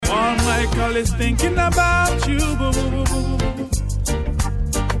girl is thinking about you.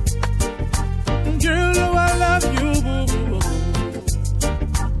 Girl, oh, I love you.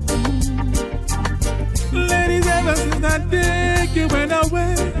 Ladies, ever since that day you went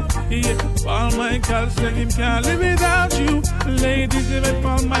away, yeah, Paul Michael said him can't live without you. Ladies, even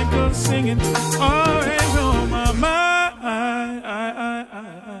Paul Michael singing, always on my mind.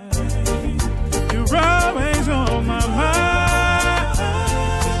 You're always on my mind.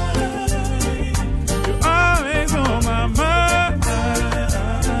 You're always on my mind.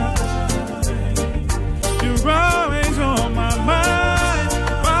 You're always on my mind.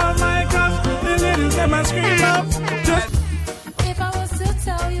 Paul Michael, the ladies that my scream out. If I was to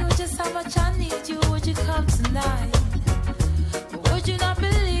tell you just how much I need you, would you come tonight? Or would you not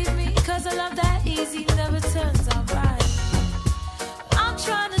believe me? Cause a love that easy never turns out right. I'm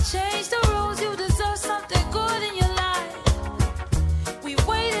trying to change the rules. You deserve something good in your life. We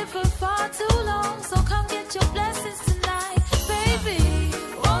waited for far too long, so come get your blessings tonight. Baby,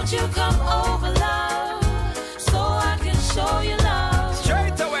 won't you come over, love, so I can show you love.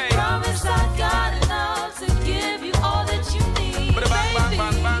 Straight away. Promise I got enough to give you all that you need. Bang, bang,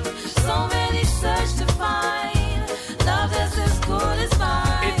 bang, bang. So many search to find love that's as good as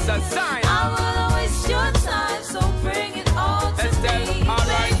mine. It's a sign. I won't waste your time, so bring it all to me,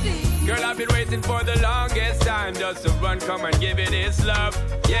 alright. baby. Girl, I've been waiting for the longest time just to run, come and give it its love.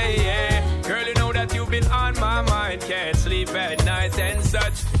 Yeah, yeah. Girl, you know that you've been on my mind. Can't sleep at night and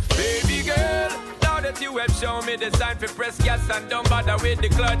such. Baby girl, now that you have shown me the sign for press gas and don't bother with the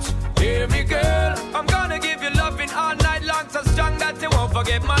clutch. Hear me, girl, I'm gonna give you loving all night long, so strong that you won't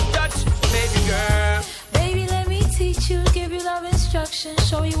forget my touch. Baby girl, baby, let me teach you, give you love instruction,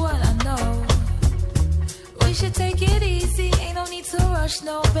 show you what I know. We should take it easy, ain't no need to rush,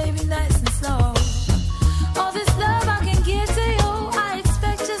 no, baby, nice and slow. All this love I can give to you, I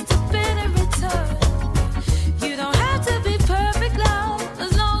expect just a bit in return. You don't have to be perfect, love,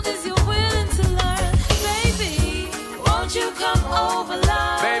 as long as you're willing to learn. Baby, won't you come over,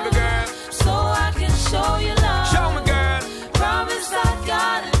 love, baby girl, so I can show you love. show me, girl. Promise I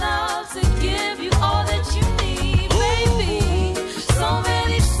got enough to give you all that you need, baby. So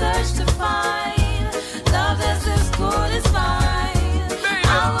many search to find love that's as good as mine. Baby.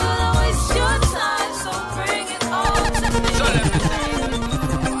 I wouldn't waste your time, so bring it all to me. So let me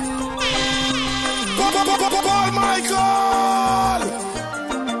Paul Michael!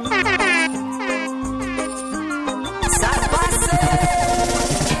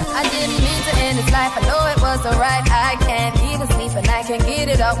 I didn't mean to end his life. I know it was alright. I can't even sleep and I can't get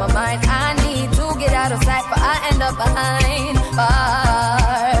it off my mind. I need to get out of sight, but I end up behind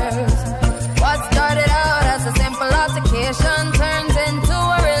bars. What started out as a simple altercation turns into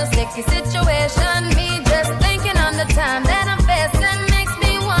a real sticky situation. Me just thinking on the time that I'm facing makes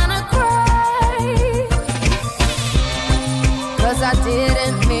me wanna cry. Cause I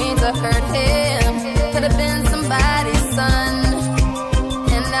didn't mean to hurt him. Could have been somebody's son.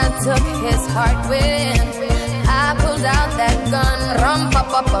 I took his heart when I pulled out that gun. Rum pa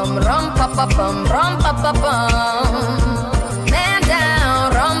pa bum, rum pa pa bum, rum pa pa bum. Man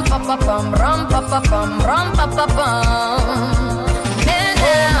down, rum pa pa bum, rum pa pa bum, rum pa pa bum. Man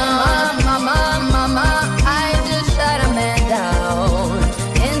down, mama, mama, I just shot a man down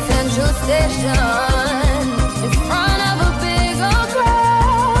in Central Station in front of a big old crowd.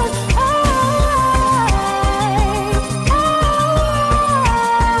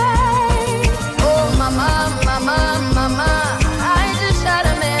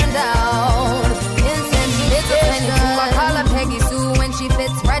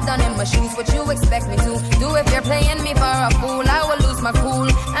 Shoes, what you expect me to do if you're playing me for a fool? I will lose my cool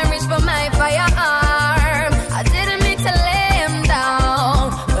and reach for my firearm. I didn't mean to lay him down,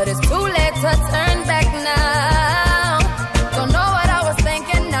 but it's too late to turn back now. Don't know what I was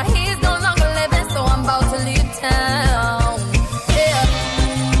thinking, now he's no longer living, so I'm about to leave town. Yeah,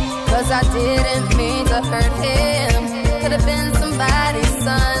 cause I didn't mean to hurt him. Could have been somebody's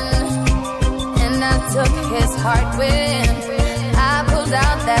son, and I took his heart when I pulled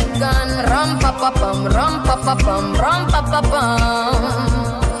out that gun. Rum pa pa bum, rum pa pa bum, rum pa pa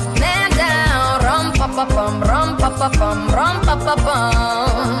bum. Man down, rum pa pa bum, rum pa pa bum, rum pa pa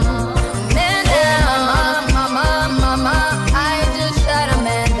bum. Man down, mama, mama, I just shot a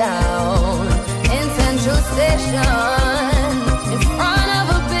man down in Central Station in front of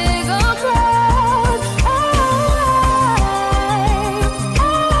a big old crowd.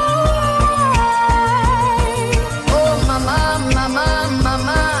 Oh, mama, mama,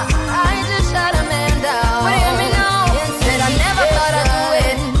 mama, I just shot a man down. But hear me now, said I never thought I'd do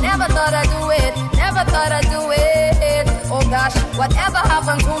it, never thought I'd do it, never thought I'd do it. Oh gosh, whatever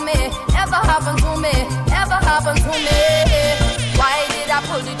happened to me, never happened to me, never happened to me. Why did I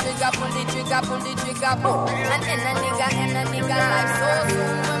pull the trigger, pull the trigger, pull the trigger, boom? And in a nigga life so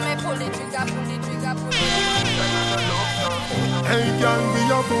soon. When me pull the trigger, pull the trigger, pull the trigger. Hey, can be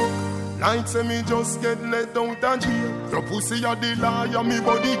a book. Like say me just get let out and jail. Your pussy a the liar, me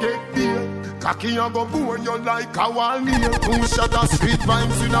body get beer. Cocky a go burn you like a wall nail. 2 shot of street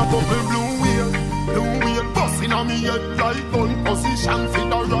vibes in a bubble blue wheel. Blue wheel busting on me head like gun position. For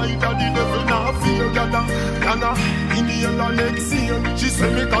the rider, the devil not feel. Yana, inhale and exhale. She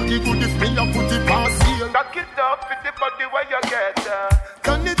say me cocky good if me a put it past here. Cock it up with the body where you get.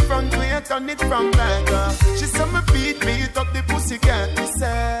 Turn it front way, turn it from back. She say me beat up the pussy cat. Me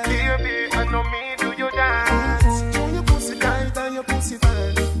say, baby, I know me, do you dance? Show your pussy tight and your pussy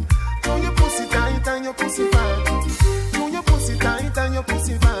fat. Show your pussy tight and your pussy fat. Show your pussy tight and your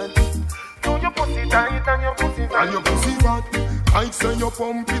pussy fat. Show your pussy tight and your pussy fat. And your pussy fat. I say you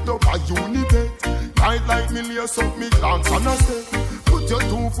pump it up a unibet. Tight like me lace up me glance and a step. Put your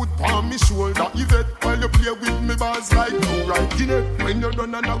 2 foot on me shoulder, Yvette. While you play with me bars like no right in it. When you're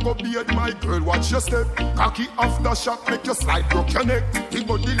done and I go beard, my girl, watch your step. Cocky off the shot, make your slide, broke your neck. The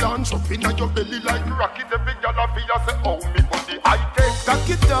body launch up in your belly like rocket. Every girl I feel say, oh, me body, I take. Cock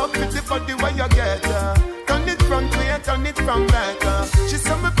it up with the body where you get. Turn it front way, turn it from back. She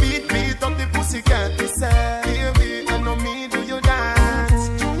saw me beat up the pussy cat. He said, baby, I know me, do you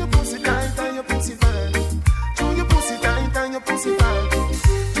dance? Show your pussy tight and your pussy fat. Show your pussy tight and your pussy fat.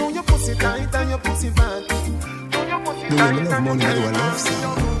 Show your pussy tight and your pussy fat. Do you love money? Do I love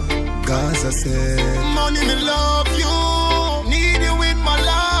some? Gaza said, money me love you. Need you in my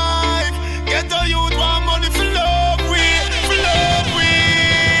life. Get a youth want money for love with, for love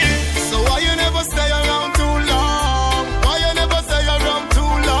with. So why you never stay around too long? Why you never stay around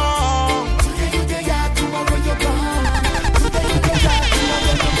too long? Today you get out, tomorrow you're gone. Today you get out,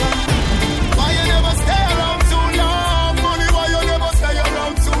 tomorrow you're gone. Why you never stay around too long? Money, why you never stay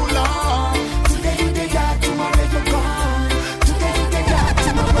around too long? Today you get out, tomorrow you're gone. Today you get out,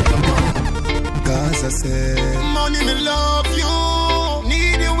 tomorrow you're gone. Gaza said, money me love you.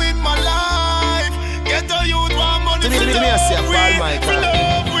 Need you in my life. Get a youth want money for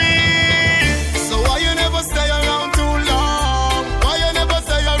love with. So why you never stay around too long? Why you never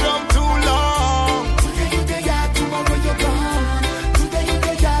stay around too long? Today you get out, tomorrow you're gone. Today you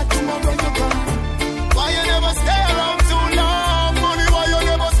get out, tomorrow you're gone. Why you never stay around too long? Money, why you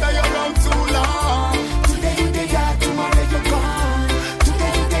never stay around too long? Today you get out, tomorrow you're gone.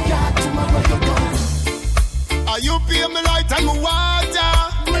 Today you get out, tomorrow you're gone. Are you pay me light and me water?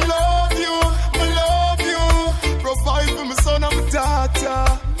 Me love you, me love you. Provide for my son and my daughter.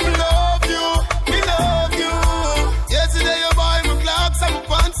 Me love you, me love you. Yesterday you buy my clocks and my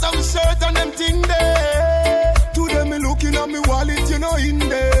pants and my shirt and them thing there. Today me looking at me wallet, you know in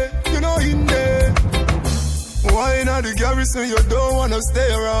there, you know in there. Why not the garrison you don't wanna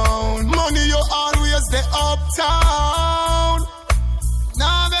stay around? Money you always stay uptown.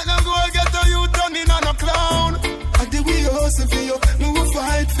 Now let them go get a you turning on a clown. I did we hustle for you, we will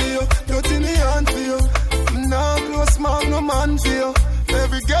fight for you, dirty me hand for you. Now close mouth, no man for you.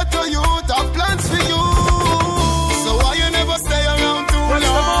 Every ghetto youth have plans for you. So why you never stay around too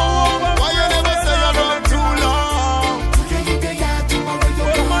long? Why you never stay around too long? Today you get out, tomorrow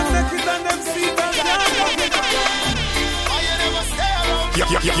you're gone. Why you never stay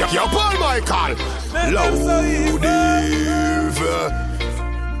around? Yo, Paul Michael, loud.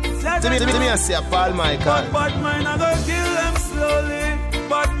 to me I say Paul Michael. But mine I go kill them slowly.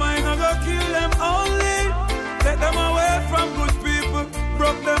 But mine I go kill them only. Take them away from good people.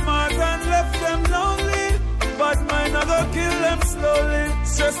 Broke them heart and left them lonely. But mine I go kill them slowly.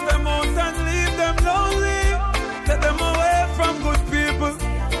 Stress them out and leave them lonely. Take them away from good people.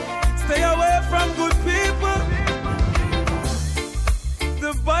 Stay away from good people.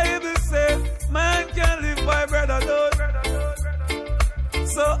 The Bible says man can live by bread alone.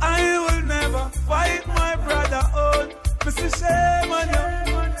 So I will never fight my brother on. It's a shame on you.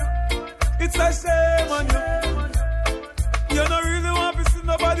 It's a shame on you. You don't really want to see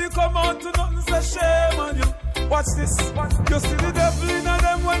nobody come out to nothing. It's a shame on you. Watch this. You see the devil in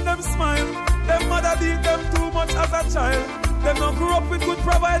them when them smile. Them mother beat them too much as a child. Them not grew up with good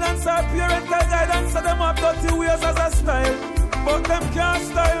providence or parental guidance. So them have dirty ways as a style. But them can't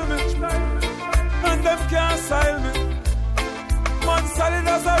style me. And them can't style me. Man solid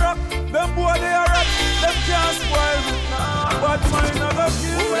as a rock. Them boy they are rock. Them can't spoil me. But mine never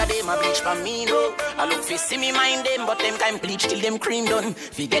kill. All of them a bleach for me, no. I look fi see me mind them, but them can't bleach till them cream done.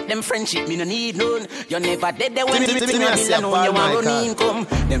 Fi get them friendship, me no need none. You never dead there when you think you know you want run income.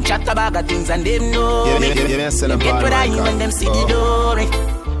 Them chat about things and them know me. Them get what I when them see the door.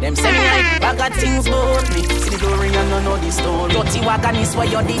 Them say me like got things about me. See the door ring and no know the story. Dirty wagon is where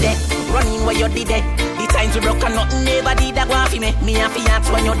you did it. Running where you did it. The times we broke and nothing never did that one for me. Me and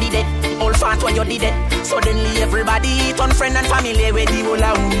fiance when you did it. All fat when you did it. Suddenly everybody turn friend and family with the whole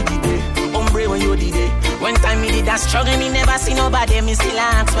of who we did it. Hombre when you did it. One time me did that struggle, me never see nobody. Me still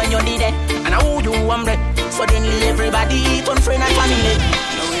ask when you did it. And I who you hombre. Suddenly everybody turn friend and family.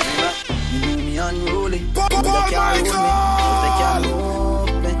 Unruly. They can't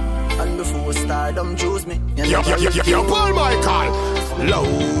hold me. And before stardom choose me. Yo, Paul Michael.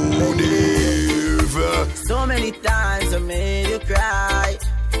 Loud. So many times I made you cry,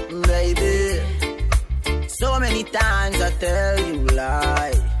 baby. So many times I tell you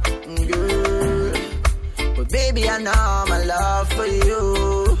lie, girl. But baby, I know my love for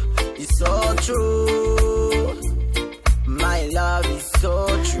you is so true. My love is so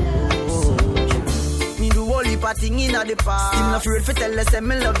true. Me do all heap of thing in the past. Still not afraid to tell us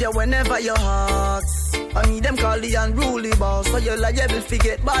me love you whenever you ask. I need them call the unruly boss, so you're liable to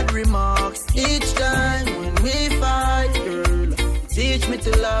get bad remarks. Each time when we fight, girl, teach me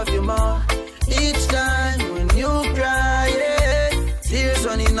to love you more. Each time when you cry, yeah, tears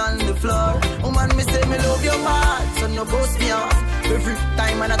running on the floor. Woman, me say me love you bad, so no ghost me off. Every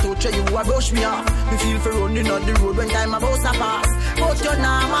time when I touch you, you a brush me off. Me feel for running on the road when time about to pass. But you're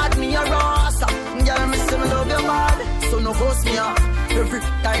not mad, me a rasa. Girl, me say me love you bad, so no ghost me off. Every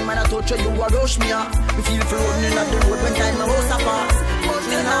time when I touch you, you a rush me off. Me feel for running on the road when time about to pass. But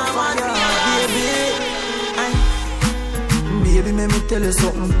you're not mad, me a baby, let me tell you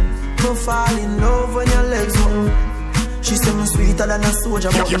something. Don't fall in love when your legs open. She say me sweeter than a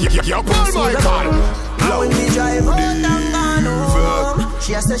soldier button. Now when we drive out and gone home,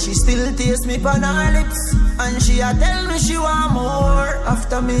 she a say she still taste me on her lips. And she a tell me she want more.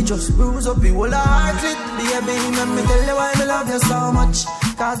 After me just bruise up the whole heart it. Baby, let me tell you why me love you so much.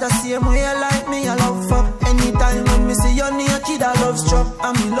 Cause the same way you like me, I love fuck. Anytime when me see you naked, I love struck.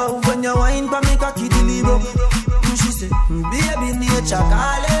 And me love when you whine for me cocky deliver. She say, baby, nature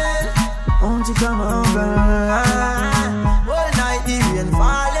calling. Won't you come over? All night the rain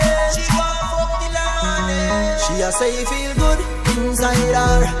falling. She won't fuck till the morning. She a say you feel good inside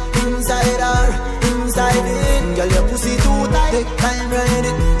her, inside her, inside it. Girl, your pussy too tight. Take time, ride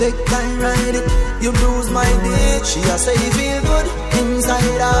it, take time, ride it. You bruise my dick. She a say you feel good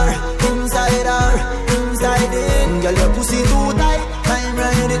inside her, inside her, inside it. Girl, your pussy too tight. Time,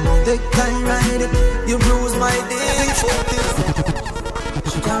 ride it, take time, ride it. You bruise my dick.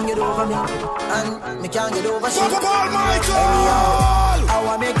 She can't get over me, and me can't get over she. Paul Michael! I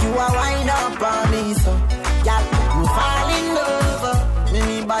wanna make you a wind up on me, so yeah, you fall in love. Me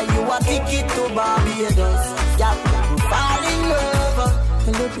buy you a ticket to Barbados. Yeah, you fall in love.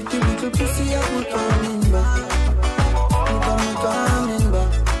 Hello, pretty little pussy, I'm coming back. I'm coming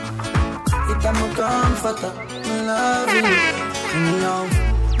back. I'm a comforter, I love you. Now,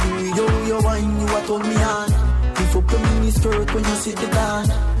 you wine, you a told me on. If you put me skirt when you sit down.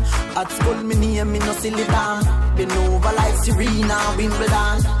 At school me name me no silly down. Been over like Serena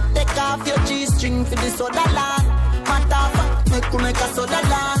Wimbledon. Take off your G-string for the soda land. Matter fact, make a soda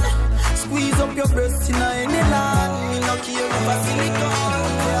land. Squeeze up your breasts in any land. Me no care if I silicone.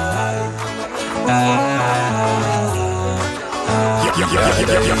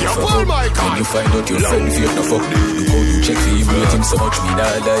 Paul Michael! When you find out your friend fake no fuck, look how you check for him, rate him so much, me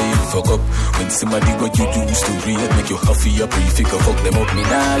nah lie, fuck up. When somebody got you used to read, make you happy, a pre-figure, fuck them up, me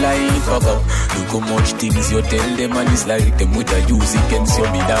nah lie, fuck up. Look how much things you tell them and it's like them with a use against you,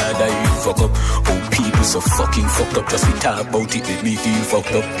 me nah lie, fuck up. Oh, people so fucking fucked up, just we talk about it, make me feel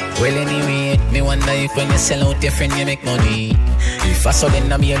fucked up. Well anyway, me wonder if when you sell out your friend you make money. If I saw them,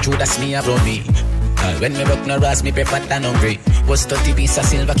 me and Judas, me a from me. When me rock no ras, me prefer than hungry. Was 30 piece of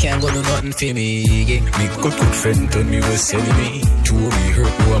silver can't go do nothing for me. Yeah. Me good friend told me was selling me. Two me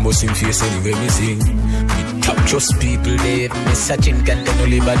hurt, no I must him face anyway me sing. Me top trust people, they me searching can tell no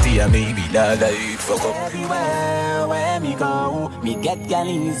liberty and maybe that I fuck up. Everywhere where me go, me get gal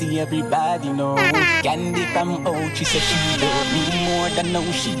easy, everybody know. Candy from out, she said she love me more than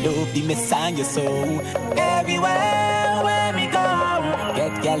now she love the Messiah so. Everywhere where me go,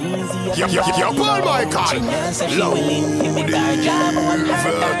 get gal easy, everybody know. Paul Michael! She said she willing to make her job, one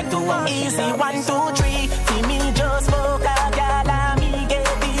learn to easy 1, 2, 3. See me just fuck a gal and me get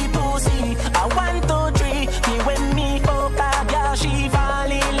the pussy. 1, 2, 3. Me when me fuck a gal, she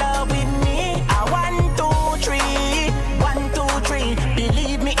fall in love with me. 1, 2, 3. 1, 2, 3.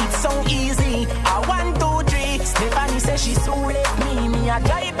 Believe me, it's so easy. 1, 2, 3. Stephanie says she so left me. Me a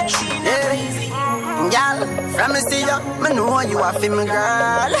drive, but she not crazy. Gal, from me see ya, me know you a feel me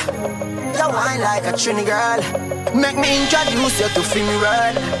girl. You whine like a Trini girl. Make me introduce you to Fimi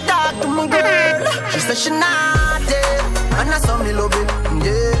Red. Talk to my girl. She said she naughty, and I saw me love it.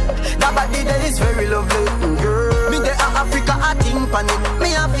 Yeah, that body there is very lovely. Girl, me there in Africa, I think on it. Me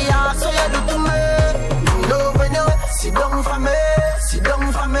have the ask, so you do to me. Love when you sit down for me, sit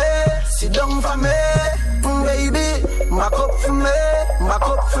down for me, sit down for me. Baby, back up for me, back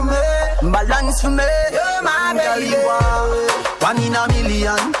up for me, balance for me. You're my baby. One in a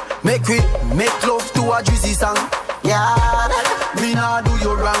million. Make love to a juicy song. Yeah, me nah do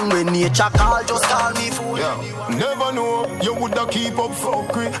you wrong when nature call, just call me fool. Yeah. Never know you woulda keep up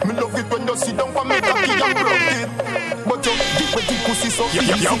fuckery. Me love it when you sit down for me cocky and broke it. But you get with the pussy so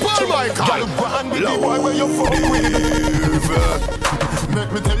easy. Girl, go on with the boy where you fuck with.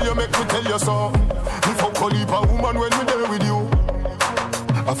 Make me tell you so. Me fuck a leap a woman when me there with you.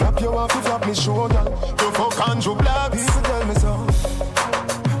 I flap you off, you flap me shoulder. You fuck Andrew Black, people tell me so.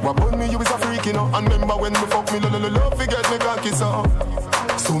 What about me, you is a freak, you know. And remember when me fuck me, love, forget me cocky so.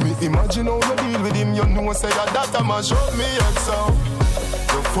 So me imagine how you deal with him. You know say that a mash up me head so.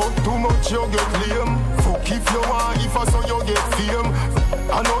 You fuck too much, you get lame. Fuck if you want, if I so you get fame.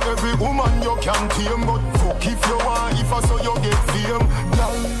 I know every woman you can tame, but fuck if you want, if I so you get fame.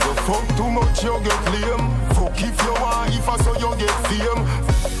 Girl, you fuck too much, you get lame. Fuck if you want, if I so you get fame.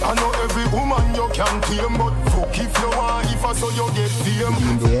 I know every woman you can tame, but fuck if you want, if I so you get fame.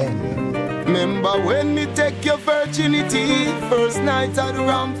 Remember when me take your virginity, first night at the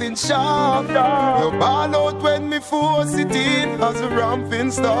ramping shop. You ball out when me force it in, as the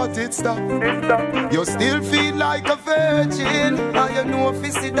ramping started stop. You still feel like a virgin, and you know if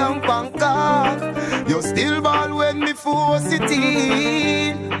you sit down Bangkok. You still ball when me force it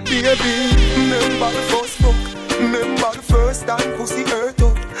in. Baby, remember the first fuck, remember the first time pussy hurt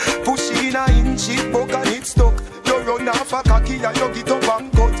up. Push in a inch, it buck and it stuck. You run off a cocky and you get up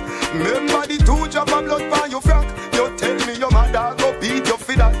and cut. Remember the 2 drop of blood by your frack. You tell me your mother go beat you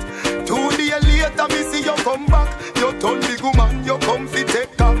for that. 2 days later me see you come back. You turn big woman, you come fi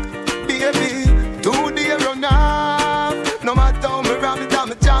take cock. Baby, 2 days run off. No matter how me ram it,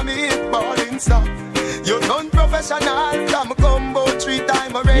 I'm jammy it, balling stop. You done professional, I'm combo 3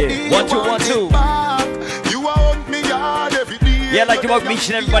 times already. Yeah. 1, 2, 1, 2. You want me hard every day. Yeah, I'd like to welcome each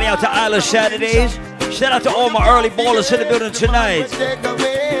and everybody out to Island Saturdays. Shout out to all my early ballers in the building tonight. Take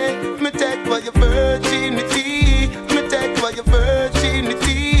away, me take for your virginity. Me take for your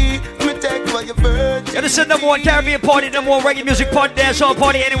virginity. Me take for your virginity. Yeah, this is the #1 Caribbean party, #1 reggae music party, dancehall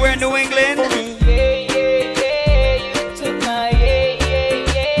party anywhere in New England.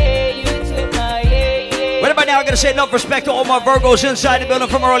 Right about now, I'm gonna say enough respect to all my Virgos inside the building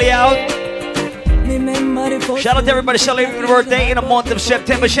from early out. Shout out to everybody celebrating their birthday in the month of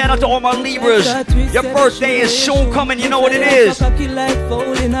September. Shout out to all my Libras. Your birthday is soon coming, you know what it is. No,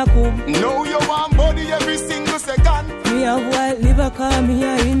 you want money every single second. Me a white liver, call me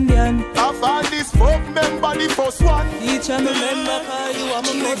a Indian. I've had this folk member, the first one. Each and member, call you a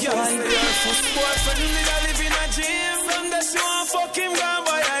my next one.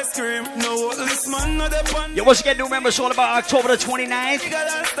 Yo, once again, new members, all about October the 29th.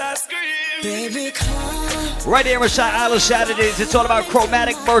 Baby, come. Right here inside Island Saturdays, it's all about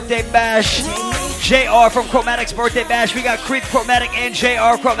Chromatic Birthday Bash. JR from Chromatic's Birthday Bash. We got Creed Chromatic and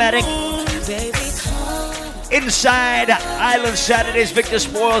JR Chromatic. Inside Island Saturdays, Victor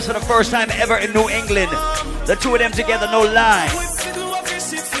Spoils for the first time ever in New England. The 2 of them together, no lie.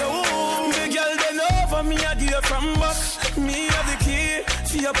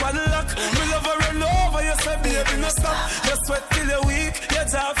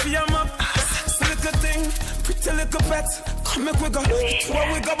 Pretty little pet, come make we go. What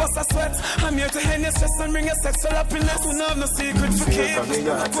we go bust a sweat. I'm here to hand your stress and bring your sexual happiness. We have no secret for keep.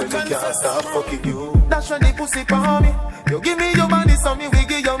 Can't stop fucking you. That's when the pussy for me. You give me your money, so me we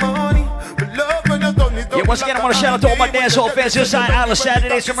give you money. But love when you done it. Yeah, once again, I want to shout out to all my dancehall fans inside Island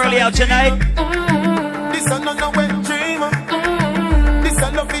Saturdays from early out tonight. This is not a wet dream. This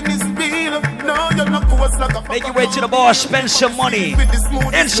is nothing is real. No, you're not cool like a. Make your way to the bar, spend some money.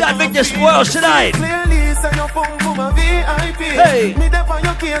 Inside Victor Spoils tonight. Say your phone for my VIP. Hey. Me dey on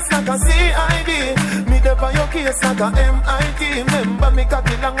your case like a CID. Me dey on your case like a MIT. Remember me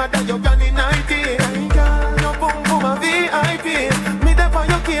cocky longer than your granny 90. Your phone for my VIP. Me dey on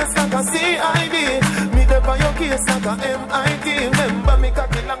your case like a CID. Me dey on your case like a MIT. Remember me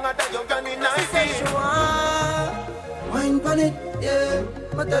cocky longer than your granny 90. Wine pon it, yeah.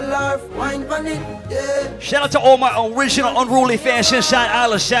 But the life, wine pon it, yeah. Shout out to all my original Unruly fans inside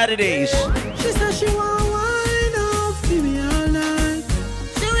Island Saturdays. She said she want wine off, give me all night.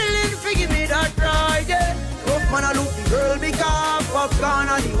 She willing to give me that ride, yeah. Rough man a look the girl because popcorn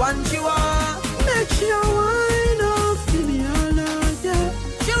are the one she want. Make sure wine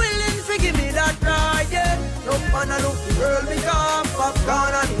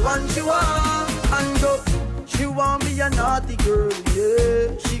a naughty girl,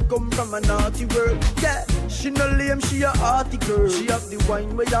 yeah. She come from a naughty world, yeah. She no lame, she a hearty girl. She have the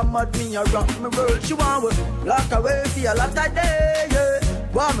wine where you mad me, a rock me world. She want to lock away for a lot of day,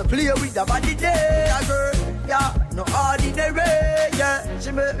 yeah. Want me play with the body day, a girl, yeah. No ordinary, yeah.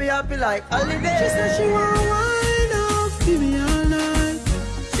 She make me happy like holiday. She said she want wine off, give me all night.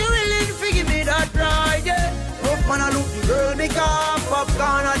 She willing to give me that ride, yeah. Up man, I look the girl, make up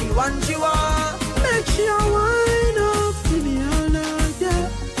popcorn and the one she want. Make she a wine off, give me all night, yeah.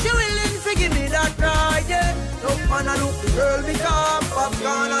 She willing to give me that ride, yeah. Up man, I look the girl, make up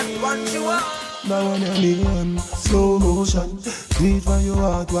popcorn and the one she want. Now on your million, slow motion. Sweet for your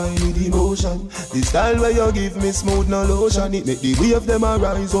heart, why need emotion? The style where you give me smooth, no lotion. It make the wave them a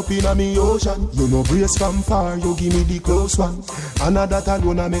rise up in a me ocean. You no brace from far, you give me the close one. And that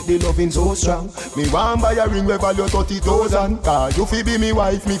alone I make the loving so strong. Me want buy a ring where value 30,000. Cause you fi be me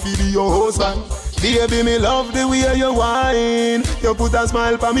wife, me fi be your husband. Baby, me love the way you whine. You put a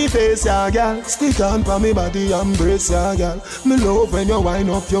smile pa me face, yeah, girl. Stick on pa me body, embrace, yeah, girl. Me love when you whine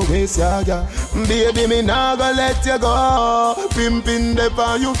up your waist, yeah, girl. Baby, me nah go let you go. Pimpin' the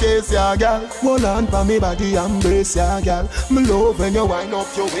pa you case, yeah, girl. Hold on pa me body, embrace, yeah, girl. Me love when you whine up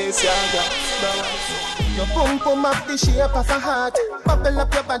your waist, yeah, girl. Your boom boom up the shape of a heart. Bubble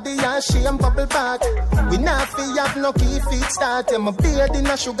up your body and shame bubble back. We not fi have no key feet start. Yeah, my beard in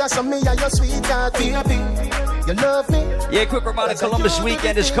a sugar, so me are your sweetheart. Baby, you love me. Yeah, quick reminder, Columbus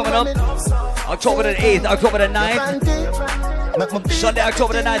weekend is coming up. October the 8th, October the 9th. Sunday,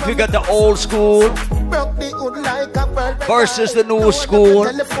 October the 9th, we got the old school versus the new school.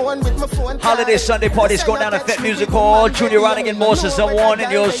 Holiday Sunday parties going down at Fet Music Hall. Junior Ronigan, Moses, the one,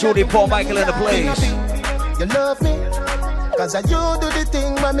 and yours truly, Paul Michael in the place. You love me, cause you do the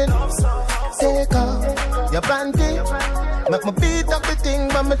thing, mommy. Take off your panty, make me beat up the thing,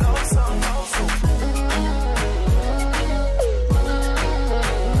 mommy.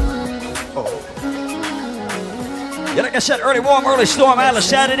 Yeah, like I said, early warm, early storm, Alice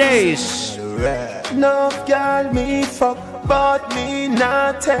Saturdays. No girl me fuck, but me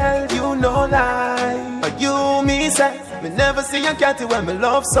not tell you no lie. But you me say, me never see a catty when me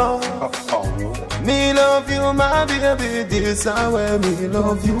love so. Me love you, my baby, this is where me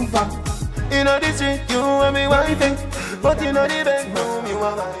love you back. You know the street, you and me wifey, but you know the bed, no me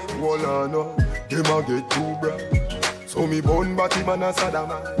want wife. Well, no, them a get too bright. So me born body man a Saddam.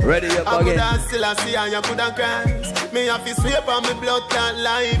 Ready up again. I coulda still a see and you coulda cry. Me have to sweep on me blood clot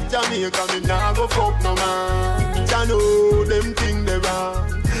life. Jamaica me nah go fuck no man. Ya know them thing they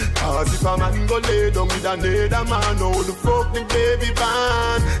wrong. Cause if a man go lay down with another man, how the fuck the baby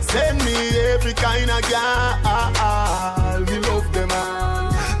ban? Send me every kind of girl. Me love them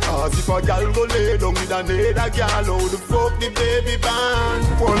all. Cause if a girl go lay down with another girl, how the fuck the baby ban?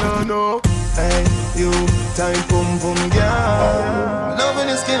 Wanna know? Hey, you, time boom boom girl. Loving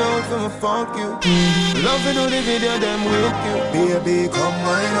the skin out from a fuck you. Loving all the video them with you. Baby, come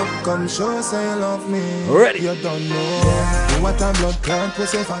wind up, come show say you love me. Ready. You don't know what a blood clot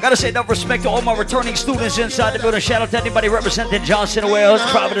was if I Gotta say enough respect to all my returning students inside the building. Shout out to anybody representing Johnson Wales,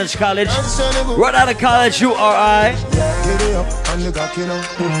 Providence College. Right out of college, URI. Get it up and you got you know.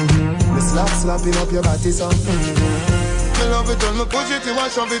 The slapping up your body so. Me love it when me push it, you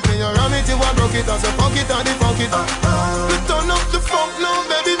want shove it, and you ram it, you want broke it, and so fuck it, and the fuck it. You turn up the funk now,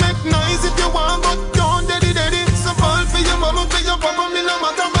 baby, make noise if you want, but don't daddy. So fall for your mama, for your papa, me no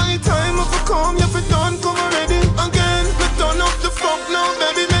matter by time if you come, if you don't come already. Again, me turn up the funk now,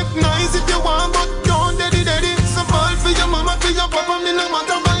 baby, make noise if you want, but don't daddy. So fall for your mama, for your papa, me no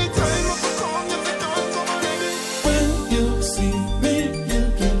matter by time if you come, if you don't come already. When you see me, you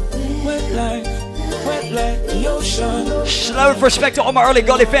get wet like the ocean. Love and respect to all my early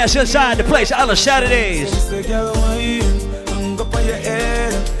gully fans inside the place. Alice Saturdays. Go on your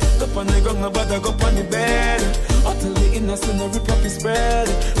head, go on the ground, but go on the bed. Until the innocent rip up his bread.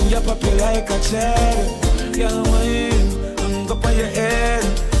 We are pop you like a cherry. Girl, wine, go on your head,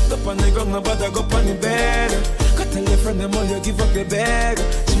 go on the ground, but go on the bed. Go tell your friend them all you give up your bag.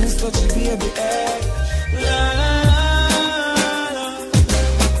 She miss touch the baby egg. La la la.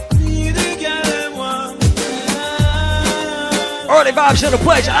 Early vibes in the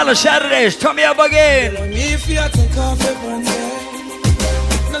place. Alice Saturdays. Turn me up again. If you take off your pants,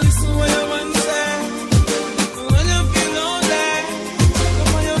 now listen what you want to say. When you feel lonely,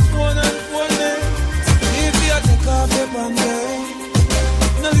 come on your phone and phone me. If you take off your pants,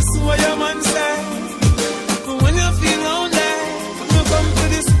 now listen what you want to say. When you feel lonely, come to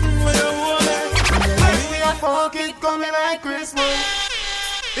this where you want it. We are fuck it coming like Christmas.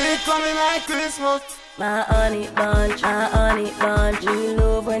 It coming like Christmas. My honey bunch, me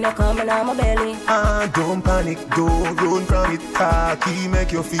love when you coming on my belly. Don't panic, don't run from it. Cocky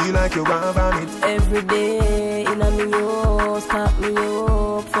make you feel like you want vomit. Every day, in a me house, cock me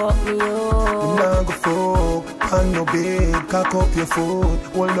up, fuck me up. Now go fuck, on no bed, cock up your foot,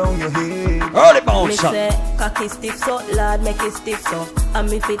 hold down your head. Early bounce. Me say, cocky stiff so, lad make it stiff so. And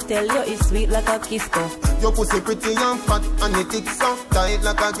me fit tell you it's sweet like a kiss so. Your pussy pretty and fat and it thick so tight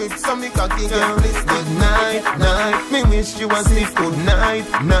like a grip so me cocky get bliss. Good night, night, me wish you was stiff. Good night,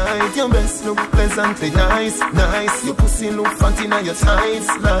 night, your best look pleasantly nice, nice. Your pussy look fat in your tights.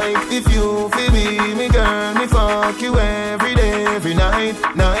 Like if you feel me girl, me fuck you every day, every night,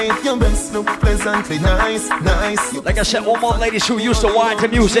 night. Your best look pleasantly nice, nice. Like I said, one more ladies who used to wind to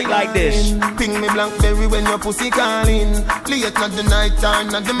music like this. Ping me blackberry when your pussy calling. Late not the night time,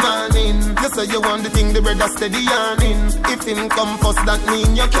 not the morning. You say you want the thing, the brother steady yarning. If him come first, that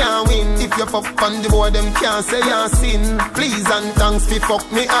mean you can't win. If you fuck on the boy, them can't say you're sin. Please and thanks fi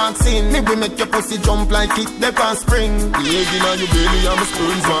fuck me asking. Me we make your pussy jump like it the past spring. The egg inna your belly and my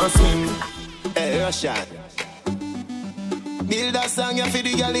spoons want swing. Hey, Russian. Build a song you for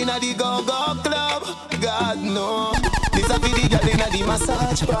the girl inna the go-go club. God no, this a for the girl inna the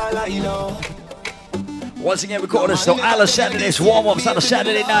massage parlor, you know. Once again, recording so Isla Saturdays warm-ups on a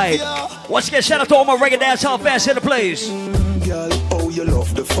Saturday night. Once again, shout out to all my reggae dancehall fans in the place. Girl, oh you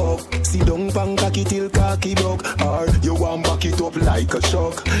love the fuck. See don't pan cocky till cocky broke. Or you want back it up like a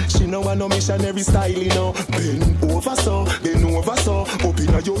shock. She know I no missionary style, you know. Bend over so, bend over so. Up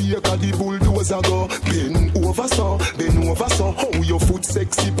inna your ear 'cause the bulldozer go. Bend over so, bend over so. How your foot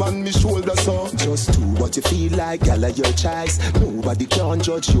sexy on me shoulder so. Just do what you feel like, girl of your choice. Nobody can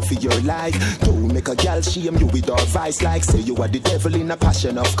judge you for your life. Don't make a girl shame you with advice like say you are the devil in a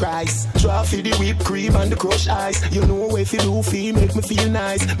passion of Christ. Try for the whipped cream and the crushed ice. You know if you do feel make me feel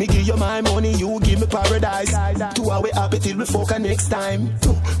nice. Me give you my money, you give me paradise. 2 hours happy till we fuck next time.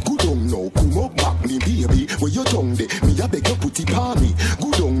 Good on now, come up back me baby. Where your tongue de? Me a beg you put it on me.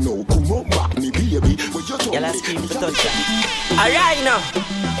 Good on now, come up back me baby. Where your tongue de? Y'all scream for touch. Alright now.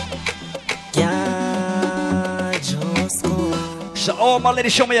 Yeah, just go. So all my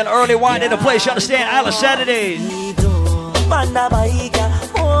ladies show me an early wine in the place. You understand? Isla Saturdays. Panda bike,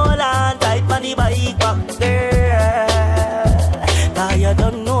 hold on tight, panda bike back there. You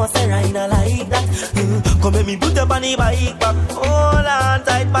don't know, say I not like that. Come let me put up on the bike back. Hold on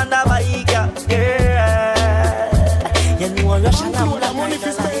tight, panda bike, yeah. You know Russian I'm not money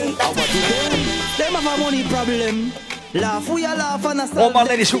for spend. Them have a money problem. Laugh, we are laugh and a all my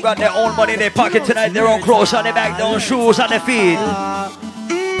ladies who got their own money in their pocket tonight, their own clothes on their back, their own shoes on their feet.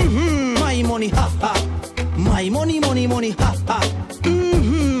 My money, ha ha. My money, money, money, ha ha.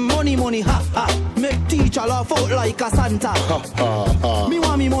 Money, money, ha ha. Make teacher laugh out like a Santa. Ha ha ha. Me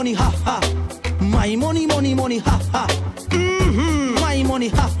want me money, ha ha. My money, money, money, ha ha. My money,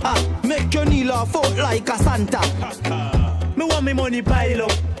 ha ha. Make your knee laugh out like a Santa. Me want me money pile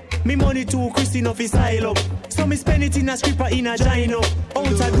up. Me money too Christine of his style up. So me spend it in a stripper in a gine up. Out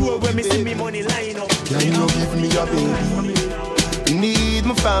a door where me see me money line up. Can you give me a baby? Need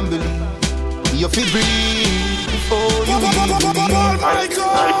my family. You feel breathe before you leave me.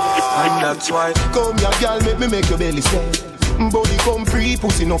 And that's why come here, girl, make me make your belly swell. Body come free,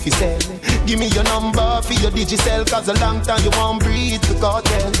 pussy no fi sell. Give me your number for your digicel, 'cause a long time you won't breathe the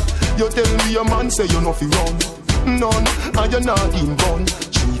cartel. You tell me your man say you no fi run. None, and you're not in gun.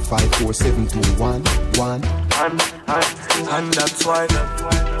 3, 5, 4, 7, 2, 1, 1. And that's why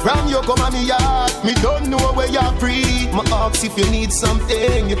from you come on me yard, me don't know where you're free. My ask if you need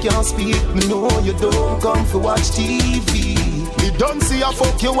something, you can't speak. Me know you don't come for watch TV. Me don't see a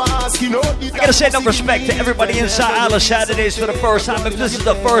fuck you ask, you know. I gotta say enough respect to everybody inside Isla Saturdays for the first time. If this is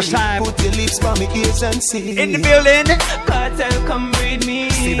the first time put your lips by me ears and see. In the building, cartel come with me.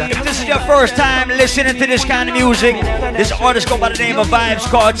 If this is your first time listening to this kind of music, this artist go by the name of Vibes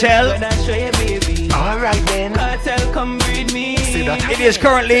Cartel. Alright then, cartel come with me. It is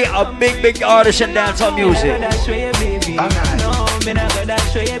currently a big artist in dancehall music. Alright. No, me not gonna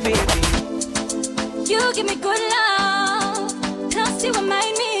show you, baby. You give me good love, plus you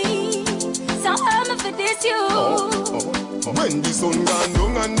remind me. So I'm for this you. When the sun gone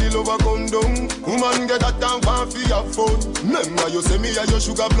down and the lover come down, woman get that down for your phone. Remember you say me a your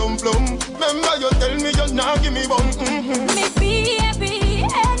sugar plum plum. Remember you tell me you nah give me bum. Make me happy,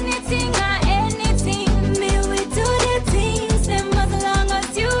 anything or anything. Me we do the things them as long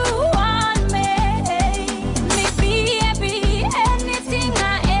as you want me. Make me happy, anything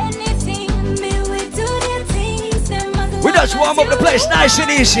or anything. Me we do the things them as long as you want me. We just warm up the place nice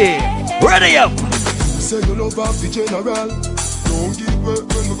and easy. Ready up. Say you love off the general. Don't give way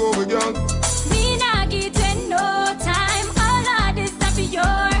when we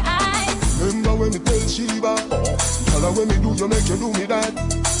when me do, you make you do me that.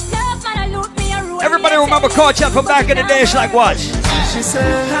 Love man, I loot me a road. Everybody remember Culture from back in the days like what? She said,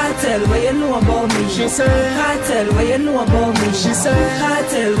 I tell what you know about me. She said, I tell what you know about me. She said, I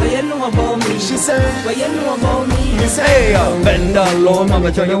tell what you know about me. She said, what you know about me. Me say, bend down low,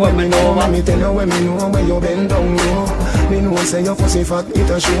 mama tell you what me know. Mommy tell you what me know when you bend down low. Me know say your pussy fat, it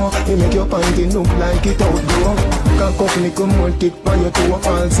a show. You make your panty look like it outgrow. Cock up, me come on tip on your toe.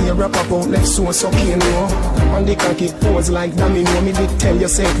 Fall see a wrap up out left so sucking low. On the cocky pose like domino. Me did tell you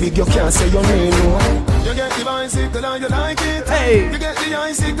say big, you can't say your name no. You get the bicycle and you like it. Hey. You get the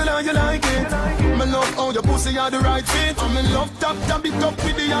icicle and you like it. Me love how your pussy are the right fit. I'm in love tap it up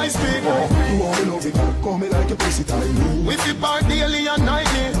with the ice pick. You want me love it, call me like a pussy tiny. We fi part daily and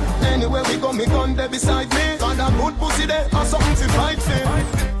nightly. Anywhere we go, me gun there beside me. Got a good pussy there, or something to fight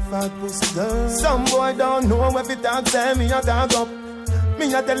for. Fat pussy girl. Some boy don't know if it talk, say me a talk up.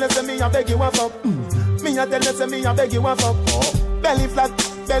 Me a tell you say me a beg you a fuck. Me a tell you say me a beg you a fuck. Belly flat,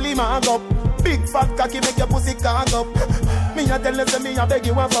 belly mag up. Big fat cocky make your pussy cock up. Me a tell you say me a beg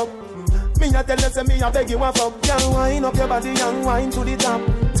you a fuck. Me a tell you say me a beg you a fuck. Girl, wind up your body and wind to the top.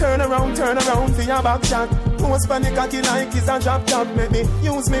 Turn around for your back shot. Post for the cocky like it's a drop top. Make me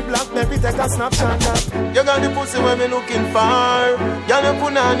use me blackberry, take a snapshot. You got the pussy where me looking for. Girl, you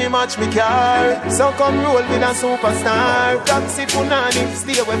punani match me car. So come roll with a superstar. Taxi punani,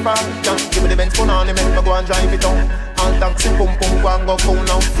 stay away far. Give me the Benz punani, make me go and drive it down. All taxi pum pum go and go cool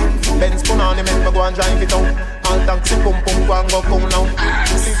now. Benz punani, make me go and drive it down. All taxi pum pum go and go cool now.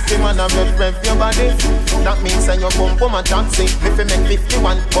 50 man a rev your body. That means that you pum pum a taxi. If you make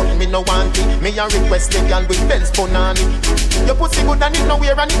 51, but me no want it. Me a request the girl with Benz punani. Your pussy good and it no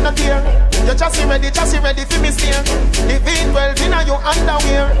wear and it not tear. Your chassis ready for me steer. The V12 in a your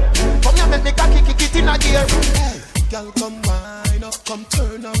underwear. Come here make me cocky kick it in a gear. Hey, girl come wind up, come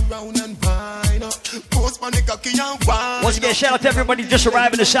turn around and wind up. Post my cocky and wind. Once again, shout out to everybody just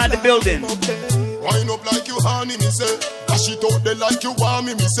arriving inside the building. Wind up like you honey, me say. Dash it out there like you want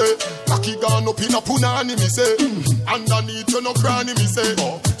me say. Cocky gone up in a punani, me say. Underneath you no cranny, me say.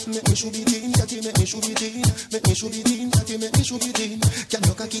 Make me should be teen, cocky make me should be teen. Make me should be teen, cocky make me should be teen. Can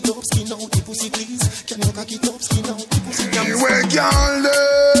you cocky top skin out the pussy please? Can you cocky top skin out the pussy please? Anyway, girl,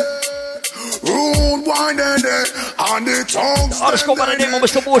 rude wine there, and the tongues. Let's go by the name of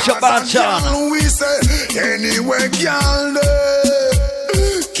Mr. Motion Banter. We say, anyway, girl,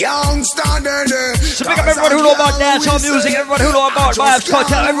 can't stand there. So pick up everyone who know about dancehall music, everyone who know about vibes,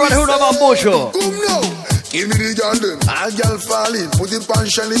 cartel, everyone who know about motion. Come now. Give me the girl them, all girl falling. Put it on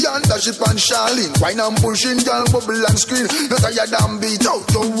Shelly and dash it on Charlene. Wine and pushing, girl bubble and screen. Not tired and beat out,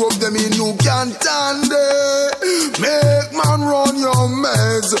 don't rub them in, you can't stand it. Make man run your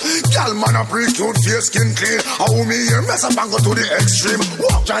meds. Girl man a pretty cute, face skin clean. How me here, mess up and go to the extreme.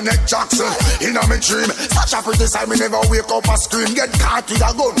 Walk Janet Jackson, in a me dream. Such a pretty side, me never wake up a scream. Get caught with a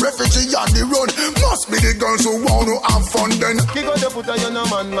gun, refugee on the run. Must be the girls who want to have fun then. Kick out the foot and you no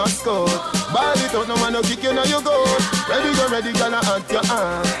man mascot. Ball it out, no man no kick. You know you go. Ready, girl, at your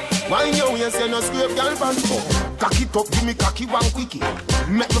hand. Wine your waist, you no scrape, girl, pants. Cock it up, give me cocky one quickie.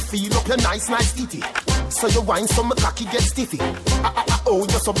 Make me feel up your nice titty. So you wine, so my cocky get stiffy. Oh,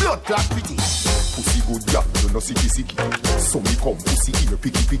 you're so blood clot pretty. Pussy good, yeah, you no sicky. So me come, pussy ear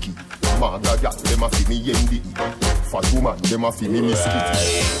picky. Maga, yeah, them a fi me yendi. Fat woman, them a fi me miss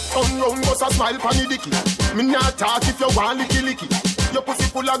kitty. Turn round, bust a smile pan the dicky. Me not talk if you want licky. Your pussy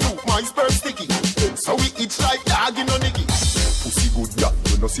full of glue, my sperm sticky. So we itch like dog in a nicky. Pussy good, yeah,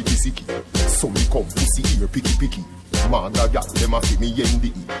 you no sicky. So me come, pussy ear picky. Maga, yeah, them a fi me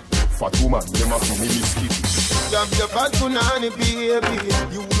yendi. Fat woman, them a fi me miss kitty. Grab your fat punani, baby.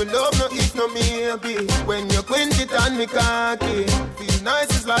 You will love no if no maybe. When you quint it on me cocky, feel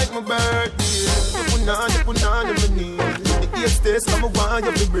nice, it's like my birthday. You punani, my knee. The ear stays, come a want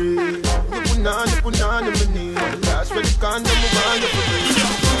you to breathe. You punani, my knee. Dash for the condom, I want you to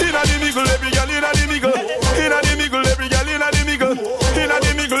breathe. Inna the middle, every girl inna the middle. Inna the middle, every girl inna the middle. Inna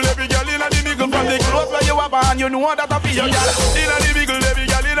the middle, every girl inna the middle. From the clothes where you are born, you know that I feel your girl. Inna the middle, every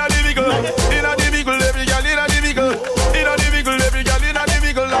girl inna the middle. Inna the middle, every girl inna the middle. Inna the middle, every girl inna the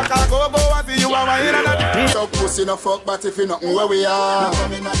middle. Like I go and see you are my inna the middle. Talk pussy no fuck, but if you not where we are.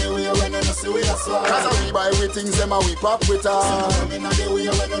 Come inna the way when you no see we are so. 'Cause we buy we things them and we pop with her. Come inna the way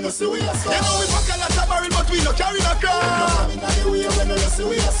when you no see we are so. You know we fuck a lot of barrel, but we no carry no car. Come inna the way when you no see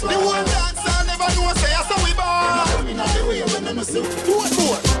we are so. The one dancer never know say so we born. Come inna the way when you no see.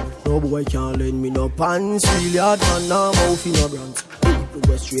 What? No boy can't lend me no pants. Real hard man, no mouth in no brands. People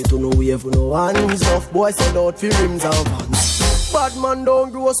go straight to no wave, no hands. Off boys sell out for rims and vans. Bad man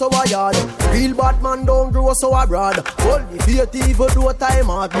don't grow so hard. Real bad man don't grow so abroad. Only faith even do time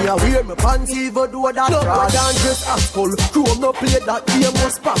hard. Me a wear me pants even do that fraud. Can't dress asshole. Chrome no play that game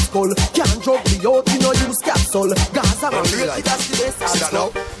was Pascal. Can't drop me out, you know use capsule. Gaza man break it as the best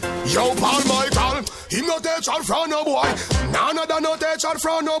asshole. Yo, Paul Michael, him no take shot from no boy. None of them no take shot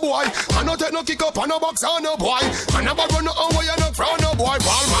from no boy. I no take no kick up on no box on no boy. I never run no away and no from no boy.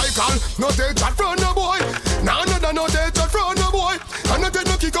 Paul Michael, no take shot from no boy. None of them no take shot from no boy. I no take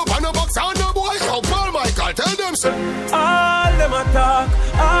no kick up on no box on no boy. Yo, Paul Michael, tell them so. All them attack,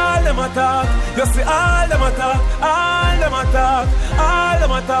 all them attack. You see all them attack, all them attack, all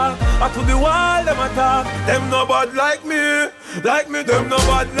them attack. I to the wall them attack. Them no bad like me, them no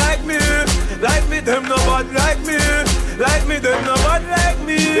bad like me, them no bad like me, them no bad like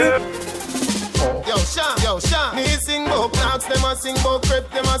me. Yeah. Yo, Sean, me sing bout clocks, them a sing bout crepe,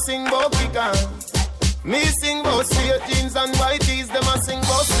 them a sing bout kicker. Me sing bout straight jeans and white tees, them a sing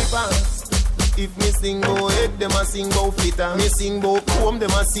bout slippers. If me sing bout head, them a sing bout flitter. Me sing bout comb,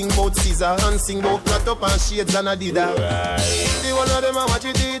 them a sing bout scissor. And sing bout flat up and shades and Adidas. The one of them a watch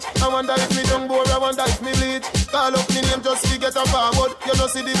it teach. I wonder if me don't bore, I wonder if me bleach. Call up me name just to get a forward. You know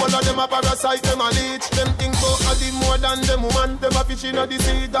see the one of them a parasite, them a leech. Them think bout a the more than them woman. Them a fish in a the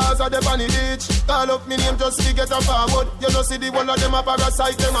sea, Gaza, them on the beach. Call up me name just to get a forward. You know see the one of them a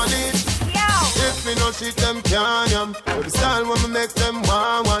parasite, them a leech. If me no shit, them can't yam. The style when me make them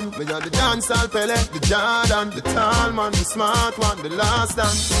one. Me got the dancehall Pele, the Jordan, the tall man, the smart one, the last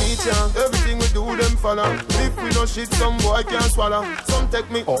dance, teacher. Everything we do, them follow. If we no shit, some boy can't swallow. Some take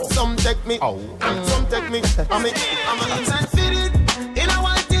me, some take me, some take me. I'm inside fitted in a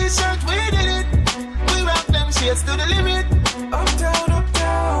white t-shirt. We did it. We rock them shades to the limit. Uptown,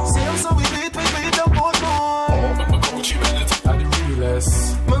 uptown. See them so we beat the boat more. Gucci Bennett are the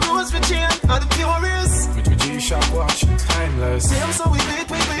realest. My rose for chain are the purest. With G-Shock watch, timeless. See them so we beat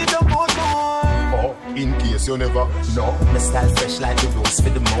the boat more. In case you never know. My style fresh like the rose for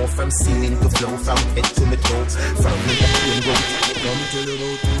the mouth. From ceiling to flow, from head to my toes. From me to clean road. Let me tell you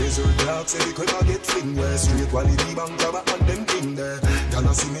about desert dark. Say they could not get fling there. Straight quality bank cover and them thing there.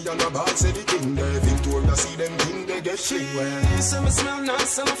 Y'all see me on the bar, say the king there. Victoria see them king, they get shit where. Some smell nice,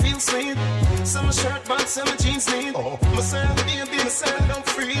 some feel sweet. Some shirt bad, some jeans neat. Myself, baby, myself, I'm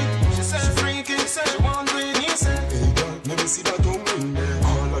free. She said freaking, said she want to win, he said. Hey girl, let me see that tongue ring there.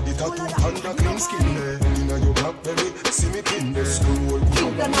 All of the tattoo and the clean skin there. Inna your blackberry, see me pin there. Scroll,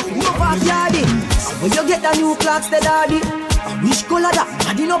 move off yardy. When you get the new clocks, the daddy. I wish color that,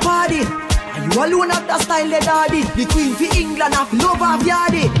 daddy no party. And you alone have the style, the daddy. The queen for England have love off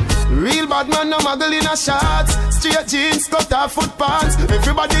yardy. Real bad man, no muggle in a shorts. Straight jeans, cut off foot pants.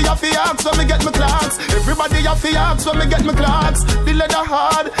 Everybody have to ask when me get my clocks. Everybody have to ask when me get my clocks. The leather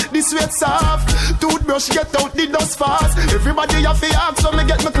hard, the sweat soft. Toothbrush get out the dust fast. Everybody have to ask when me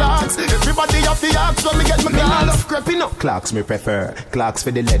get my clocks. Everybody have to ask when me get my clocks. I love creeping up. Clocks me prefer. Clocks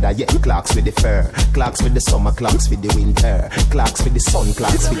for the leather, yeah. Clocks with the fur. Clocks for the summer, clocks for the winter. Clocks for the sun,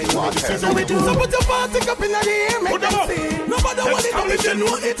 clocks for the water. So we do. So put your party up in the air, make them see. Nobody want it, if you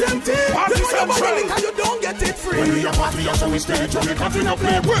know it empty. Party central. You don't get it free. When we a party, that's how we stay. To me, continue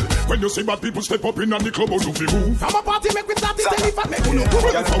play well. When you see bad people step up in the club, how do we move? From a party, make we start it. Tell if I make you know.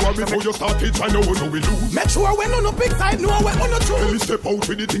 Well, power before you start it, I know what we lose. Make sure when on the big side, know when on the truth. When we step out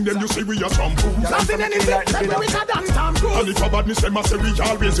with the thing, then you see we are some fool. Something anything, then we can dance time good. And if a badness, them I say we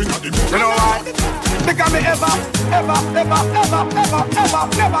always in the mood. You know why? Because me ever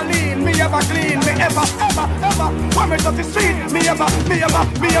never lean. Me ever clean. Me ever. When me touch the street, me never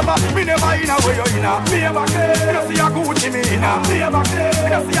in a way you in a. Me ever clean. You see a Gucci me in a. Me ever clean.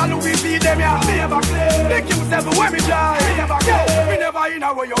 You see a Louis V them ya. Me ever clean. The Q7 when me drive. Me ever clean. Me never in a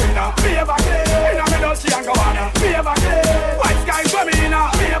way you in a. Me ever clean. In a me Dolce and Gabbana. Me ever clean. White skies when me in a.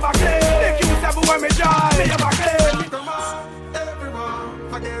 Me ever clean. The Q7 when me drive. Me ever clean. Everyone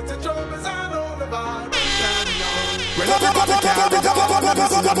forget the troubles and all the bad. When everybody carry the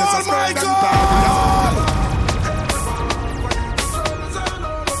Michael.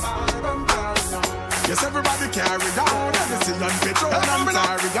 Yes, everybody carry down, anything and petrol and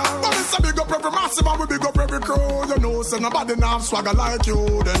carry down. But it's a big up every massive and we big up every crew. You know, so nobody now swagger like you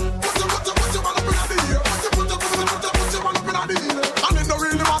then. Put you one up in the ear. Put you one up in the ear. And it don't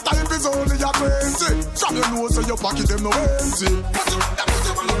really matter if it's only your 20. From your nose to your pocket, them no empty. Put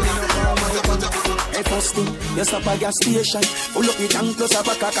you one up in the ear. Hey, first thing, you stop at gas station. Pull up your tank plus a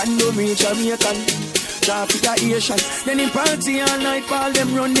pack and no reach Jamaican. traffic a Asian. Then in party all night, ball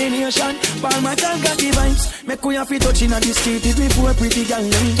them run the nation. Ball my girl got the vibes, make we have to touch in on the street with me four pretty girl.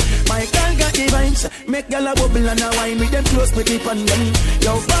 My girl got the vibes, make girl a bubble and a wine with them close pretty pan them.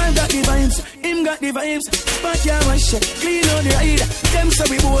 Yo, ball got the vibes, him got the vibes, but yeah, my shit, clean on the ride. Them say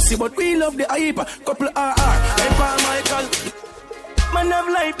we bossy, but we love the hype. Couple RR, hey, Paul Michael. Man have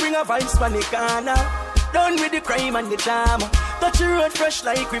life, bring a vibes for the corner. Done with the crime and the drama. Touch the road fresh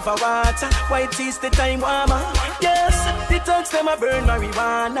like river water. White teeth the time warmer. Yes, the thugs them a burn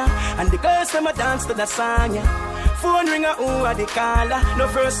marijuana, and the girls them a dance to the song. Yeah. Phone ringer, who are the caller? No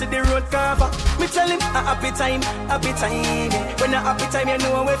first to the road cover. Me tell him a happy time, happy time. When a happy time, you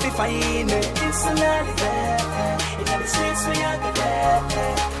know where to find me. It's a night there, in the streets we are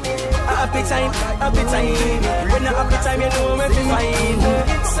there. Happy time, happy time. When a happy time, you know where to find me.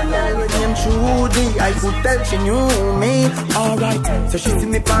 It's a night. Name Trudy, I could tell she knew me. Alright, so she see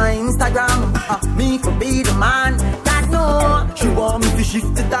me on Instagram. Me could be the man. God no, she want me to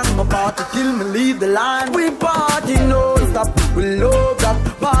shift the time. My party till me leave the line. We party non-stop, we load up.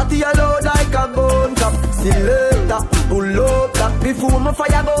 Party a load like a gun cup. Selector, pull up that before my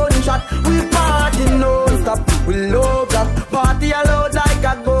fire gun shot. We party non-stop, we load up. Party a load like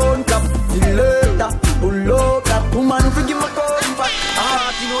a gun cup. Selector, pull up that. Woman forgive my comfort.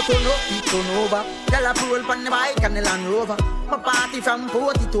 Party no turn up, it turn over. Girl a pull on the bike and the Land Rover. My party from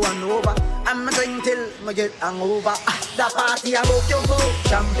 40 to Hanover. I'm a drink till I get hangover. The party I book your boat.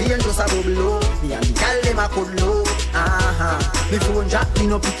 Champagne just a bubble. Me and the girl them a cuddle. Me phone jack me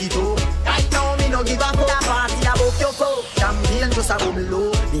no pick it up. Right now me no give a fuck. The party I book your boat. Champagne just a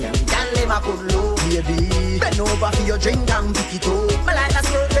bubble. Me and the girl them a cuddle. Baby, bend over for your drink and pick it up. Me like a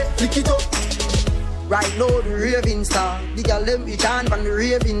skirt, pick it up. Right now the raving star. The girl them be chant from the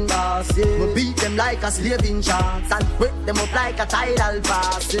raving boss. Yeah. We beat them like a slaving chance and wet them up like a tidal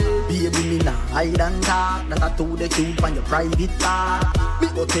pass. Yeah. Baby me nah hide and talk. That I told the cute on your private part. Me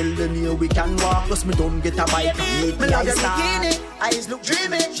go tell them here we can walk. Plus me don't get a bike and make me love your bikini. Eyes look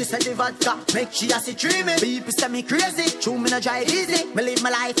dreamy. She said the vodka make she a see dreamy. People say me crazy. True me no drive easy. Me live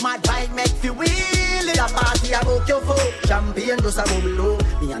my life mad bike make feel wheelie. The party I book your phone. Champagne just a bubble.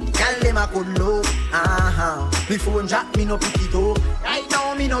 Me and the girl them a cuddle. Me phone jack, me no pick it up. Right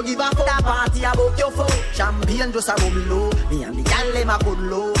now, me no give a fuck. The party about your phone. Champagne just a bubble. Me and the gal them a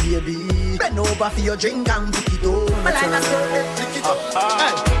cuddle. Baby, bend over for your drink and pick it up. Me like a skirt, pick it up.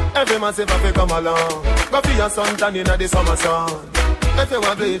 Hey, every man say fi come along. Go for your suntan inna the summer sun. If you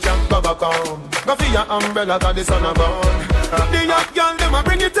want bleach and go back home. Go for your umbrella 'cause the sun a burn. The young girl them a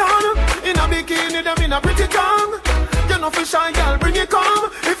bring it on. In a bikini them in a pretty tongue. You know for shy girl bring it come.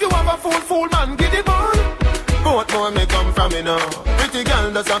 If you have a fool man get it on. Both more me come from me now. Pretty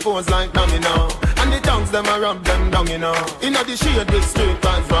girl does a pose like dummy now. And the tongues them a rub them down you know. Inna the shade with straight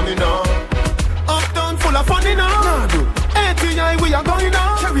vibes from me now. Uptown full of fun you know. ATI we are going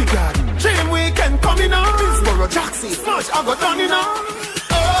now. Cherry Garden, Dream Weekend coming now. Hillsborough, Jackson, Smash I got done you know.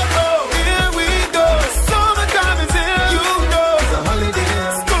 Oh, here we go. Summertime is here. You know it's a holiday.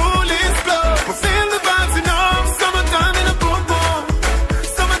 School is closed. We feel the vibes you know. Summertime in a boom boom.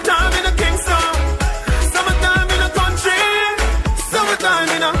 Summertime in a Kingston. Summertime in a country. Summertime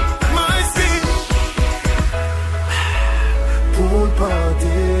in a my city. Pool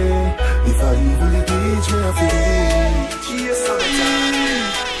party. If I even teach me a feel.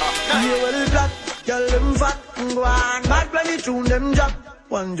 You will black, girl them fat, go on, bad when it tune them drop.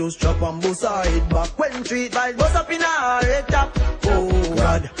 One just drop and bust her head back. When treat vibes bust up in her head top. Oh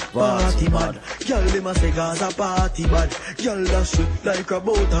God, party mad. Girl them a say Gaza party bad. Girl that shit like a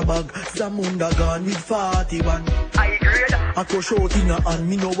butter bag. Zamunda gone with 41. I agree. I go short in her hand.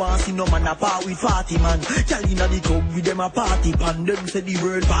 Me no want see no man a part with 40 man. Girl inna the club with them a party pan. Them say the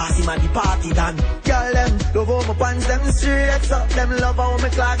word pass him and the party done. Girl them love how my pants them straight up. Them love how my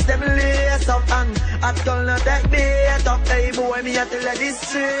clocks them lace up. And I girl not take bait up. Hey boy me a tell her this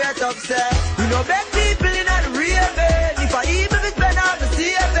straight up say. You know beg people inna the raving. If I even it better to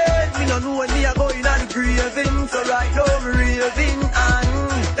see it. Me no know when me a go inna the graving. So right now me raving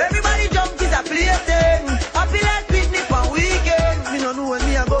and everybody jump is a plaything. I feel like picnic on weekend. Me no know when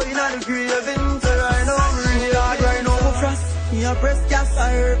me a go inna the graving. So right now me raving. Right now me frost. Me a press gas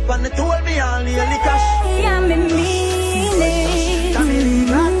I hurt and they told me I'll nearly crash. Yeah, me mean it.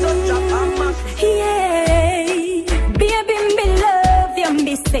 Yeah, baby, me love you.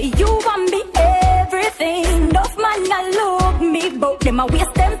 Me say you want me everything. Enough man I love me, but them a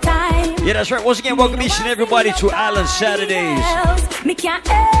waste them time. Yeah, that's right. Once again, welcome each and everybody to Island Saturdays. Me can't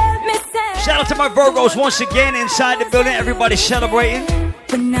help myself. Shout out to my Virgos once again inside the building. Everybody celebrating.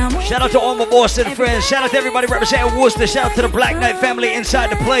 Shout out to all my Boston friends. Shout out to everybody representing Worcester. Shout out to the Black Knight family inside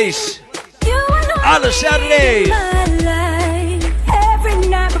the place. You know All the Saturdays. My life, every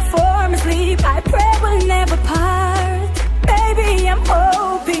night before I sleep, I pray we'll never part. Baby, I'm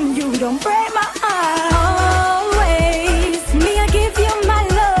hoping you don't break my heart. Always, me, I give you my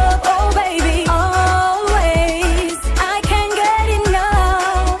love. Oh, baby, always. I can't get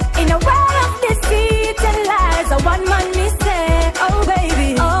enough. In a world of deceit and lies, a one-man mistake. Oh,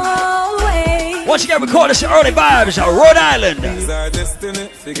 baby, always. Once again, record us early vibes, Rhode Island. These are destiny,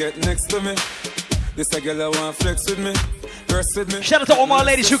 they get next to me. This a girl I want flex with me, rest with me. Shout out to all my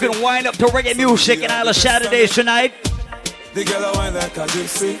ladies who can wind up to reggae music and all the Saturdays tonight. The girl I want like a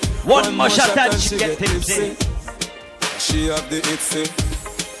gypsy. One more shot and she get tipsy. She have the itsy.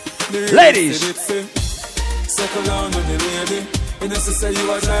 Ladies. Circle down on the lady. You know to say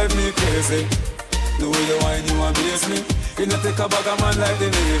you a drive me crazy. The way you whine you amaze me. You know take a bag of man like the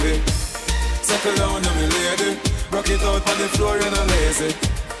Navy. Circle down on the lady. Rock it out on the floor, you're not lazy.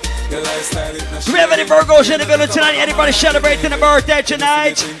 Do we have any Virgos in the building tonight? Anybody celebrating a birthday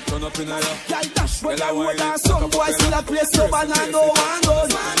tonight? Put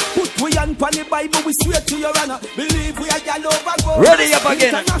we on the Bible, we swear to your honor. Believe we are y'all over go. Ready up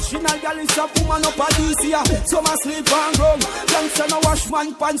again. International gal is a woman up a this year. Some a sleep and grow. Youngster no wash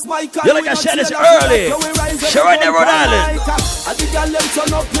man pants, my car. You like I said, it's early. Sure, right there, Rhode Island. I think y'all them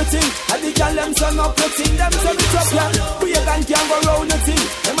turn up your thing. I think y'all them turn up your thing. Them turn it up, yeah. We can go round the thing.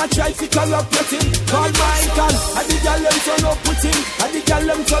 Them a try to corrupt your thing. Call Michael. I think y'all them turn up with him. I think y'all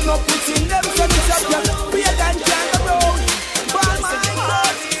them turn up with him. Them turn it up, yeah. We can go round. Call Michael.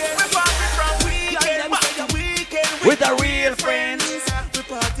 With the real friends. We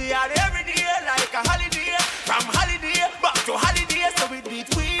party out every day like a holiday. From holiday back to holiday. So we beat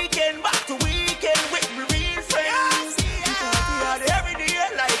weekend back to weekend with the real friends. We party out every day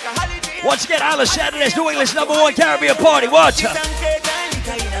like a holiday. Once again, all the Saturdays, New England's #1 Caribbean party. Watch out.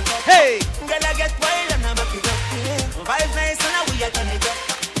 Hey. Gonna get wild and I'm back it up. Five nights and we are gonna go.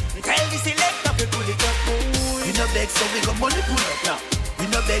 Tell the selector to pull it up. We no beg so we got money pull up now. We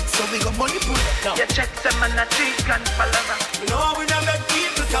no beg so we got money pull up now. You check them and a cheek and palava. No, we no beg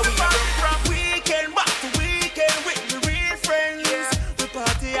people cause we from weekend back to weekend with the real friends. We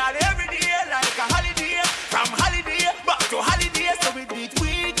party out every day like a holiday. From holiday back to holiday. So we beat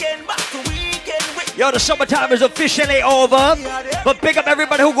weekend back to weekend with. Yo, the summertime is officially over. But pick up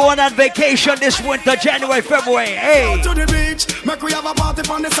everybody who going on vacation this winter, January, February. Hey. Go to the beach, make we have a party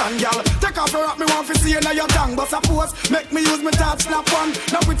on the sand, girl. Take off your rock, me want to see you now your tongue. But suppose, make me use my top snap one.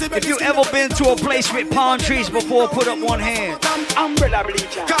 If you ever been to a place with palm trees before, put up one hand.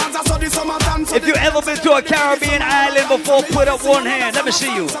 If you ever been to a Caribbean island before, put up one hand. Let me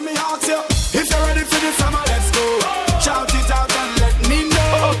see you. If you're ready for the summer, let's go. Shout it out and let me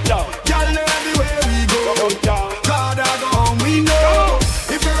know. Girl, everywhere we go. God, I go home, we know.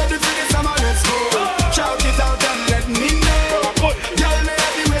 If you're ready for the summer, let's go. Shout it out and let me know. Girl,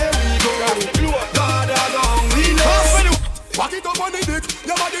 everywhere we go. God, I go home, we know. Walk it up on the dick,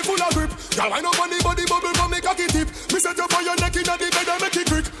 your body full of grip. Girl, wind up on the body bubble from the cocky tip. Me set you for your neck in the bed and make it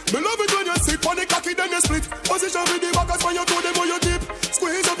quick. Me love it when you sit on the cocky then you split. Position with the backers when you do them on your tip.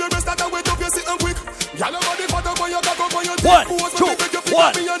 Squeeze up your breast that wet up your sit and quick. Girl, your body fat up on your cock up on your tip. 1, 2,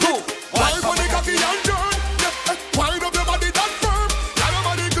 1, 2. Wind on the cocky and turn. Wind up your body that firm. Girl, your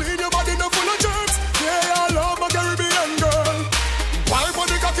body clean, your body no full of germs. Yeah, I love my Caribbean girl. Wind on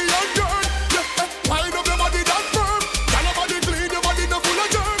the cocky and turn. Wind up your body that firm. Girl, your body clean, your body no full of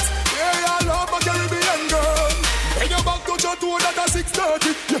germs. Yeah, I love my Caribbean girl. Bring your back to your toe that a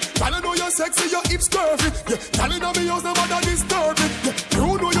 6:30. Yeah, girl, you know you're sexy, your hips curvy. Yeah, girl, you know me house no matter disturb it. Yeah,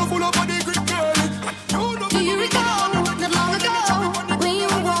 you know you're full of body grip, girl. You know. Do you recall not long ago when you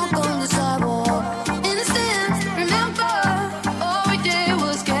walked on the sidewalk? Innocent, remember all we did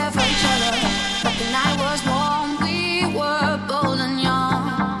was care for each other. But the night was warm, we were bold and young.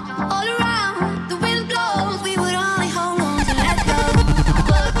 All around, the wind blows, we would only hold on to let go.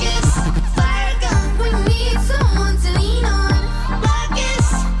 Black is fire gun, we need someone to lean on. Black is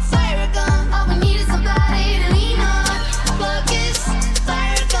fire gun, all we need is somebody to lean on. Black is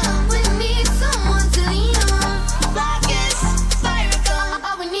fire gun, we need someone to lean on. Black is fire gun,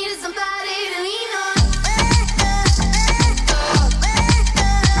 all we need is somebody to lean on.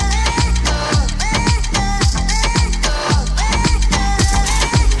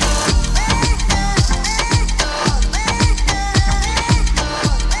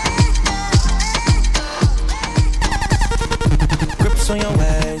 Grips on your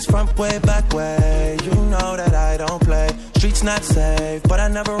ways, front way, back way. You know that I don't play. Streets not safe, but I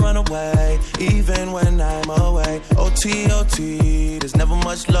never run away, even when I'm away. OT, OT, there's never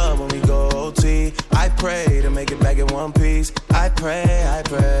much love when we go OT. I pray to make it back in one piece. I pray,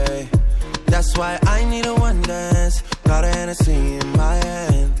 That's why I need a one dance. Got a Hennessy in my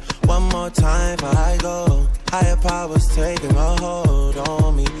hand. One more time before I go. Higher powers taking a hold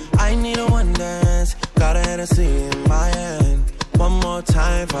on me. I need a one dance. Got a Hennessy in my hand. One more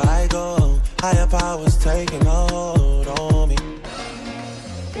time before I go. Higher powers taking a hold on me.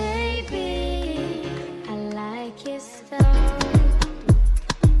 Baby, I like your style.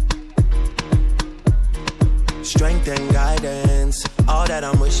 Strength and guidance, all that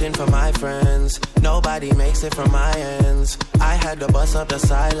I'm wishing for my friends. Nobody makes it from my ends. I had to bust up the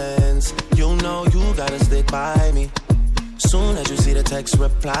silence. You know you gotta stick by me. Soon as you see the text,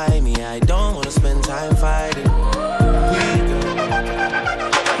 reply me. I don't wanna spend time fighting.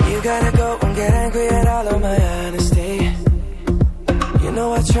 You gotta go and get angry at all of my honesty. You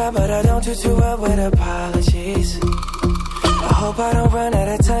know I try, but I don't do too well with apologies. I hope I don't run out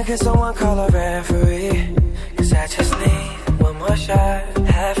of time, 'cause someone call a referee. 'Cause I just need one more shot,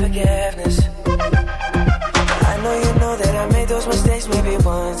 have forgiveness. I know you know that I made those mistakes maybe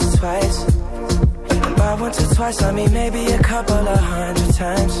once or twice. And by once or twice, I mean maybe a couple of 100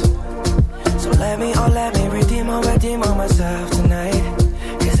 times. So let me redeem on myself tonight.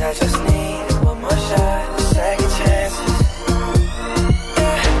 'Cause I just need one more shot, second chances.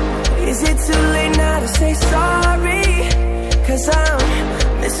 Yeah. Is it too late now to say sorry? 'Cause I'm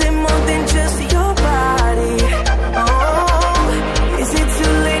missing more than just your body. Oh, is it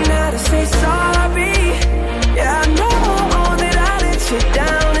too late now to say sorry? Yeah, I know that I let you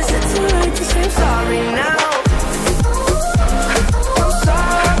down. Is it too late to say sorry now? I'm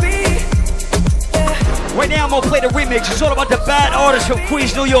sorry. Yeah. Right now I'm gonna play the remix. It's all about the bad artist from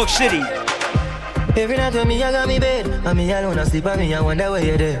Queens, New York City. Every night when me I got me bed, and me alone I sleep, and me I wonder where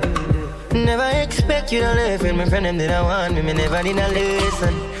you're there. Never expect you to live in my friend them that I want me never did not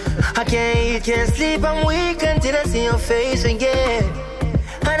listen. I can't eat, can't sleep, I'm weak until I see your face again.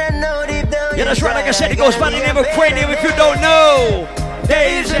 And I know deep down. Yeah, that's right, like I said, it goes by the name of Cranium if you don't know.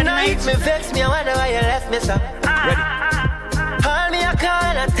 Days and nights. Me vex me, I wonder why you left me, sir. Ready? Call me a call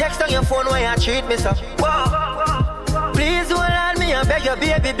and a text on your phone why you treat me, sir. Whoa. Please don't let me, I beg your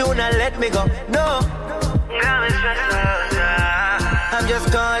baby, do not let me go. No. I'm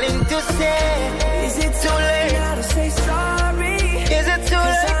just calling to say, is it too late now to say sorry? Is it too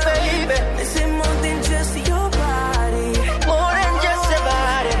late, baby? Missing more than just your body, more than just your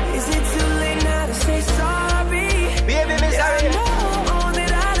body. Is it too late now to say sorry? Baby, me sorry. I know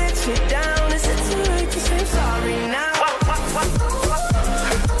that I let you down. Is it too late to say sorry now? I'm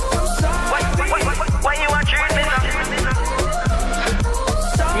sorry. Why you want to treat me so?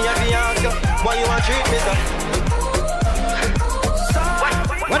 Me have to ask you, why you want to treat me so?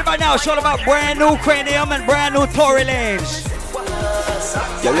 What about now? It's all about brand new Cranium and brand new Tory Lanez.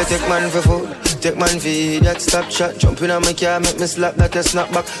 Y'all take man for food, take man for that stop chat. Jump in on my car, make me slap that a snap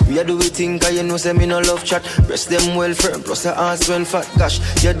back. We a do we think, cause you know say me no love chat. Breast them well firm, plus the ass well fat. Gosh,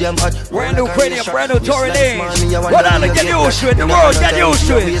 you're damn hot. Brand new Cranium, brand new Tory Lanez. What on, get used to it, the world get used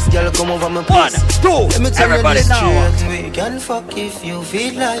to it. 1, 2, everybody now. We can fuck if you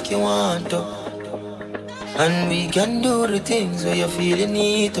feel like you want to. And we can do the things where you feel you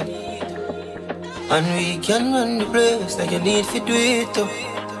need to. And we can run the place like you need to do it to.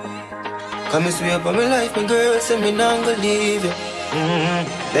 Come and swear by my life, my girl, say me not gonna leave you.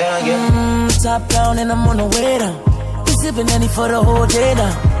 There I get. Top down and I'm on the way down. We sipping any for the whole day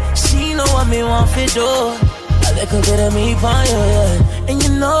now. She know what me want for do. A little bit of me on you, yeah. And you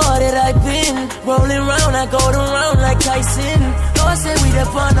know that I've been rolling round, I go around like Tyson. No, I say we the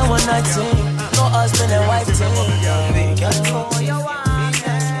fun of one night thing. No husband and wife thing. We can go you want.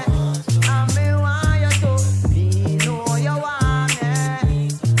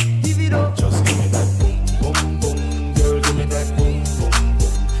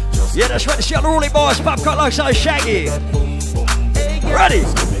 Yeah, that's right, the Shell Ruling Boys, Popcorn alongside Shaggy. Ready?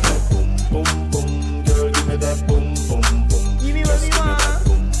 Give me what you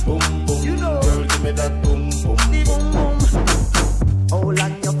want. You know. Girl, give me that boom, boom, boom. Hold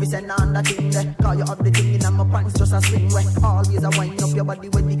on your fist and on that thing there. Call you up the thing in my pants, just a swing way. Always a wind up your body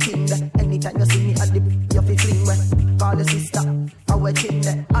when the king there. Anytime you see me at the you feel fling way. Call your sister, our king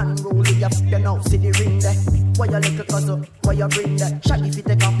there. Unroll it, you know, see the ring there. Why you little cousin, why you bring that? Shot if you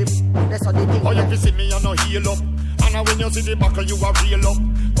take off the, that's how they think. Oh, you see me, you no heal up. And when you see the back, you are real up.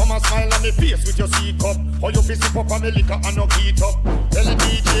 Come and smile on me face with your C cup. Or you feel sip up on me liquor and no heat up. Tell the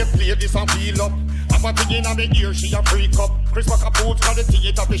DJ play this and feel up. Have a thing in on me ear, she a freak up. Chris Walker boots for the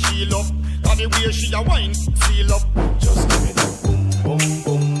theater, the shield up. Cause the way she a wine, seal up. Just give me that boom, boom,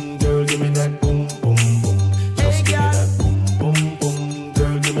 boom. Girl, give me that boom, boom, boom. Just give me that boom, boom, boom.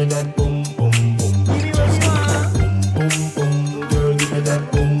 Girl, give me that boom, boom, boom. Just give me that boom, boom, boom. Girl, give me that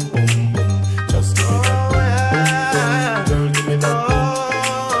boom, boom, boom.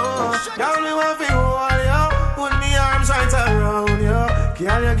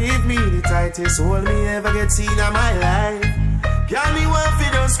 you give me the tightest hold me ever get seen in my life? Can me one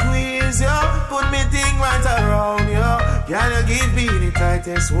for the squeeze, yo? Put me thing right around, yo. Can you give me the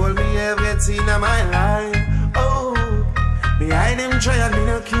tightest hold me ever get seen in my life? Oh, behind them try and me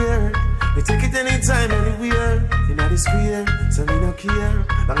no care. Me take it anytime, anywhere. You know the square, so me no care.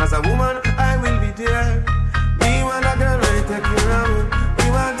 Long as a woman, I will be there. Me want a girl ready to take care of me. Me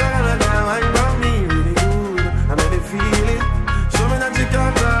want a girl that mind about me really good. I make me feel it. Show me that you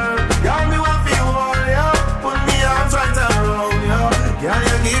can turn. Girl, me want feel all, yo. Put me arms right around, yo. Girl,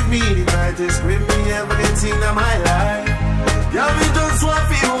 you give me the tightest grip me ever get seen in my life. Girl, me just want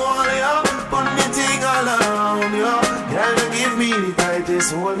feel all, yo. Put me thing all around, yo. Girl, you give me the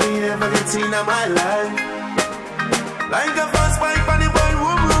tightest hold me ever get seen in my life. Like a fast pipe on the boy,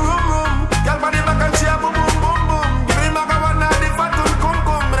 room, room, room, room. Girl, on the back and she a boom, boom, boom, boom. Give me back a one and the fat one come,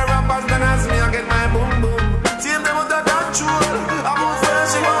 come. The rappers then ask me, I get my boom, boom. See them out of control. I move where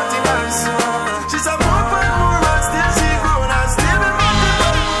she want it dance. She's a more fun, more and still she grown and still be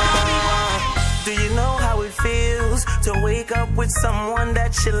Do you know how it feels to wake up with someone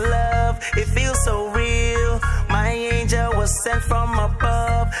that you love? It feels so real. My angel was sent from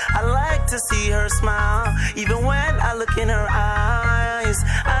above. I like to see her smile. Even when I look in her eyes,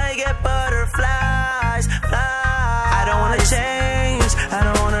 I get butterflies. I don't wanna change. I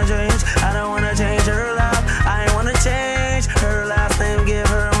don't wanna change. I don't wanna change her love. I wanna change her last name, give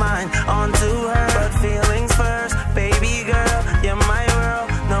her mine onto her. But feelings first, baby girl, you're my world,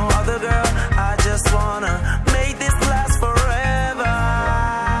 no other girl. I just wanna make this last forever.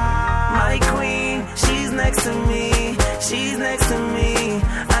 My queen, she's next to me. She's next to me.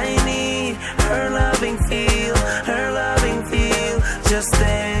 I need her loving feel, her loving feel. Just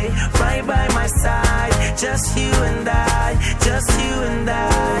stay right by my side. Just you and I, just you and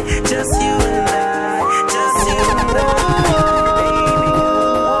I, just you and I, just you and I.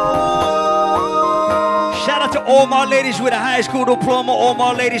 Shout out to all my ladies with a high school diploma, all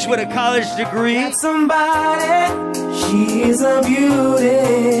my ladies with a college degree. Got somebody, she is a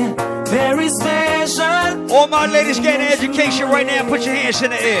beauty, very special. All my ladies getting an education right now, put your hands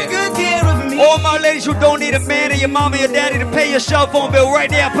in the air. Good care of me. All my ladies who don't need a man or your mama or your daddy to pay your cell phone bill right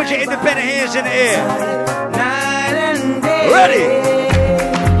now, put your independent hands in the air. Night and day. Ready?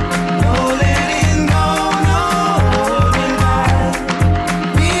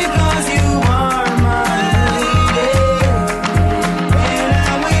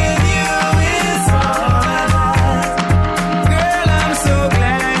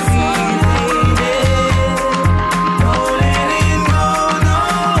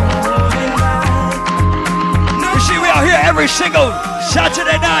 Every single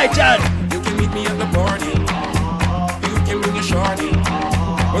Saturday night, John. You can meet me at the party. You can bring your shorty.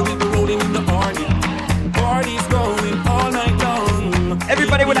 We'll be rolling in the party. Party's going all night long.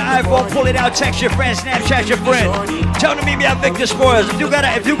 Everybody with an iPhone, pull it out, text your friend, Snapchat your friend. Tell them to meet me at Victor Spoils. If you got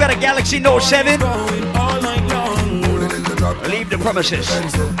a Galaxy Note 7, leave the premises.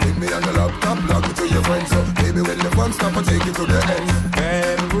 Take me on the laptop, log it to your friends. Baby, when the fun stop, I take you to the end.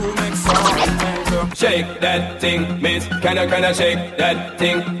 Bedroom shake that thing, miss. Can I shake that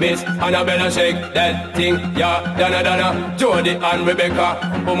thing, miss? Annabella, shake that thing, yeah. Donna, Jody and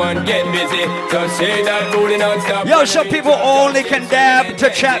Rebecca, woman, get busy. Just shake that booty non-stop. Yo, some people only can dab to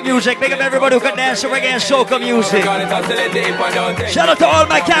trap music. Big up everybody who can dance to reggae and soca music. Shout out to all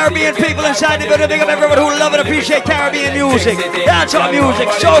my Caribbean people inside the building. Big up everybody who love and appreciate Caribbean music. Dancehall music,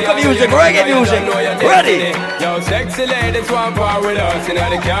 soca music, reggae music. Ready? Yo, sexy ladies want war with us. In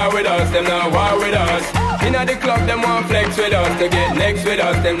the car with us, them not war with us. In the club, them want flex with us. To get next with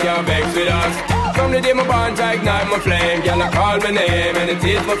us, them can't vex with us. From the day my bond, I ignite my flame. Girl, I call my name and it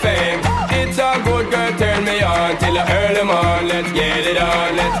is my fame. It's a good girl, turn me on till I earn them on. Let's get it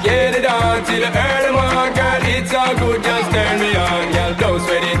on, let's get it on till I earn them on. Girl, it's all good, just turn me on. Girl, don't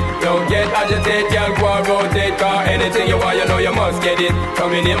sweat it, don't get agitated. Girl, go and rotate, cause anything you want, you know you must get it.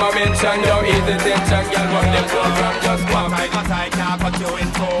 Coming in my mention, don't ease the tension. Girl, run them program, just one. I can't put you in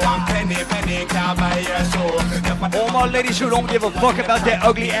two. One penny, can't buy your show. All my ladies who don't give a fuck about their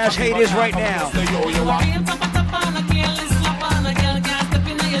ugly ass haters right now.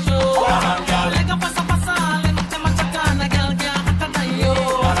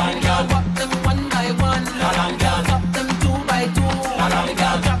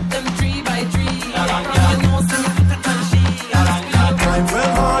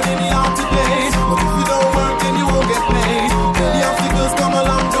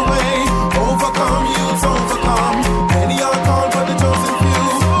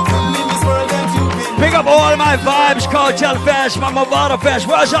 All my Immortal fans, my Movado fans.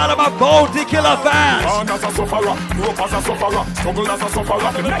 Where's all of my Bounty Killer fans? Born as a sufferer, grew up as a sufferer, struggle as a sufferer,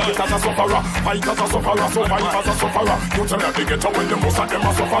 make it as a sufferer, fight as a sufferer, survive as a sufferer. You tell me they get up when the most of them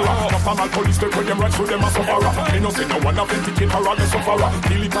are sufferer. The formal police take with them right through them a sufferer. Me no say no one authenticate or the sufferer.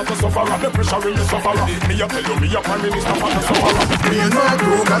 Feel it as a sufferer, the pressure in the sufferer. Me a tell you, me a prime minister for the sufferer. Me and my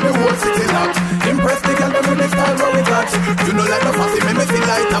crew got the whole city locked. Impress the girl with the style where we got. You know like the fussy, me see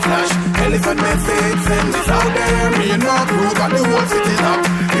light a flash. Elephant message, send this out there. Me and my crew got the whole city locked.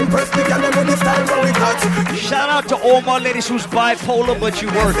 Impress the girl with the style where we got. Shout out to all my ladies who's bipolar, but you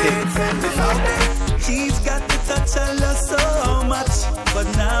work it. He's got the touch I love so much, but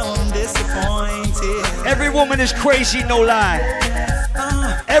now I'm disappointed. Every woman is crazy, no lie.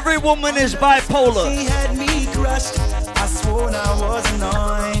 Every woman is bipolar. She had me crushed. I swore I was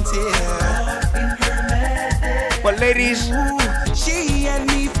anointed. But ladies, she had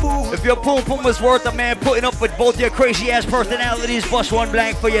me fooled. if your pum pum was worth a man putting up with both your crazy ass personalities, bust one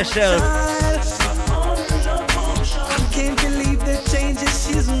blank for yourself. I can't believe the changes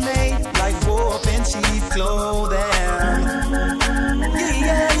she's made, like warp and cheap clothing.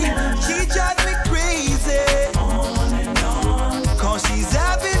 Yeah, she drives me crazy. On and on. 'Cause she's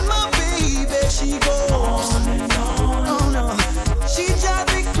having my baby. She goes on and on. Oh no, she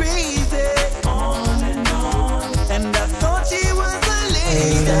drives me crazy. On and on. And I thought she was a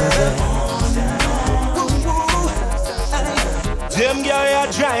lady. Them girls are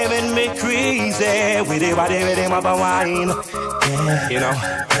driving me crazy with the body with them up a wine. You know,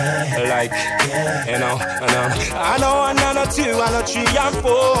 like, you know, I know, I know, two, I know, 3 and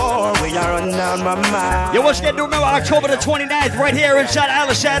 4. We are running down my mind. Yo, what's good to remember October the 29th, right here inside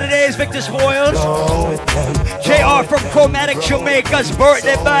Alice Saturdays, Victor Spoils. JR from Chromatic Jamaica's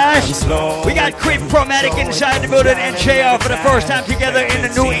birthday bash. We got Creep Chromatic inside the building and JR for the first time together in the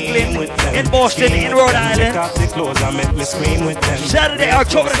New England, in Boston, in Rhode Island. Saturday,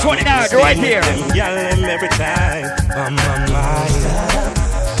 October the 29th, right here. Every time on my mind.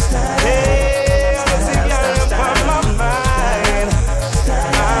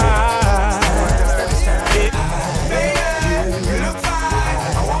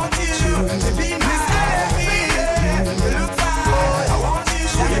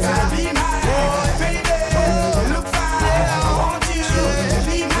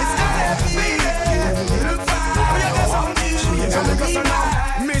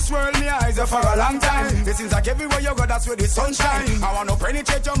 For a long time, it seems like everywhere you go, that's where the sunshine. I wanna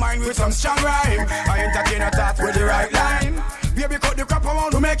penetrate your mind with some strong rhyme. I entertain a thought with the right line. Baby, cut the crap, I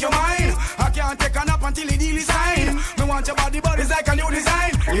want to make your mind. I can't take a nap until the deal is signed. Me want your body, but it's like a new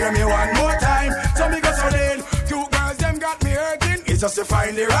design. Hear me one more time, so me go so then. Cute girls, them got me hurting. It's just to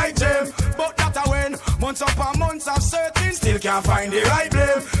find the right gem. But that I win, months upon months of searching, still can't find the right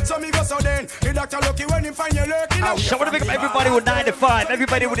blame. So me go so then, the doctor lucky when he find you lurking. So I want to pick up everybody with 9 to 5,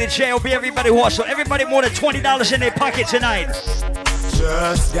 everybody with a JOB, everybody who hustle, everybody more than $20 in their pocket tonight.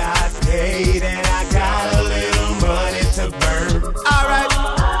 Just got paid and I got a little money to burn. Alright.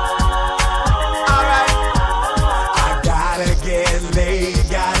 I gotta get laid,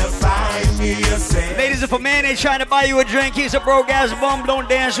 gotta find me a cent. Ladies, if a man ain't trying to buy you a drink, he's a broke ass bum, don't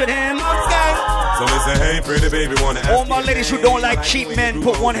dance with him. So they say, hey, pretty baby, wanna ask all my ladies who don't like cheap men,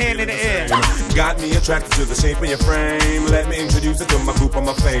 put one hand in the air. Got me attracted to the shape of your frame. Let me introduce you to my group on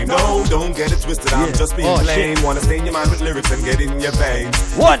my fame. No, don't get it twisted, I'm just being plain. Shit. Wanna stain your mind with lyrics and get in your veins.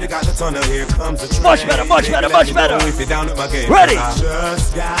 What? You got the tunnel, here comes the train. Much better, much better, much better. If you're down with my game. Ready?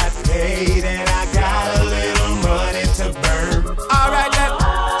 Just got paid and I got a little money to burn. Alright then,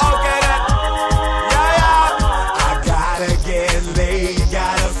 okay then. Yeah. I gotta get laid,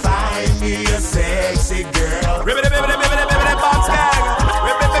 gotta find me a sexy girl.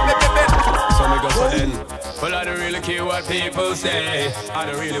 Well, I don't really care what people say. I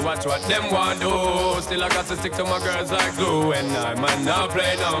don't really watch what them want do. Still, I got to stick to my girls like glue. And I might not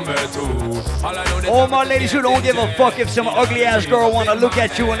play number 2. All my ladies who don't give a fuck if some ugly ass girl wanna look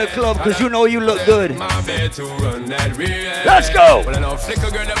at you in the club, cause you know you look good. Let's go! Well, I know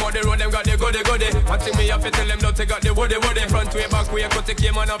flicker girl, them on the road, them got the goody. One thing me have to tell them, don't take out the woody. Front way, back way, cut the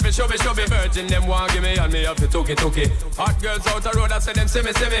came on off and show me. Virgin, them want give me, and me have to took it. Hot girls out the road, I say them see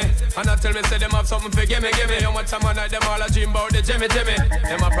me. And I tell me, say them have something for give me. How much time I night, them all a dream about the Jimmy. Them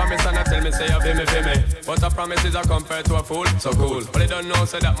a promise and I tell me, say you feel me. But a promise is a compared to a fool, so cool. But they don't know,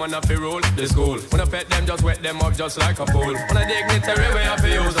 say that man have to rule the school. When I pet them, just wet them up just like a fool. When I dignitary way, I have to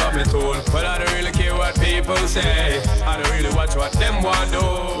use up my tool. But I don't really care what people say. I don't really watch what them want do.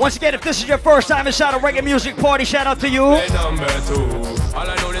 Once again, if this is your first time inside a reggae music party, shout out to you. Number 2. All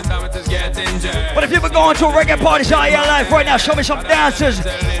I know this time it is getting jet. But if you've been going to a reggae party all your life right now, show me some dancers.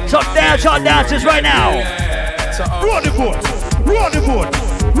 Some dancehall dancers right now. So Roll the boat. Roll the boat.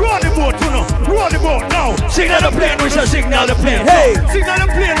 Roll the boat, you know. Roll the boat now. Signal the plane, we shall signal the plane. Hey. Signal the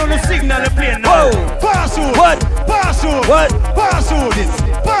plane on the signal the plane now. Parachute. What? Parachute. What? Parachute.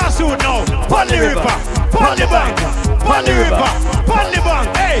 Parachute now. Pon the river. Pon the bank. Pon the river. Pon the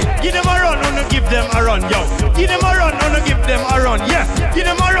bank. Hey. Give them a run, wanna give them a run, yo. Give them a run, wanna give them a run, yeah. Give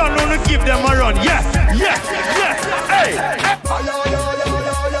them a run, wanna give them a run, yeah. Yeah. Yeah. Hey.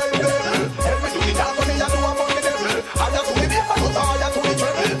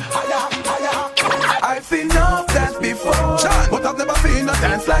 I've seen enough dance before, but I've never seen a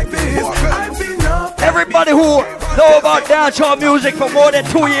dance like this. I've seen enough. Everybody who know about dancehall music for more than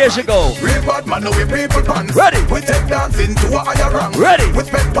 2 years ago. Real bad man, we people pants. Ready? We take dancing to a higher rank. Ready? We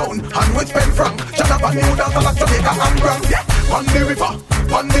spend pound and we spend franc. Shut up and new dance like Jamaica and Grand. Yeah. On the river,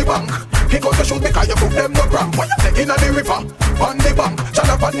 on the bank. Kick out the shoes because you put them no cramp. When you take in the river, on the bank. Shut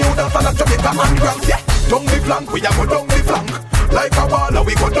up and new dance like Jamaica and Grand. Yeah. Down the flank, we a go down the flank. Like a baller,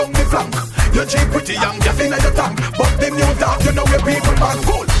 we go down the flank. You're cheap, pretty young, just in your tank. But them new dance, you know where people man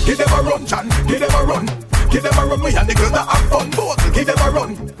cool. Give them a run, Chan, give them a run. Give them a run, we and the girls that have fun. Both, give them a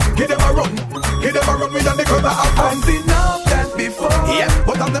run, give them a run. Give them a run, we and the girls that have fun. I've seen enough dance before. Yeah,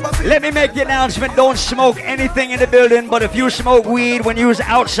 but I've never seen. Let me make the announcement, don't smoke anything in the building, but if you smoke weed when you're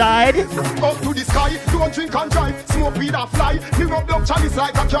outside. Up to the sky, don't drink and drive. Smoke weed and fly. Me rub down Chinese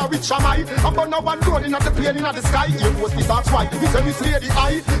like a car with Shamai. I'm gonna one rolling at the plane in the sky. Here was the that's why. He said, Miss Lady,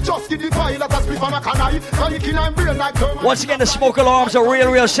 I just give the pilot a split on a canai. Once again, the smoke alarms are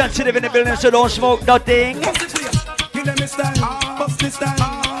real sensitive in the building, so don't smoke nothing. Give them this style, bust this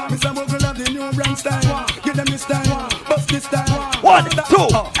style. Mr. Mogul of the new brand style. Give them this style, bust this style. 1,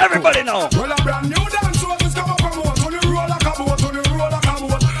 2, everybody know. Well, a brand new dance show is come up from what? When you roll like a boat, when you roll like a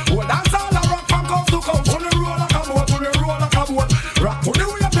boat. Well, dance all a rock from coast to coast. When you roll like a boat, when you roll like a boat. Rock to the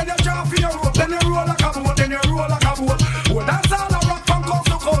way up, then you jump for your rope. Then you roll like a boat, then you roll like a boat. Well, dance all a rock from coast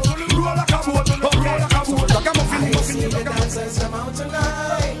to coast. When you roll like a boat, when you roll like a boat. Rock a muffin, muffin, the dancers come out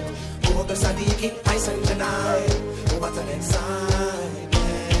tonight. Oh, the Sadiki, I sing tonight.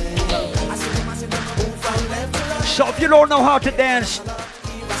 So if you don't know how to dance,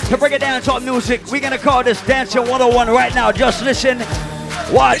 to bring it down to music, we're going to call this Dancing 101 right now. Just listen,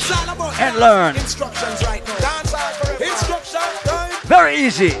 watch, and learn. Instructions right now. Dance all for instructions. Very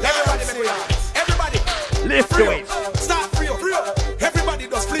easy. Everybody. Lift the weights. Start free up, free up. Everybody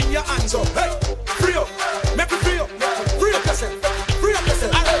just fling your hands up. Hey, free up. Make it free up. Free up yourself. Free up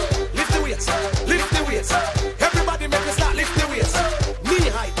yourself. Right. Lift the weights. Lift the weights. Everybody make me start lift the weights. Knee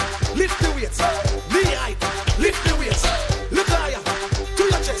height. Lift the weights. Knee height. Lift the weights. Look higher. To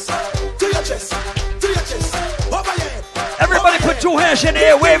your chest. To your chest. To your chest. Over your head. Everybody put 2 hands in the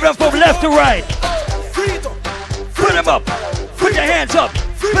air, wave them from left to right. Free it up. Put them up. Put your hands up.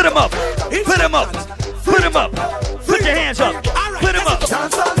 Put them up. Put them up. Put them up. Put your hands up. Put them up.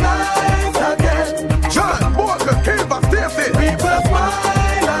 Dance all night again. John, Morgan, Kilba, Stacy. People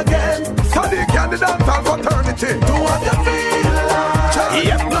smile again. Sadiq and the dance all fraternity. Do what you feel like.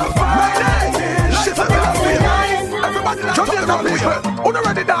 Yep. Shit, I feel. Everybody dance all people. Who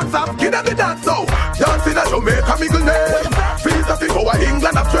ready dance up? Give them the dance now. Dancing at Jamaica, Miguel name. Feels as if our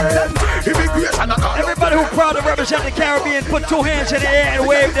England have trained. Immigration, everybody who proud to represent the Caribbean, put 2 hands in the air and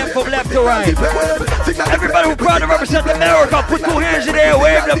wave them from left to right. Everybody who proud to represent America, put 2 hands in the air,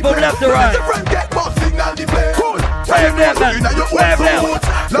 wave them from left to right. Wave them, man. Wave them.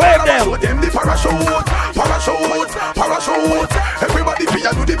 Wave them. The parachute, parachute, parachute. Everybody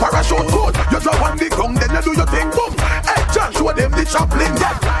feel do the parachute good. You drop on the ground, then you do your thing, boom. Hey, John, show them the Chaplin,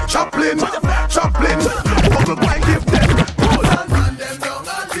 Chaplin, Chaplin. Buckle boy, give them.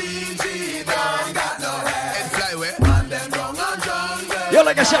 Yo,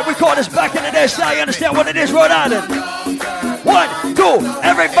 like I said, we call this back in the day style. You understand what it is, Rhode Island? 1, 2,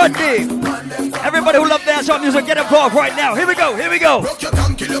 everybody. Everybody who love dancehall music, get involved right now. Here we go, here we go. Rock your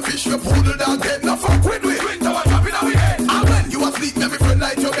tongue, kill your fish, your poodle dog, get no fuck with we. Winter one drop in our head. And when you asleep, let me friend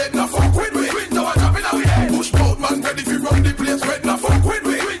light your bed, no fuck with we. Winter one drop in our head. Push boat man, ready if you run the place, red, no fuck with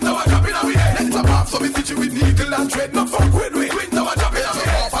we. Winter one drop in our head. Let's up, so we stitch you with needle and thread, no fuck with we. Winter one drop in our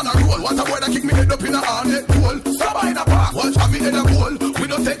head. Off on a roll, what a boy that kick me head up in a arm, pole. Stop in a park, watch me in a bowl. We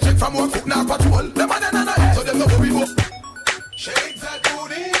don't take check from one cook, now patrol. Them man in a head, so them know where we go. Shake that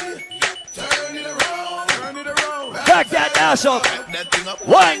booty, turn it around, turn it around. Back that ass up.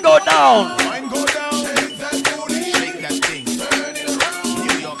 Wine go down. Wine go down. Shake that booty, shake that thing, turn it around.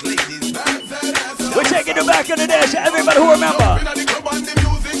 New York ladies, back that ass up. We're taking it back in the day, so everybody who remember.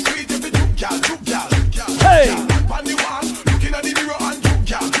 Hey. On the wall, looking at the mirror and juke,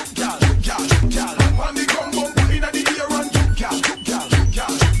 gal, juke, gal, juke, gal, juke, gal. On the gum bump, in the ear and juke, gal, juke, gal, juke,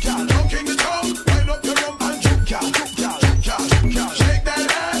 gal, juke, gal. Looking the tongue, wind up your rump and juke, gal.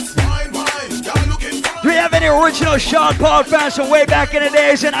 original Sean Paul fans from way back in the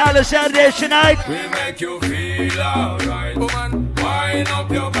days in Island Saturdays tonight. We make you feel alright. Woman, wind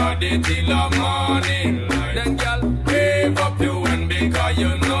up your body till the morning light. Then girl, wave up your hand because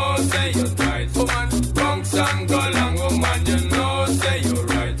you know say you're tight. Woman, bunks and go long, woman, you know say you're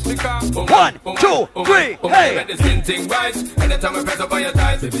right. Because One, two, three, hey. Make the skin thing right. Anytime I press up on your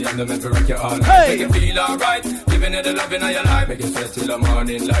thighs, baby, I'm the man to rock you all night. Hey. Make you feel alright. Giving you the loving of your life. Make you sweat till the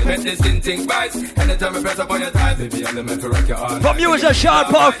morning light. Make the skin thing right. Anytime I press up on your thighs, baby, I'm the man to rock you all night. From you as a Sean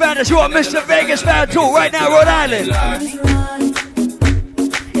Paul fan, as you are Mr. Vegas fan too, right now, Rhode Island.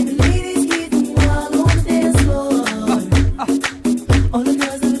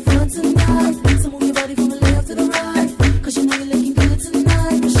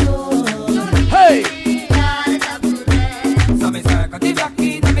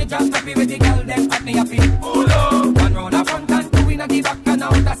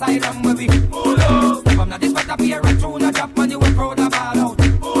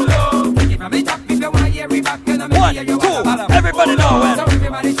 Everybody know it.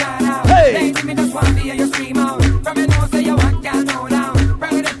 Hey. From your nose to your walk, girl, no down.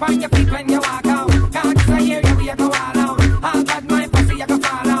 Proud up on your feet when you walk out. Can't just hear you, you go all out. All bad mind, pussy, you go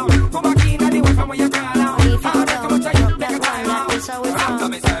fall out. Come back in and the way from where you crawl out. All right, come on, you make a climb out.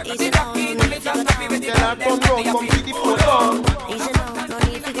 Easy now, no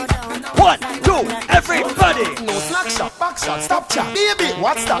need to go down. 1, 2, everybody. No slack shot, back shot, stop chat. Baby,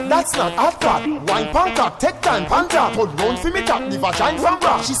 what's that? That's not hot pot. Wine pan top, take time, pan top. Put round for me top, the vagina from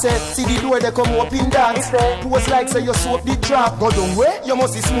bra. She said, see the door, they come open dance. Pose like say you soap the trap. Go down way, you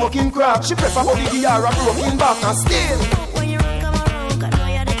must be smoking crap. She prefer body the air, a broken back and still. When you run, come around, I know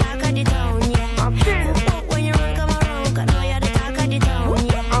you're the talk of the town, yeah. When you run, come around, I know you're the talk of the town,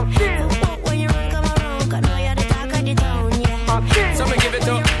 yeah. When you run, come around, I know you're the talk of the town, yeah. Some give it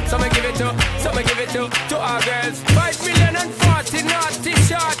to, some give it to, some give it to our girls. 5 million and 40 naughty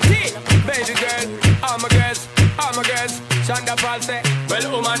shorty. Baby girl, all my girls, Shonda Paul say,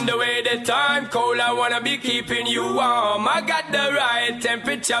 well, on the way the time cold, I wanna be keeping you warm. I got the right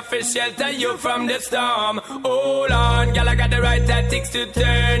temperature for shelter you from the storm. Hold on, girl, I got the right tactics to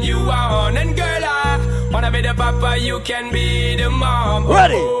turn you on. And girl, I wanna be the papa, you can be the mom.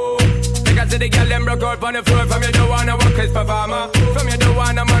 Ready? I see the girl them broke out on the floor. From you don't wanna work as performer. From you don't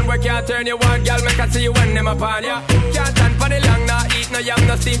wanna man where can't turn you on. Girl, make I see you when them upon ya. Can't stand for the long, nah eat no yam,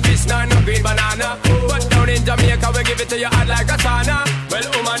 no steamed fish, no green banana. But down in Jamaica we give it to you hot like a sauna. Well,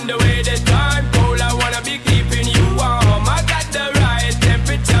 on the way the time cold, I wanna be keeping you warm. I got the right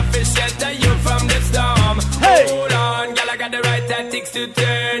temperature for shelter you from the storm. Hey. Hold on, girl, I got the right tactics to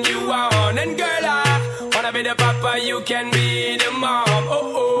turn you on. And girl, I wanna be the papa, you can be the mom.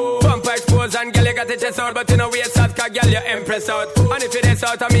 And girl, you got the chest out, but you know we out, cause girl, you impress out. And if it is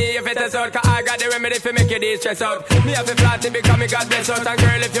out of me, if it is out, cause I got the remedy for make you de-stress out. Me have to flat it because me got bless out. And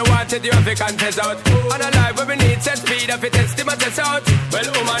girl, if you want it, you have to confess out. And a life where we need set speed, if it is, my test out. Well,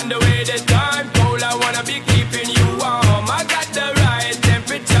 on the way the time cold, I wanna be keeping you warm. I got the right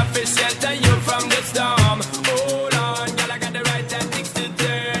temperature for shelter you from the storm. Hold on, girl, I got the right tactics to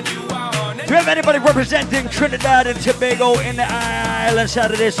turn you on. Do you have anybody representing Trinidad and Tobago in the island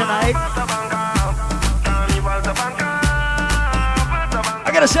Saturdays tonight?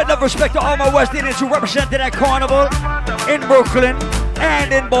 I gotta send up respect to all my West Indians who represented that carnival in Brooklyn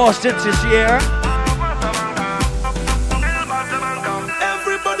and in Boston this year.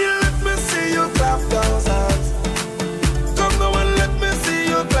 Everybody let me see you clap those hands. Come now and let me see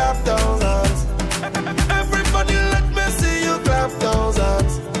you clap those hands. Everybody let me see you clap those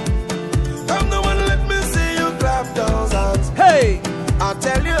hands. Come now and let me see you clap those hands. Hey! I'll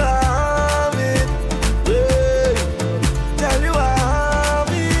tell you how it. Hey. Tell you how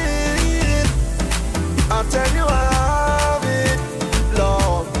it. I'll tell you how it.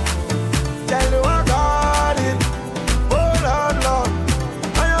 Lord. Tell you I got it. Oh Lord, Lord.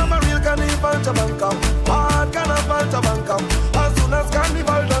 I am a real carnival Tabanka. Hard carnival Tabanka. As soon as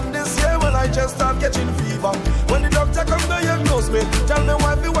carnival done this year, well I just start catching fever. When the doctor come diagnose me, tell me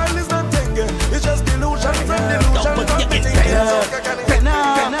why the well is not tingy. It's just delusion from delusion. Don't forget it better. Don't forget it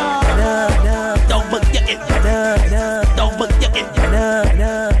better. Don't forget it better. Don't forget it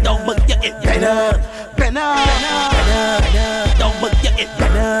better. Don't forget it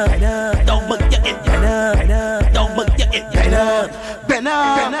better. Don't forget it better. Don't forget it better.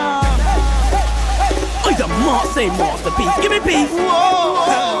 Oh, the monster masterpiece. Give me peace.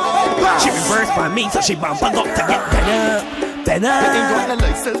 She reversed by me, so she bumper got to get better. Ain't got the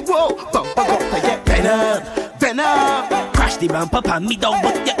license, whoa. Bumper got to get better. Crash the bumper, pan me down,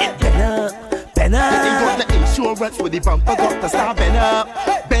 but you get better. Ain't got the insurance with the bumper got to start better.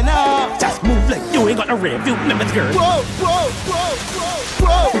 Just move like you ain't got a review, limit skirt. Whoa, whoa, whoa,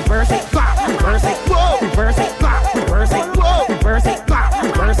 whoa, whoa. Reverse it, bop, reverse it, whoa. Reverse it, bop, reverse it, whoa. Reverse it, bop,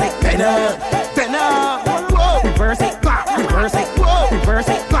 reverse it, bend up, whoa. Reverse it, bop, reverse it, whoa. Reverse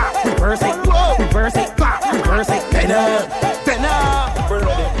it, bop, reverse it, whoa. Reverse it, bop, reverse it, bend up. We're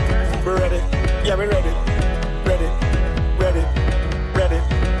ready, we're ready, yeah, we're ready, ready, ready, ready,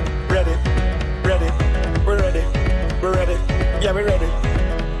 ready, ready, we're ready, we're ready, yeah, we're ready,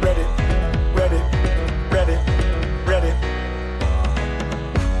 ready, ready, ready, ready.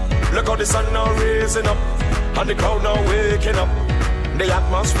 Look how the sun now raising up, and the crowd now waking up. The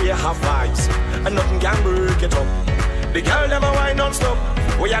atmosphere have vibes, and nothing can break it up. The girl them a wine non-stop,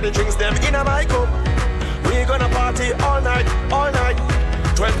 we are the drinks them in a my cup. We gonna party all night, all night.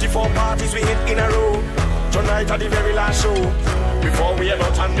 24 parties we hit in a row. Tonight at the very last show, before we head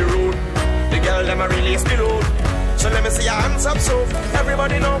out on the road. The girl them a release the load. So let me see your hands up, so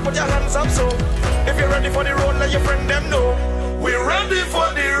everybody know, put your hands up, so if you're ready for the road, let your friend them know. We're ready for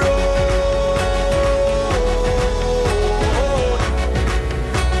the road.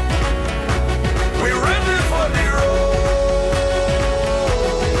 We're ready for the road.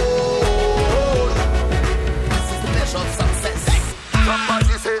 This is the measure of success.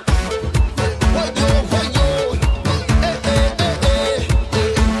 Somebody say,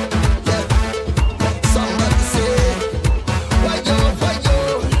 Somebody say, why yo,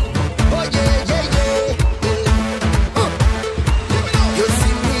 oh yeah, yeah, yeah. You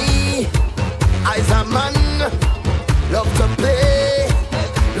see me, I's a man, love to play,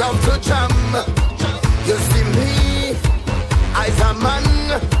 love to jam. You see me, I's a man.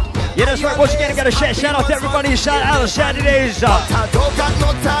 Yeah, that's right. Once again, I got a shout out to everybody inside Island Saturdays. Shout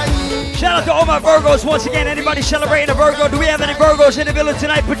out to all my Virgos. Once again, anybody celebrating a Virgo? Do we have any Virgos in the building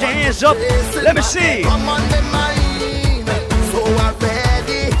tonight? Put your hands up. Let me see. Come on the mind, so I'm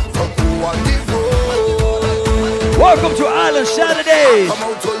ready to go on the road. Welcome to Island Saturdays. Come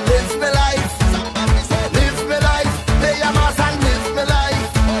out to live my life, play a mass and live my life.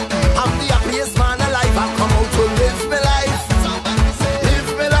 I'm the happiest man alive. I come out to live my life,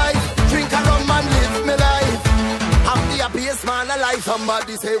 drink and rum and live my life. I'm the happiest man alive.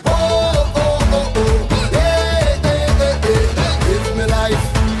 Somebody say, whoa, oh, oh, oh, hey, hey, hey, hey. Live my life,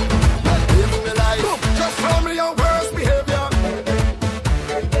 live my life. Just show me your worst behavior.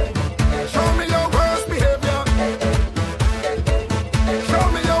 Show me your worst behavior. Show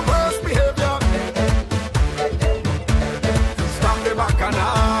me your worst behavior. Stop the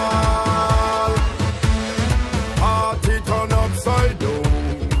bacchanal. Party turn upside down.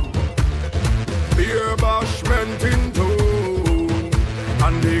 Beer bashment in town.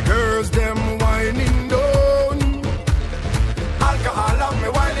 And the girls them whining down. Alcohol have me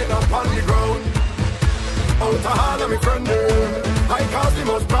whining up on the ground. Alcohol of me friend I cause the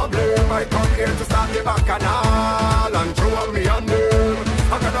most problem. I come here to start the bacchanal and throw up me under.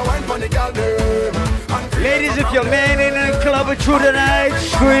 I gotta wine for the girl them. Ladies, if your man ain't in the club with you tonight,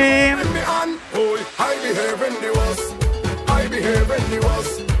 scream. Oh, I behave in the worst. I behave in the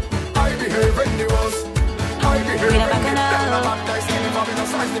worst. I behave in the worst. I behave in the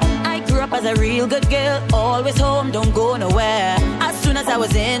I grew up as a real good girl, always home, don't go nowhere. As soon as I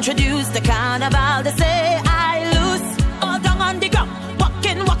was introduced to carnival, they say I lose all down on the ground.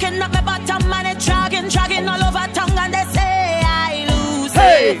 Walking up my bottom and it dragging all over tongue, and they say I lose.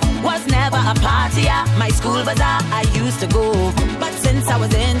 Hey! Was never a party at my school bazaar, I used to go. But since I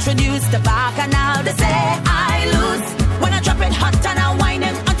was introduced to Bacchanal, they say I lose. When I drop it hot and I whine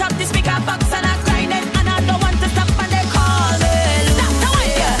it on top the speaker box and I grind it, and I don't want to stop and they call me loose.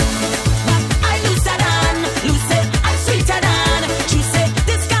 I looser than, loose it, I'm sweeter than. She say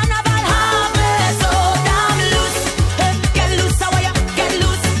this carnival have me so damn loose. Get loose, how you get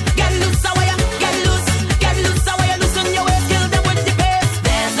loose, get loose, how you get loose, get loose, how you loosen your waist, kill them with the pace.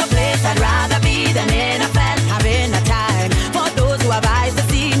 There's no place I'd rather be than in a fan, having a time. For those who have eyes to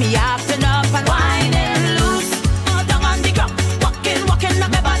see me acting up and whining loose. All down on the ground, walking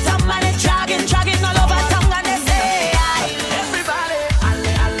up my bottom and it dragging all over tongue, and they say everybody,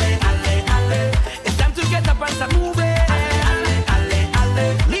 alle, alle, alle, alle. It's time to get up and start moving. Alle, alle, alle.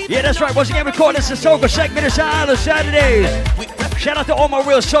 Yeah, that's right. Once again, recording this Soca segment. It's Island Saturdays. Shout out to all my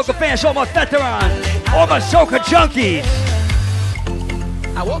real Soca fans, all my veterans, all my Soca junkies.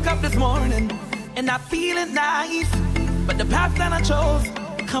 I woke up this morning and I feeling nice, but the path that I chose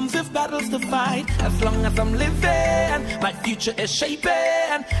comes with battles to fight. As long as I'm living, my future is shaping,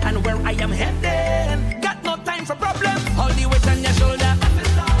 and where I am heading, got no time for problems. Hold the weight on your shoulder,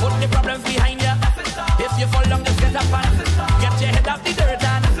 put the problems behind you. If you fall down, just get up and get your head out the dirt.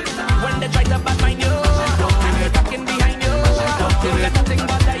 And when they try to bad mind you, and you're talking behind you, don't let nothing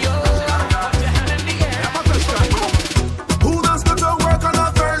bother you. Put your hand in the air.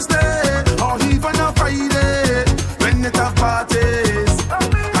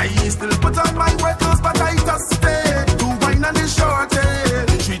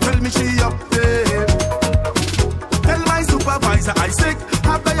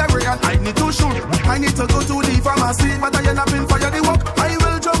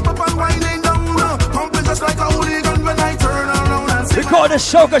 We call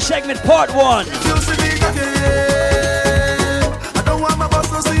this Soca segment part 1. I don't want my boss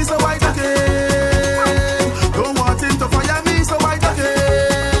to see, so I take it. Don't want him to fire me, so I take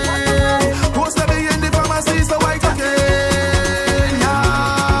it. Post me in the pharmacy, so I take it.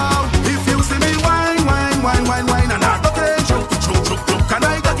 Now, if you see me wine, and I take it, choke, can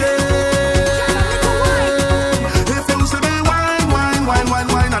I take it? If you see me wine,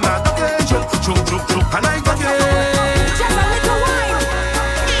 and I take it, choke, can I take it?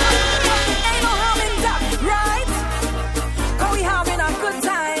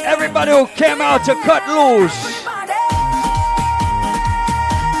 Everybody who came out to cut loose.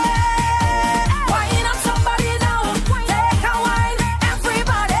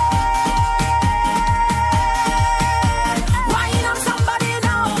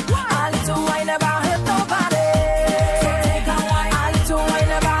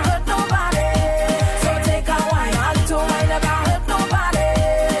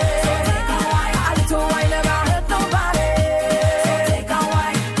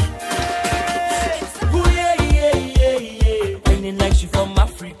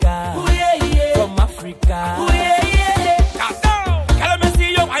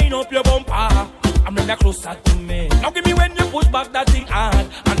 Closer to me. Now give me when you push back that thing hard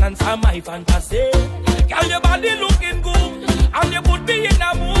and answer my fantasy. Girl, your body looking good and you put me in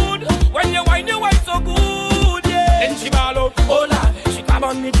a mood. When you whine so good, yeah. Then she ball out, oh lad. She come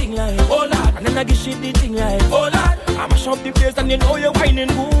on me thing like, oh lad. And then I give she the thing like, oh lad. I mash up the place and you know you're whining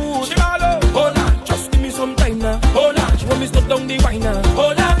good. She ball out, oh lad. Just give me some time now, oh lad. She want me stop down the wine now,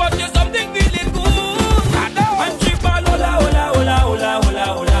 oh lad. But there's something really good. And she ball, hola, hola, hola, hola, hola,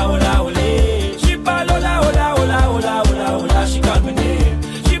 hola, hola, hola. She called me name.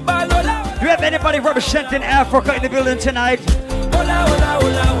 She ball, hola. Do you have anybody representing Africa in the building tonight? Hola, hola,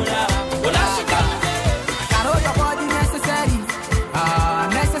 hola, hola. Hola, she called me name. Caro, your body necessary.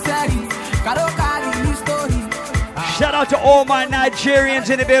 Necessary. Caro, carry new story. Shout out to all my Nigerians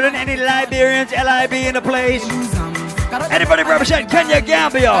in the building. Any Liberians, LIB in the place. Anybody represent Kenya,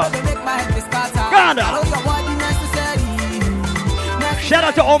 Gambia, Ghana. Shout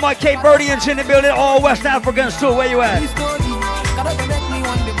out to all my Cape Verdeans in the building, all West Africans too. Where you at?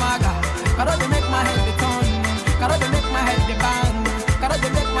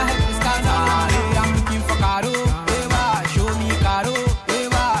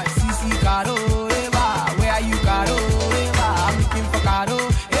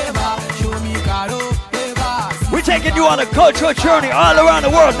 We're taking you on a cultural journey all around the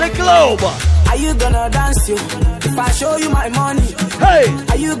world, the globe. Are you gonna dance you if I show you my money? Hey!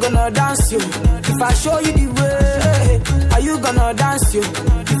 Are you gonna dance you if I show you the way? Are you gonna dance you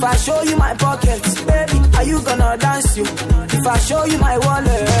if I show you my pockets? Baby, are you gonna dance you if I show you my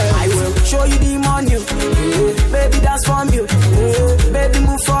wallet? I will show you the money. Baby, dance from you. Baby,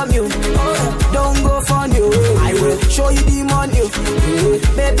 move from you. Don't go from you. I will show you the money.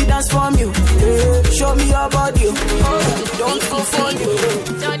 Baby, dance from you. Show me your body. Don't go from you.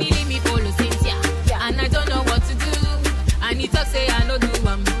 Johnny, leave me follow Cynthia. And I don't know what to do. And he talk say I no do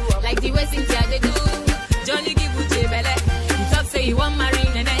like the way Cynthia they do. Johnny give you J-Bele. He talk say he want marry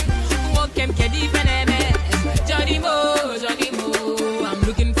nene. Walk him kedi feneme. Johnny Mo. I'm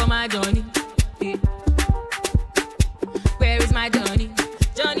looking for my Johnny. Where is my Johnny?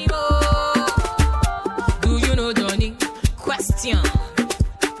 Johnny Mo. Do you know Johnny? Question.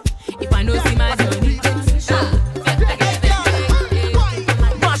 If I know see my Johnny.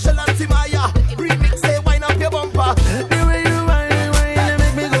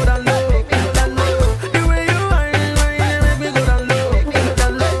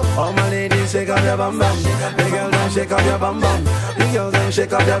 Bam bam, the girl don't shake up your bam bam. The girl don't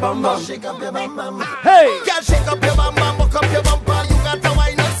shake up your bam bam. Shake up your bam bam. Hey, girl, shake up your bam bam, walk up your bumper. You got to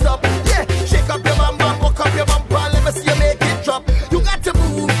wine and stop. Yeah, shake up your bam bam, walk up your bumper. Let me see you make it drop. You got to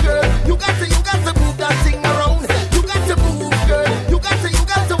move, girl. You got to move that thing around. You got to move, girl. You got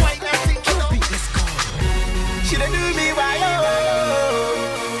to wine that thing around. She done do me right, oh.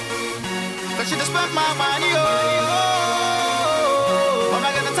 But she just spent my money, oh. What am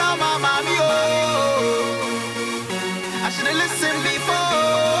I gonna tell my mommy, oh? I should've listened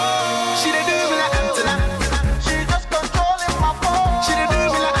before. She done do me like Antenna. She just controlling my phone.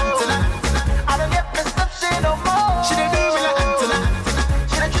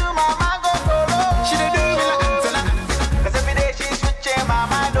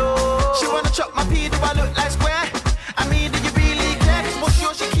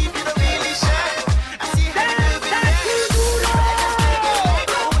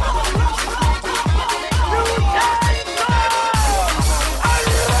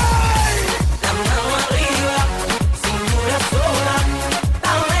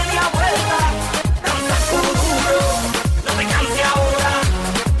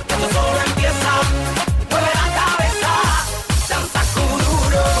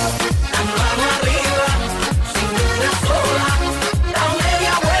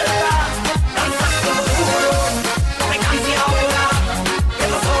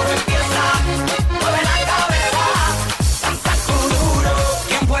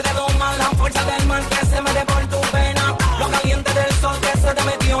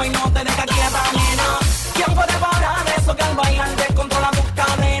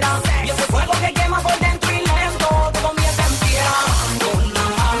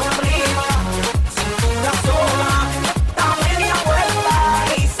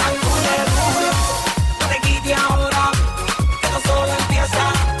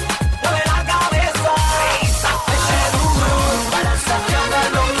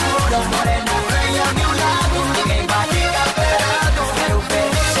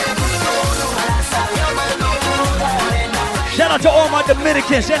 Shout out to all my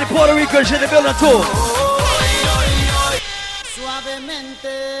Dominicans and the Puerto Ricans in the building too.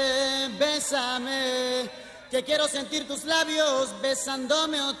 Suavemente, bésame, que quiero sentir tus labios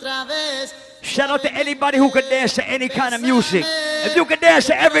besándome otra vez. Shout out to anybody who can dance to any kind of music. If you can dance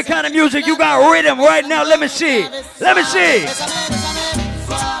to every kind of music, you got rhythm right now. Let me see. Let me see.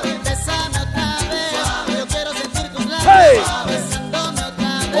 Hey!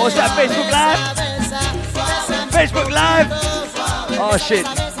 Oh, is that Facebook Live? Facebook Live? Oh, shit.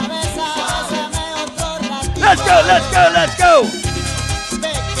 Let's go, let's go, let's go!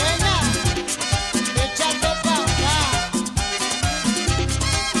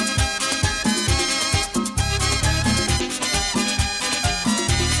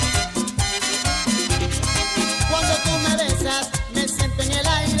 Cuando tú me besas, me siento en el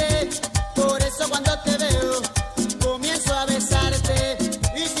aire. Por eso cuando te veo, comienzo a besarte.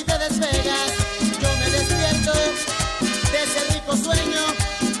 Y si te despegas, yo me despierto de ese rico sueño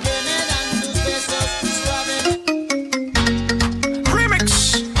que me dan tus besos suaves. Remix.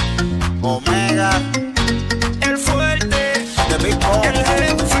 Omega. El fuerte. De mi pobre. El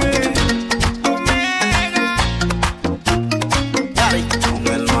jefe. Omega. Daddy. Con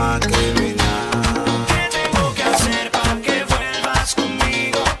el más criminal. ¿Qué tengo que hacer para que vuelvas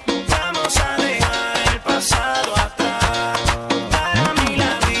conmigo? Vamos a dejar el pasado atrás. Para mí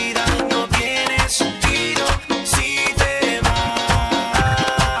la vida no tiene sentido si te vas.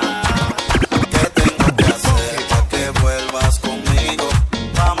 ¿Qué tengo que hacer para que vuelvas conmigo?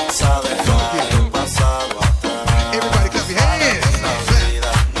 Vamos a dejar el pasado atrás. Everybody clap your hands.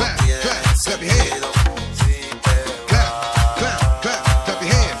 Clap, clap your hands. Clap, clap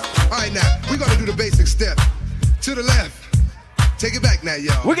your hands. All right, now, we're going to do the basic step. To the left. Take it back now,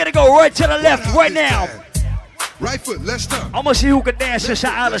 y'all. We're gonna go right to the left right now. Right foot, let's stomp. I'm gonna see who can dance this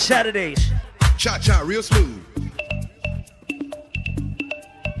out of Saturdays. Cha-cha, real smooth.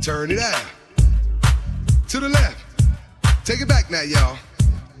 Turn it out. To the left. Take it back now, y'all.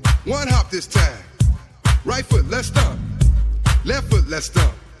 One hop this time. Right foot, let's stomp. Left foot, let's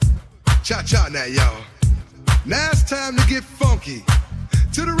stomp. Cha-cha now, y'all. Now it's time to get funky.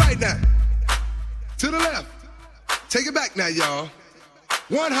 To the right now. To the left. Take it back now, y'all.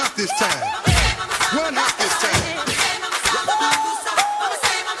 One hop this time. One hop this time.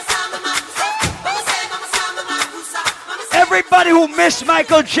 Everybody who missed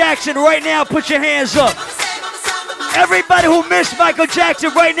Michael Jackson right now, put your hands up. Everybody who missed Michael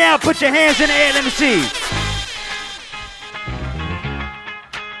Jackson right now, put your hands in the air. Let me see.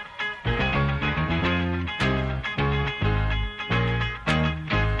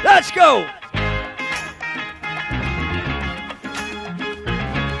 Let's go.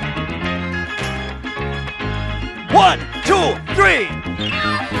 One, two, three.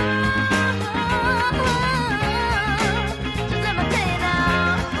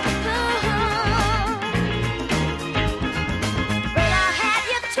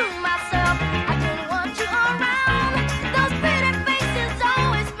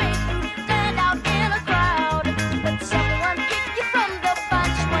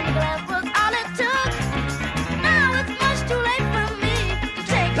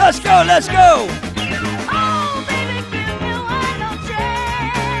 Let's go, let's go.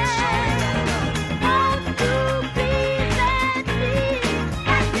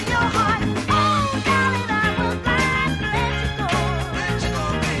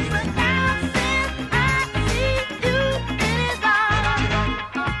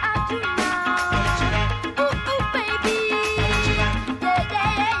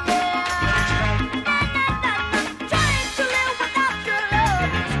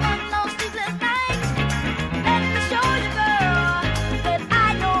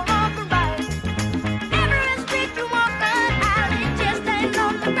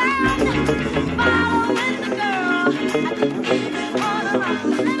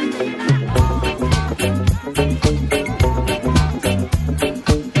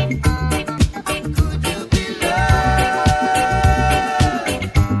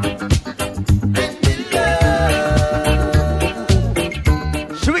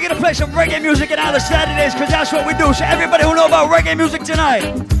 Some reggae music and all the Saturdays, because that's what we do. So everybody who know about reggae music tonight,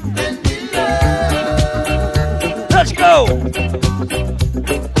 let's go.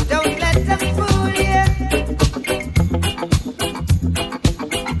 Don't let them fool you.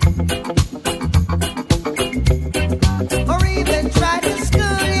 Or even try to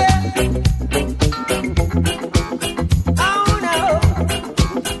school you. Oh no.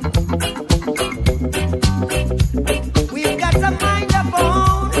 We've got to mind up on.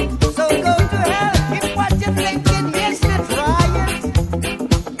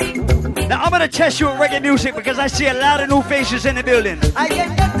 gonna test you with reggae music because I see a lot of new faces in the building. I get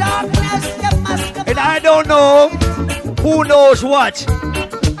the darkness, you must come. And I don't know who knows what.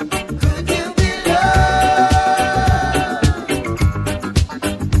 Could you be loved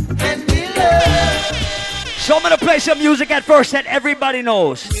and be loved? So I'm gonna play some music at first that everybody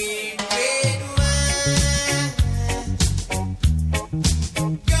knows.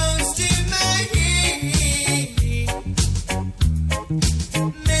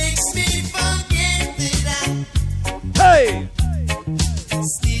 Hey!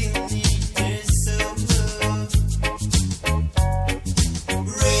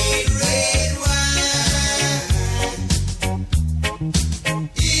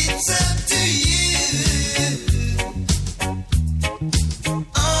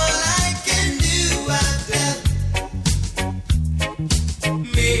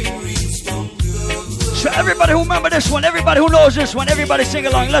 So everybody who remember this one, everybody who knows this one, everybody sing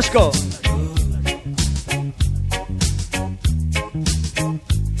along. Let's go.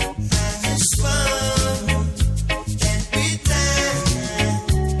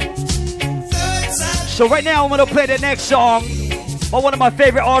 So right now I'm gonna play the next song by one of my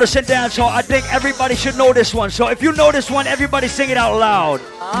favorite artists in dancehall. I think everybody should know this one. So if you know this one, everybody sing it out loud.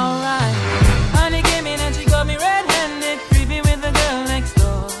 Alright, honey came in and she got me red-handed, creepy with the girl next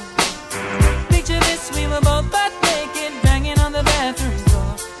door. Picture this, we were both butt naked, banging on the bathroom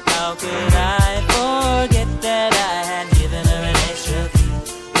floor. How could I forget that I had given her an extra key?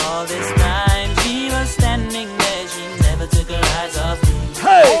 All this time she was standing there, she never took her eyes off me.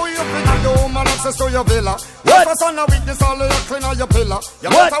 Hey! Oh, you think I do, man, access to your villa. What? If a son of weakness, all of you clean on your pillar. You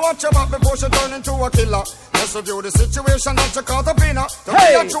better watch your back before she turn into a killer. Let's review the situation that you caught up in her. To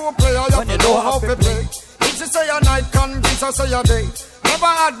be a true player, you have to know how to play. If she say a night, convince her say a day.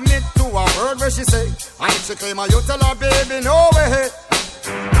 Never admit to a word where she say. And if she claim her, you tell her, baby, no way.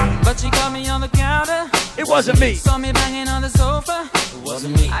 But she caught me on the counter. It wasn't me. Saw me banging on the sofa. It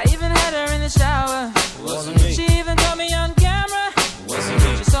wasn't me. I even had her in the shower. It wasn't me. She even caught me on camera. It wasn't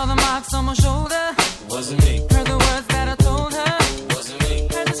me. She saw the marks on my shoulder. It wasn't me. Heard the words that I told her. It wasn't me.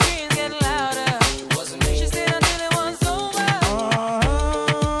 Heard the screams getting louder. It wasn't me. She stayed until it was over.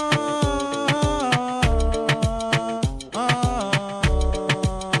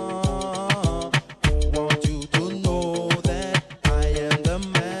 Want you to know that I am the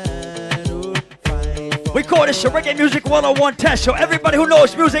man who fight for. We call this a Reggae Music 101 test. So everybody who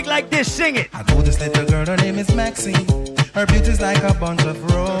knows music like this, sing it. I know this little girl, her name is Maxine. Her beauty's like a bunch of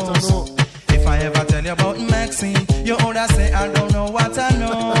roses. If I ever tell you about Maxine, you older say I don't know what I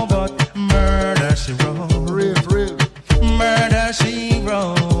know, but murder she wrote. Real. Murder she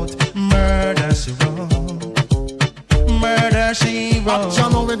wrote. Murder she wrote. Murder she wrote.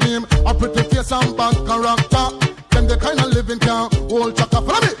 Action with him, a pretty face and bad character. Them the kind of living can hold chaka.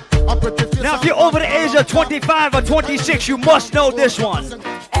 Follow me. A pretty face. Now if you're over the age of 25 or 26, you must know this one.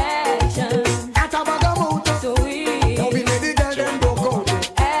 Action. So we.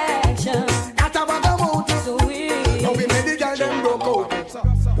 Action. So we.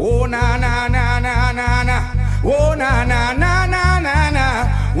 Oh na na na na na na. Oh na na na na na na.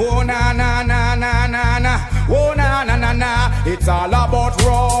 Oh na na na na na na. Oh na na na na. It's all about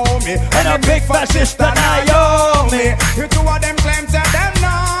Romy and a big fat sister Naomi. You two of them claims that them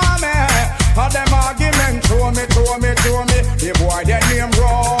know me. All them argument throw me. The boy that name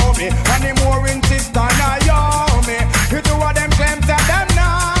Romy and the more in sister Naomi. You two of them claims that them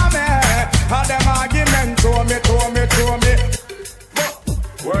know me. All them argument throw me.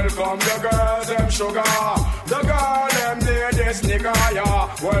 Welcome the girls, them sugar. The girl, them need this nigga, yeah.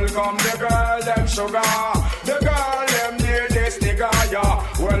 Welcome the girl, them sugar. The girl, them need this nigga, yeah.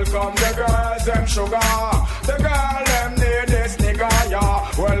 Welcome the girls, them sugar. The girl, them need this nigga, yeah.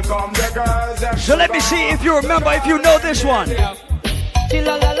 Welcome the girls, them sugar. So let me see if you remember, if you know this one.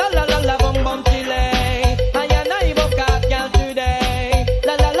 Chilla la la la la la bum bum chile. I and I both got girl today.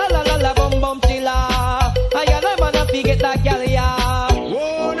 La la la la la la bum bum chilla. I and I wanna forget that girl, yeah.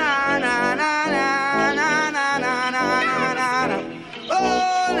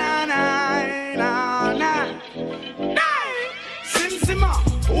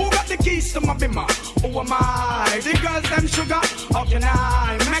 To my bimmer, who am I? The girls them sugar, how can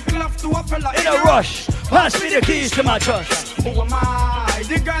I make love to a fella in a rush? Pass me the keys to my trust. Who am I?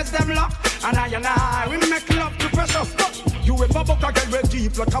 The girls them lock, and I, we make love to pressure. You ever buck a girl with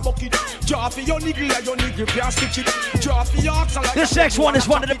deep like a bucket? Draw for your niggle like your niggle can't stitch it. Draw for your ox like this next one is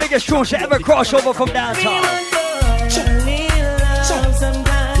one of the biggest tunes to ever cross over from downtown.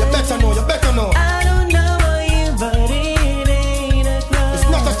 You better know. I don't know you, but it ain't a crime.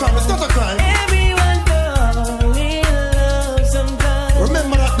 It's not a crime. Everyone fall in love sometimes.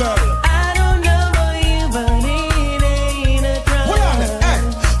 Remember that girl. I don't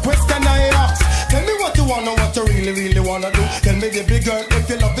me baby girl, if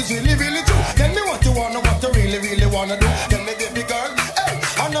your love is really, really true, tell me what you really, really wanna do. Tell me baby girl, hey,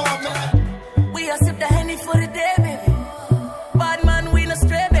 I know I'm like. We are sip the Henny for the day, baby. Bad man, we no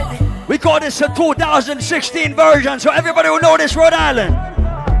stray, baby. We call this a 2016 version, so everybody will know this Rhode Island.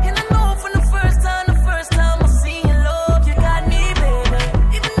 And I know from the first time I seen your love, you got me, baby.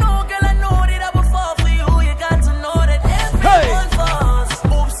 Even though, girl, I know that I would fall for you, you got to know that everyone falls.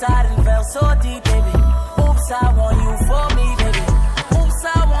 Oops, I done fell so deep, baby. Oops, I want you for me, baby. Oops,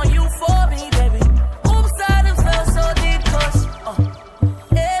 I want you for me, baby. Oops, I done fell so deep, cause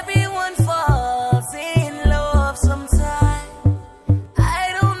everyone falls in love sometime.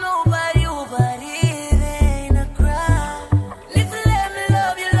 I don't know about you, but it ain't a crime. If you let me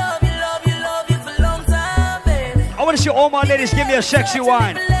love you, love you, love you, love you for a long time, baby. I want to see all my ladies give me a sexy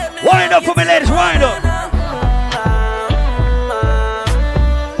wine. Wind up for me, ladies, wind up.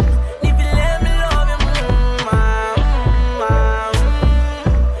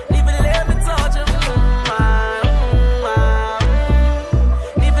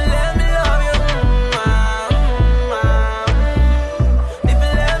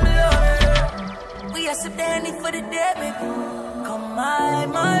 We are sip the Henny for the day, baby. Come my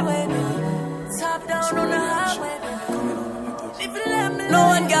way, baby. Top down on the highway, baby. No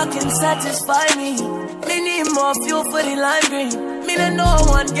one girl can satisfy me. Me need more fuel for the lime green. Me no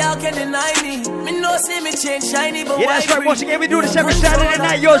one girl can deny me. Me no see me change shiny, but yeah, that's right. Once again, we do this every Saturday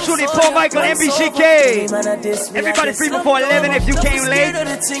night. Yo, Shooty, Paul Michael, MBCK. Everybody free before 11 if you came late.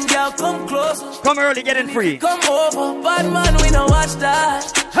 Come early, get in free. Come over, bad man, we no watch that.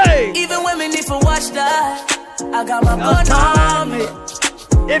 Hey! Even when we need to watch that, I got my gun on me.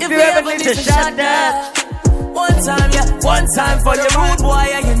 If you ever need to shot that. One time for your rude boy,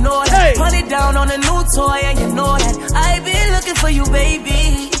 and you know that. Hey. Put it down on a new toy, and you know that. I've been looking for you,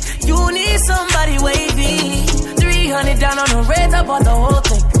 baby. You need somebody wavy. 300 down on the red, I bought the whole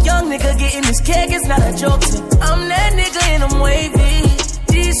thing. Young nigga getting this cake, it's not a joke thing. I'm that nigga and I'm wavy.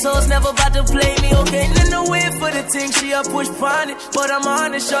 These souls never about to play me, okay? In the way for the thing, she a push pon it. But I'm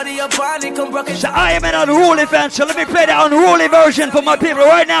on it, shorty up on it, come rock it. So I am an unruly fan, so let me play the unruly version for my people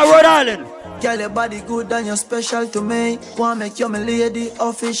right now, Rhode Island. Girl, your body good and you're special to me. Wanna make you my lady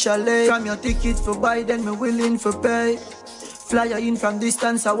officially. From your ticket for buy, then me willing for pay. Fly you in from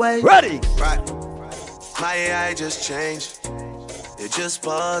distance away. Ready? Right. My AI just changed. It just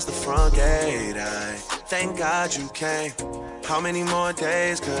buzzed the front gate. I thank God you came. How many more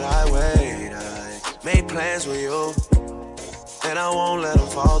days could I wait? I made plans with you, and I won't let them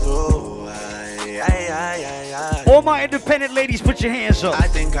fall through. All my independent ladies, put your hands up. I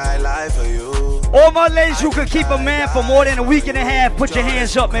think I lie for you. All my ladies who could keep a man for more than a week and a half, put your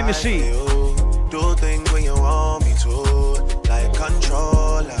hands up, let me see. Do things when you want me to, like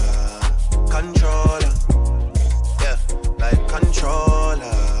controller. Yeah, like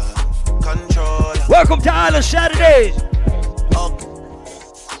controller. Welcome to Island Saturdays. Okay.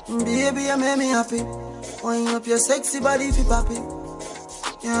 Baby, you make me happy. Wind up your sexy body if you poppy.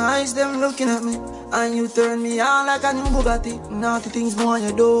 Your eyes, them looking at me. And you turn me on like a new Bugatti. Naughty things more on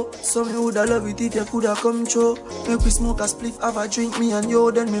your door. So me woulda love it if you coulda come true. Make we smoke a spliff, have a drink, me and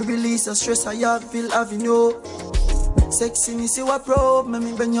you. Then me release the stress I have, feel having you. Sexiness you a probe. Make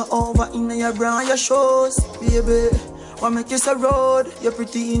me bend you over in your bra and your shoes. Baby, wanna make you so road. You're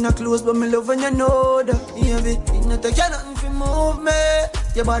pretty in a clothes, but me love when you know that. Baby, it not take you nothing to move me.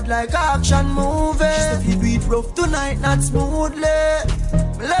 You're bad like action movie. So if you do it rough tonight, not smoothly.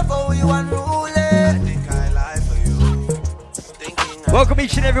 Me love how you unruly. I think I lie for you. Welcome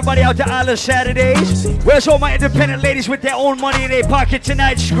each and everybody out to Island Saturdays. Where's all my independent ladies with their own money in their pocket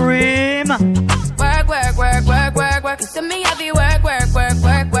tonight? Scream. Work, work, work, work, work, work. You see me heavy work, work, work,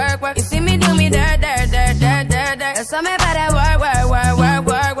 work, work, work. You see me do me dirt, dirt, dirt, dirt, dirt, dirt. You saw me by that work, work, work, work,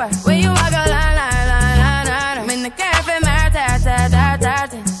 work, work. When you walk a line, line, line, line, line. I'm in the cafe, my ta, ta, ta, ta,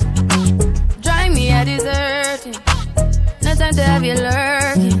 ta. Drive me a deserting. No time to have you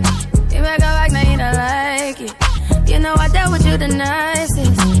lurking. You make a back, now you don't like it. You know I dealt with you the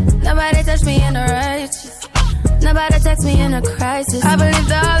nicest. Nobody touched me in the righteous. Nobody text me in a crisis. I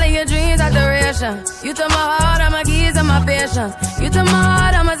believed all of your dreams are duration. You took my heart, all my keys, and my patience. You took my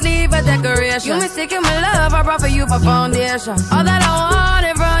heart, I must leave a decoration. You mistaken my love, I brought for you for foundation. All that I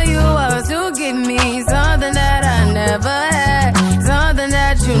wanted from you was to give me something that I never had. Something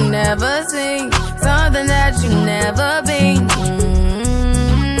that you never seen. Something that you never been.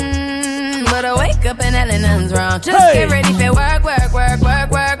 But I wake up and hell nothing's wrong. Just get ready for work, work, work, work,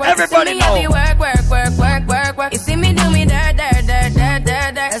 work, work. Everybody know. Work, work, work, work, work, work. You see me do me dirt, dirt, dirt, dirt,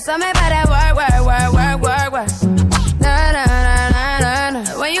 dirt, dirt. That's all me by that work, work, work, work, work, work. Na na na na na na.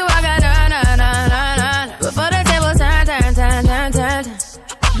 When you walk out, na na na na na. Before the table turn, turn, turn, turn.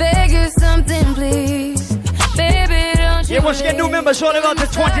 just get new members on about the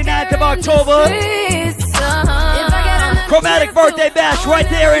 29th of October. Chromatic birthday bash right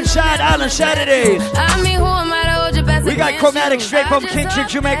there inside Island Saturdays. We got Chromatic straight from Kingston,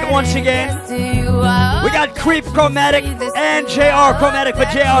 Jamaica once again. We got Creep Chromatic and JR Chromatic for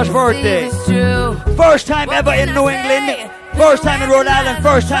JR's birthday. First time ever in New England. First time in Rhode Island.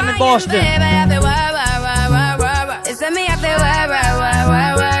 First time in Boston.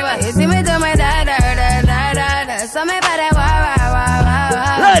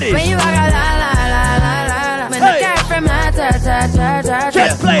 Ladies.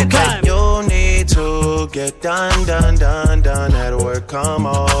 Just play time. You need to get done at work, come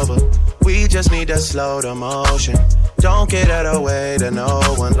over. We just need to slow the motion. Don't get out of the way to no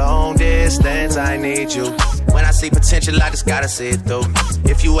one. Long distance, I need you. When I see potential, I just gotta see it through.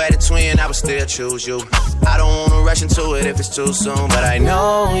 If you had a twin, I would still choose you. I don't wanna rush into it if it's too soon, but I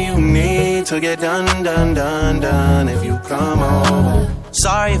know you need to get done if you come over.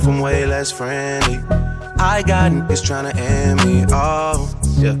 Sorry if I'm way less friendly. I got niggas tryna end me, oh,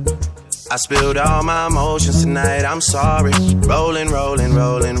 yeah. I spilled all my emotions tonight, I'm sorry. Rolling.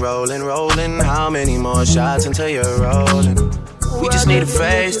 How many more shots until you're rolling? We just need a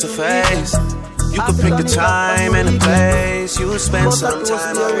face to face. You could pick the time and the place. You spend some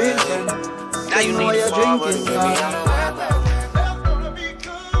time already. Now you need to forward, baby.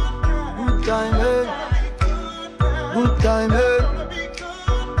 Good time, hey. Good time, hey.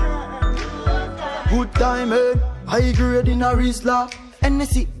 Good time, hey. High grade in a Rizla.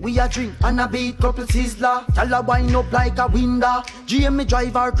 NSC, we a drink and a beat couple sizzler. Y'all a wind up like a window. GM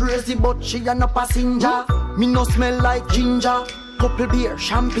drive her crazy, but she a no passenger. Me no smell like ginger. Couple beer,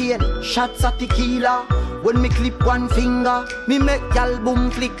 champagne, shots of tequila. When me clip one finger, me make y'all boom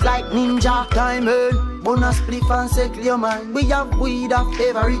flick like ninja. Time earn, bonus spliff and settle your mind. We have weed of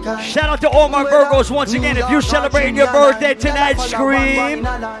every kind. Shout out to all my Virgos once again. If you're celebrating your birthday tonight, scream.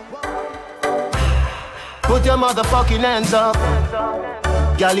 Put your motherfucking hands up.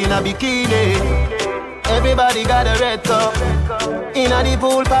 Girl in a bikini. Everybody got a red cup. In a the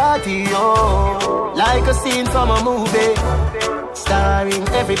pool party, oh. Like a scene from a movie. Starring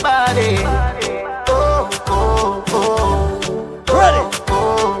everybody. Oh. Ready?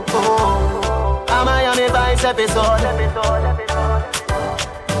 Oh. A Miami Vice episode.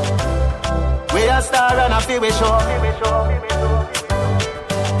 We a star and a feel we show.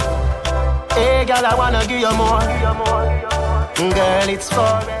 Hey, girl, I wanna give you more. Girl, it's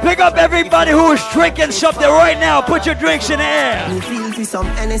for pick up everybody who is drinking something right now. Put your drinks in the air. Me feel for some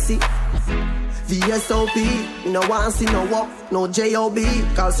NSC. VSOP, you know want see no walk, no JOB.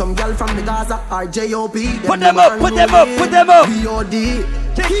 Call some girl from the Gaza or JOB. Put them up. BOD.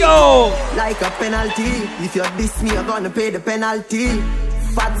 Go. Like a penalty. If you diss me, you're gonna pay the penalty.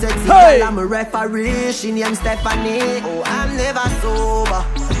 Fat sexy hey. Girl, I'm a referee. She named Stephanie. Oh, I'm never sober.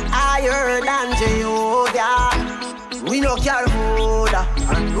 Higher than Jehovah. We no care holder.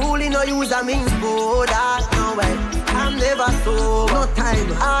 And really no use a means border. No way. I'm never sober. No time.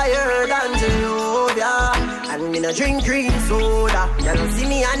 Higher than Jehovah. And me no drink green soda. You don't see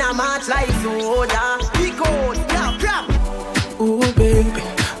me and I march like soda. Big old, yeah, crap. Oh baby,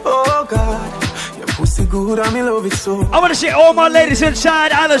 oh God. Pussy good, I'm in love with so. I want to see all my ladies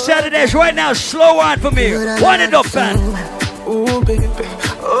inside Island Saturdays right now. Slow wine for me. Wind it up, man. Oh, baby.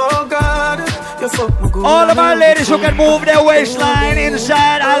 Oh, God. You fuck me good. All of my ladies who can move their waistline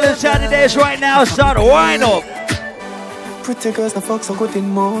inside Island Saturdays right now, start wind up. Pretty girls, the fuck so good in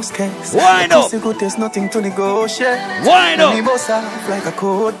most cases. Wind up. Pussy good, there's nothing to negotiate. Wind up. Me boss off like a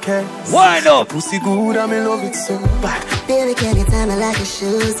cold case. Wind up. Pussy good, I'm in love with so bad. Baby, can you tell me like a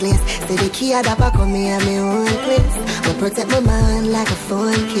shoeless? Say the key at the back of me and me own place. But protect my mind like a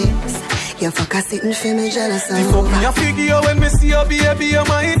phone kiss. You fuck a sitting for me jealous of. You fuck me a figure when me see your baby, you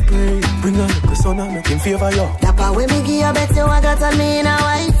might pay. Bring a little son and make him favor you. Dapper when me give you bet you I got on me in a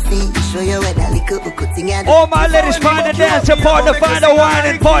wifey. Show you where that little good thing you do. All my ladies find a dancer partner, find a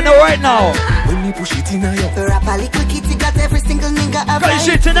whining partner right now. When me push it in a you. Rap a little kitty got every single nigga a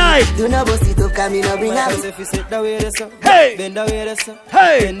Crazy shit tonight. Do not bust it up, come in no bring up. Hey.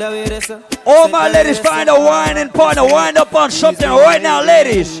 Hey. All my ladies find a whining partner, wind up on something right now,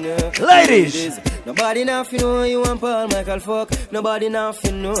 ladies. Ladies. Nobody nothing know you want Paul Michael fuck. Nobody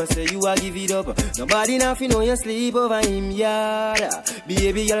nothing know say you a give it up. Nobody nothing know you sleep over him yard.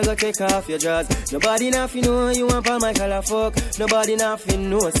 Baby girl go take off your drawers. Nobody nothing know you want Paul Michael a fuck. Nobody nothing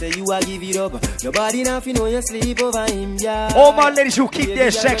know say you a give it up. Nobody nothing know you sleep over him yard. All my ladies who keep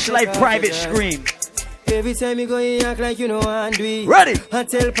their sex life private, scream. Every time you go, you act like you know and do it. Ready? I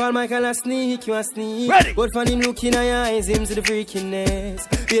tell Paul Michael a sneak, you a sneak. Ready? But for him looking at your eyes, him to the freakiness.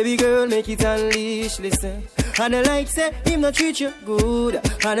 Baby girl, make it unleash, listen. And I like say him no treat you good.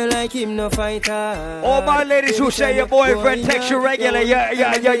 And I like him no fighter. All my ladies who say your boyfriend text you regular,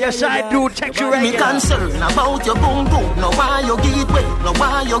 your side dude text you regular. Me concerned about your boom boom. No why you get wet, no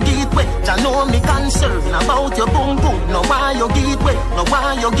why you get wet. Ya know me concerned about your boom boom. No why you get wet, no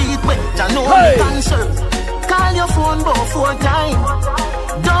why you get wet. Ya know me concerned. Call your phone about 4 times.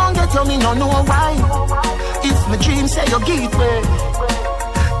 Don't get you me no know why. If my dream say you get wet,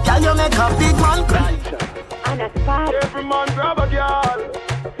 can you make a big man cry? And a spot. Every man grab a girl.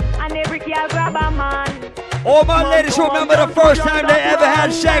 And every girl grab a man. All my ladies who remember the first time they ever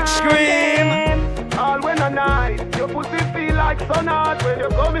had sex, scream. All when a night, your pussy feel like sun hot when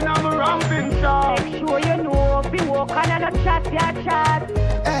you're coming on a ramping shot. Make sure you know, be walking and a chat, ya chat.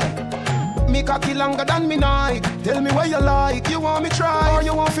 Hey, me cocky longer than me night. Tell me what you like, you want me try, or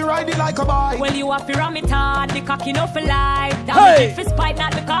you want to ride it like a bike. Well, you want to ram it hard, the cocky no for life. Damn it for spite,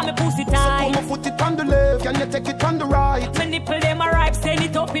 not because me pussy tight. So put my foot it on the left, can you take it on the right? My nipple them a ripe, send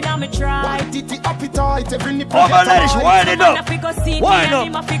it up in a me try. White titty appetite, every nipple all my ladies, wind it up. Wind up.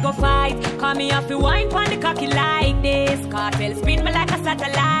 Me figure fight, call me have to wine pon the cocky like this. Cartel spin me like a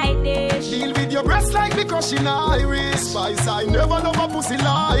satellite dish. Deal with your breast like me crushing iris. Spice, I never love a pussy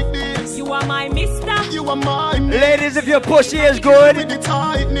like this. You are my mister, you are mine. Ladies, if your pussy is good,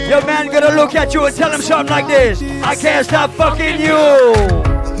 your man gonna look at you and tell him something like this. I can't stop fucking you.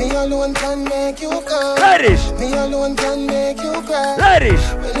 Me alone can make you come. Ladies. Me alone can make you cry. Ladies.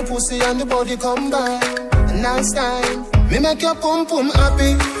 When the pussy and the body combine, nice time. Me make your pum pum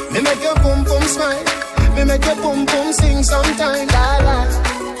happy. Me make your pum pum smile. Me make your pum pum sing sometime. La la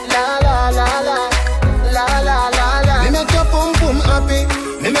la la la la la la la la. Me make your pum pum happy.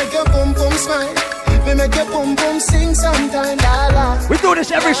 Me make your pum pum smile. Me make your pum pum sing sometime. La la. We do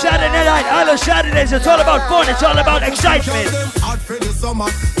this every Saturday night. All the Saturdays. It's all about fun. It's all about excitement.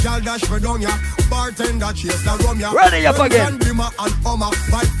 Ready up again.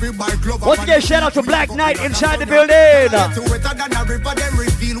 Once again, shout out to Black Knight inside the building.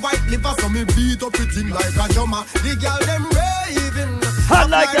 Hot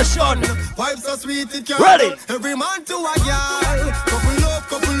like the sun. Ready. Every man to a girl. Couple up,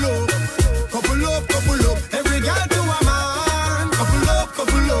 couple up. Couple up, couple up. Every girl to a man. Couple up,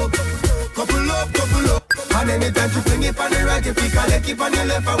 couple up. Couple up, couple up. And anytime she fling it on the right, you pick a leg, keep on your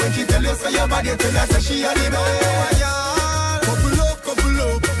left. And when she tell you say your body, tell her say she a the best. Couple up, couple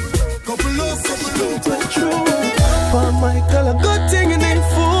up. Couple up, couple up. True. For Michael, a good thing in it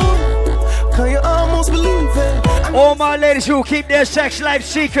fool. Can you almost believe it? All my ladies who keep their sex life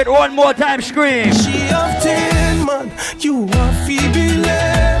secret, one more time, scream. She of 10, man. You are Phoebe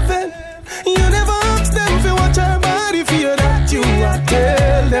 11. You never ask them if you watch her body, feel that you are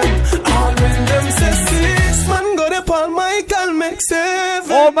tell them. All when them say 6, man, go to Paul Michael, make 7.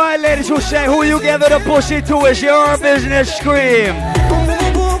 All my ladies who say who you give it a pussy to is your business, scream.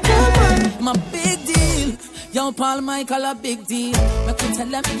 My big deal, yo, Paul Michael, a big deal. I can tell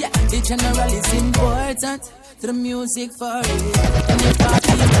them, yeah, the general is important to the music for it.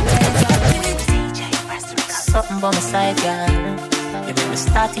 Something by my side, girl. You make me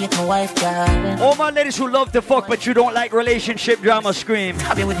start to hit my wife, girl. All my ladies who love to fuck but you don't like relationship drama, scream.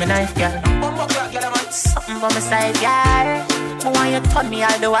 Happy with my knife, girl. Something by my side, girl. I want you to turn me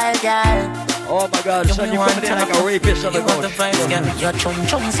all the while, girl. Oh my God, son, you coming in like a rapist on the coast. Your chum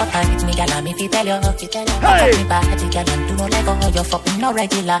so tight, me girl, me fi tell you. Hey! Me party, girl, and do no lego. You fucking no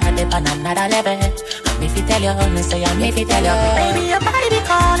regular, they pan another level. And me fi tell you, me say I me fi tell you. Baby, your body be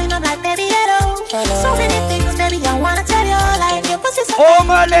calling, I'm like, baby, hello. So many things, baby, I wanna tell you. Like your pussy so all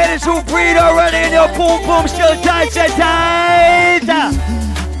my ladies who breathe already and your boom boom still tight, so tight.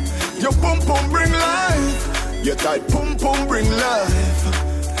 Your pum pum bring life. Your tight pum pum bring life.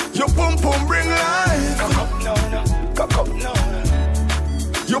 Your pum pum bring life. Cock up, no.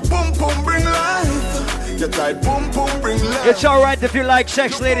 Your pum pum bring life. Your tight pum pum bring life. It's alright if you like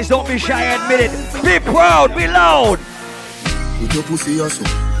sex, ladies. Don't be shy, admit it. Be proud, be loud. With your pussy also,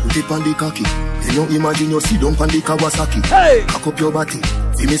 put it on the cocky. Then you imagine you sit down on the Kawasaki. Hey! Cock up your body,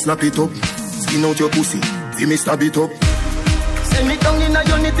 see me snap it up. Skin out your pussy, see me stab it up. Send me down in a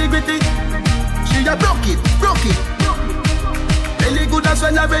your nitty-gritty. She a broke it. Belly good as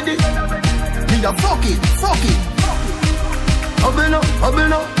when I'm ready. Me a fuck it. Bubble up.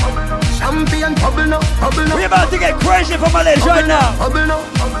 Champion, bubble up. We about to get crazy for my ladies right now. Bubble up.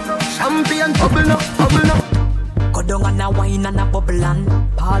 Champion, bubble up. Go down and a wine and a bubble and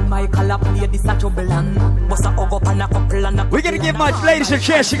Paul Michael a play this a trouble and bust a hug up and a couple and a. We're gonna give my ladies a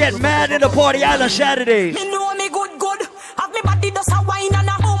chance to get mad in the party on Saturdays. Me know me good. Have me body does a wine and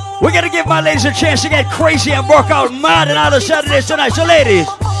a We're gonna give my ladies a chance to get crazy and work out mad and all the Saturdays tonight. So ladies,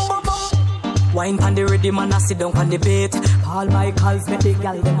 Wine pan the ready man, I sit down on the bait. All my calls make the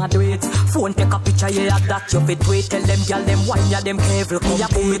gal them a do it. Phone take a picture, yeah, that you fit wait. Tell them gal them wine, yeah, them careful. Me a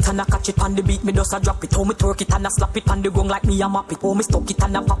boom it and I catch it on the beat, me just a drop it. How me twerk it and I slap it on the gong like me a map it. How me stuck it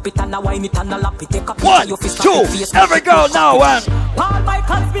and I pop it and I wine it and I lap it. Take a picture, you fist on the face. Every girl now, one. All my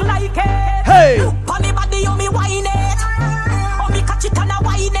calls be like it. Hey. Look on the body, you me wine it. How me catch it and I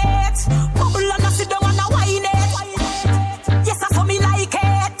wine it. Bubble and I sit down and I wine it. Yes, I saw me like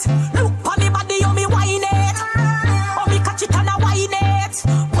it. Look on the body, you me wine it. How me catch it and I wine it.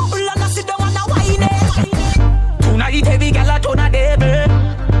 Bubble and I sit down and I wine it. Tonight heavy gal a turn a devil.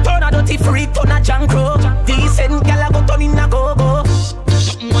 Turn a dirty freak, turn a jankro. Decent gal a go turn in a go-go.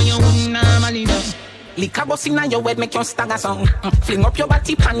 Something when you wouldn't normally do. Liquor bust inna your head make you stagger song. Fling up your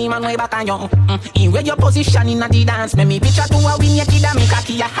body panty man way back on you. In where your position inna the dance. Make me picture to a win your kid and make a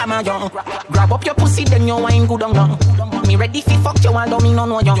key a hammer you. Grab up your pussy then you wine good on you. Me ready fi fuck you although me no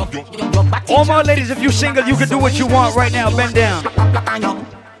know you. All my ladies, if you single, you can do what you want right now. Bend down.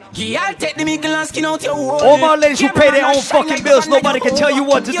 I'll take the middle and skin out your wall. All my ladies who pay their own fucking bills, nobody can tell you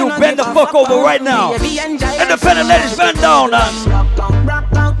what to do. Bend the fuck over right now. Independent ladies, bend down now.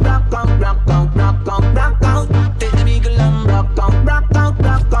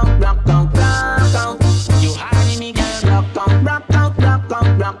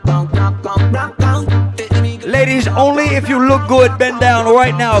 Ladies, only if you look good, bend down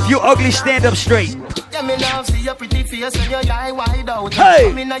right now. If you ugly, stand up straight. Me love see your pretty face when your eye wide out. Hey.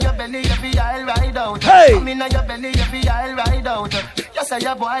 Come inna your belly, every eye ride out. Hey. Come inna your belly, every eye ride out. You say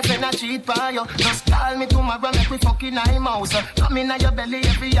your boyfriend a cheat by you. Just call me tomorrow, make we fucking eye mouse. Come inna your belly,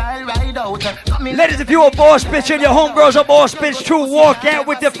 every eye ride out. Ladies, if you a boss bitch and your homegirls a boss bitch too, walk out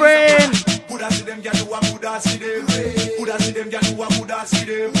with your friend.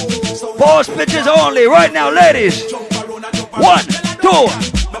 Boss bitches only, right now, ladies. 1,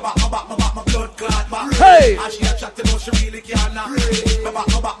 2. Hey!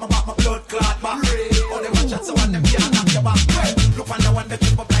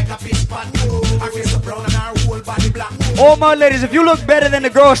 All my ladies, if you look better than the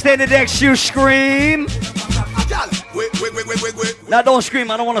girl standing next to you, scream. Now don't scream,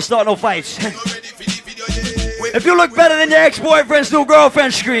 I don't want to start no fights. If you look better than your ex-boyfriend's new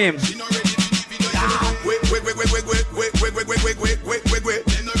girlfriend, scream.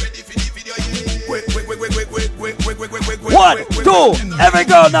 1, 2, every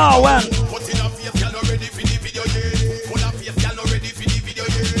girl now, one.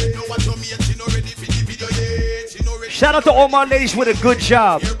 Shout out to all my ladies with a good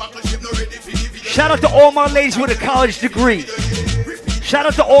job. Shout out to all my ladies with a college degree. Shout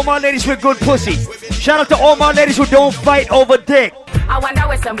out to all my ladies with good pussy. Shout out to all my ladies who don't fight over dick. I wonder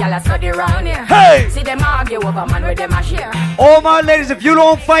where some gyal study round here. Hey! See them argue over man where them a share. All my ladies, if you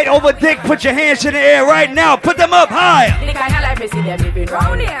don't fight over dick, put your hands in the air right now. Put them up high. The kind of life we see them living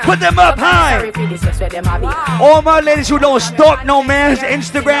round here. Put them up high. Sorry for this, where them a be. All my ladies who don't stalk no man's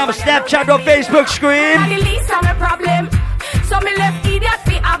Instagram, Snapchat, or Facebook, scream. The least of my problem. So me left idiot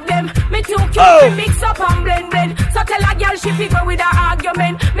fi have them. Me too cute fi mix up and blend. So tell a girl she fi go with her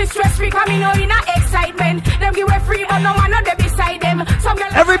argument. Me stress free cause me know in a excitement. Them give her free but no man not there beside them.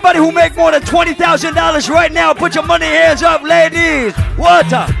 Everybody who make more than $20,000 right now, put your money hands up, ladies.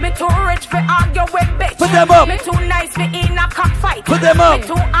 What up? Me too rich for argue with bitch. Put them up. Me too nice for in a cockfight. Put them up. Me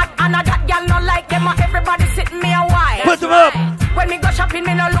too hot and a that girl no like them. Everybody sitting me a while. Put them up. When me go shopping,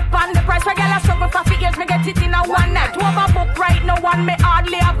 me no look on the price. When girl a struggle for figures, me get it in a one night. Overbook right, no one me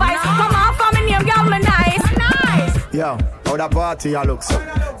hardly advise. Come on for me name, girl, me nice. Nice. Yo, how the party I look so?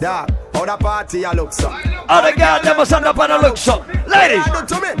 Yeah, how the party I look so? All the girls them stand up and look so. Ladies,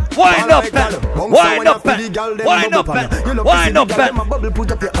 wind up and wind up and wind up and wind up and.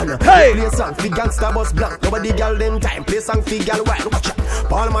 Put up your hand. Hey. Play song fi gangsta boss blank. Nobody girl them time. Play song fi gal wild. Watch out.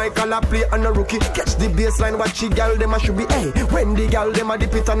 Paul Michael a play on a rookie. Catch the baseline. Watch the gal them a should be. Hey, when the gal them a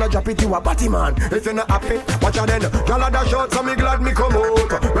dip it and a drop it, you a party man. If you not happy, watch out then. Gal a dash out, so me glad me come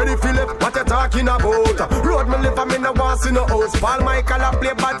out. Ready Philip, what you talking about? Road me live and me no want see no house. Paul Michael a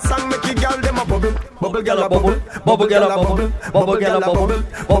play bad song, make the gal them a bubble. Bubble gal a bubble. Bubble gal a bubble. Bubble gal a bubble.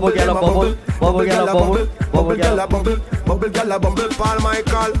 Bubble gal a bubble. Bubble gal a bubble. Bubble gal a bubble. Bubble gal a bubble. Paul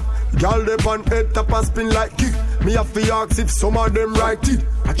Michael. Gal they on head top and spin like kick. Me have to ask if some of them right it.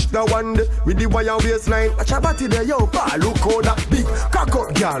 Watch the one day with the wire waistline. Watch your body there, yo, pa. Look how that big cock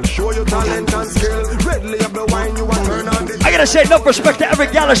up, gal. Show your talent and skill. Redly up the wine, you want turn on the. I gotta say enough respect to every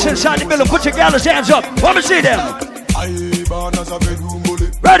gallus inside the middle. Put your gallus hands up. Let me see them. I born as a bedroom bully.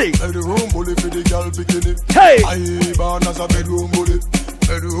 Ready? Bedroom bully for the gal bikini. Hey. I born as a bedroom bully.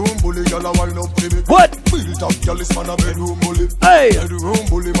 Bedroom bully, girl a wind up to me. What? Built up, girl is man a bedroom bully. Hey. Bedroom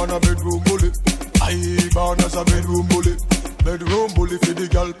bully, man a bedroom bully. I born as a bedroom bully. Bedroom bully for the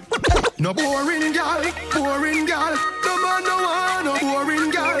girl. No boring girl, boring girl. No man no one, no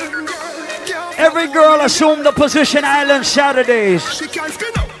boring girl. Every girl assume the position Island Saturdays. She can't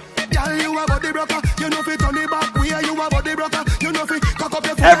spin up. Girl, you a body broker. You know fi turn it back. Where you a body broker. You know fi cock up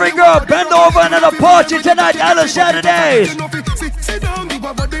your. Every girl bend over and at a party tonight, Island Saturdays. Sit down, you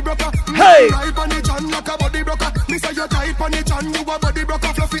a body broker. Hey. Right on the chan like a body broker. Me say you tight on the chan, you a body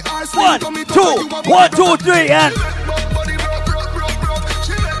broker. Fluffy ass. 1, 2, 1, 2, 3, and.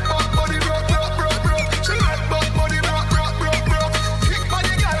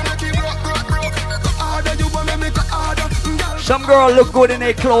 Some girl look good in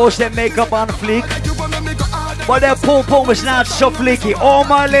their clothes, their makeup on fleek, but their pom pom is not so fleeky. All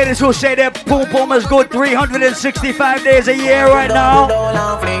my ladies who say their pom pom is good 365 days a year right now.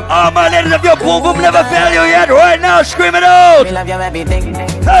 All my ladies, if your pom pom never failed you yet, right now, scream it out. Me love you everything.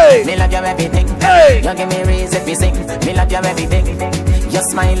 Hey. Me love you everything. Hey. You give me reason to sing. Me love you everything. Your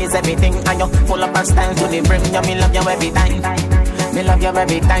smile is everything, and you full up of style to the brim. You me love you every time. Me love you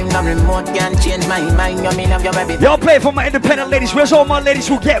every time. No remote can change my mind. You me love you every time. Y'all play for my independent ladies. Where's all my ladies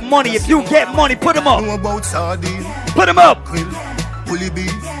who get money? If you get money, put them up. Put them up.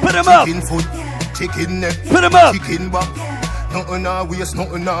 Put them up. Chicken foot, chicken neck, put them up. Chicken back. Nothing a waste,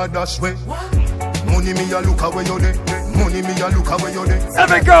 nothing a dash way. Money me a look away you dey. Money me a look away you dey.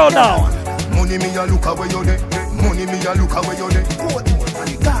 Every girl now. Money me a look away you dey. Money me a look away you dey.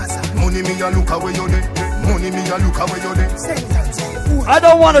 Money me a look away you dey. Money me a look away you dey. I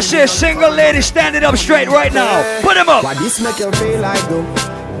don't want to see a single lady standing up straight right now. Put them up. Why this make you feel like though?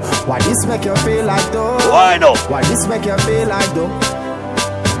 Why this make you feel like though? Wind up. Why this make you feel like though?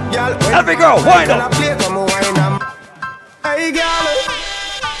 Girl, every girl, wind up. Hey girl.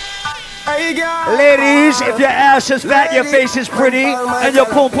 Hey girl. Ladies, if your ass is fat, your face is pretty, and your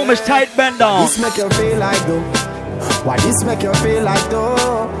pom pom is tight, bend down. This make you feel like though? Why this make you feel like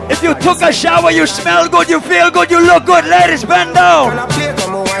though? If you took a shower, you smell good, you feel good, you look good. Ladies, bend down.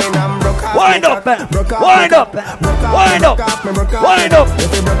 Wind up, man. Wind up, man. Wind up. Wind up.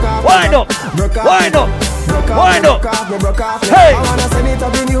 Wind up. Wind up. Wind up. Hey. I wanna send it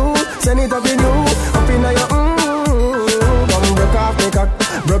up in you, send it up in you, up in your come broke off me cock,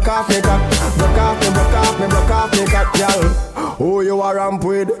 broke off me cock, broke off me, broke off me, broke off me cock, girl. Who you are ramp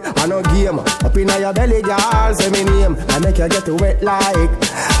with? I no game. Up in your belly, girl, say me name. I make you get wet like,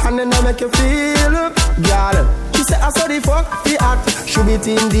 and then I make you feel, girl. She say I saw the fuck, the act. Should be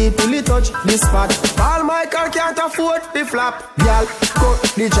team deep till it touch this spot. All my car can't afford the flap. Girl, cut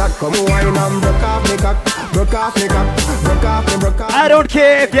the chat, come wine and broke off me cock, broke off me cock, broke off me, broke off. I don't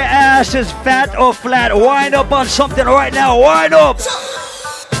care if your ass is fat or flat. Wind up on something right now. Wind up.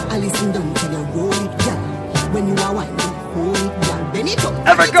 I listen down to your roll it, girl. When you are whining, hold it, girl. Bend it up.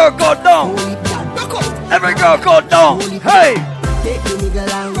 Every girl go down. Hold it, girl. Rock out. Every girl go down. Hey. Take the nigga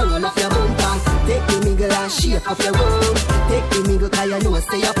and roll up your bumper. Take the nigga and shake up your room. Take the nigga cause you know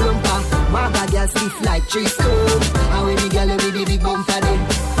say you plumper. My bad girl stiff like 3 stone. How any girl with the big bumper then?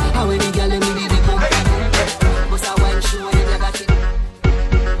 How any girl with the big bumper then? But I want show you never keep.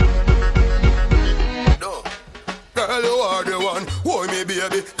 Girl, you are the one. Why me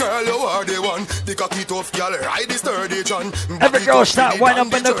baby? Girl, you are the one. The cocky tough girl, ride the sturdy John. Every girl start wind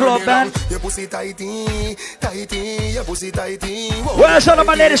up in the club, man. Your pussy tighty, tighty, your pussy tighty. Where's all of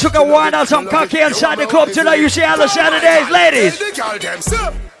my ladies who can wind out some cocky inside the club tonight? You see all the Saturdays, ladies.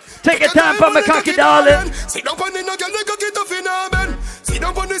 Take your time for my cocky, darling. Sit down on the no girl, the cocky tough in her man. Sit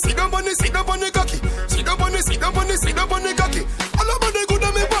down on the, sit down on the, sit down on the cocky. Sit down on the, sit down on the, sit down on the cocky. All about the good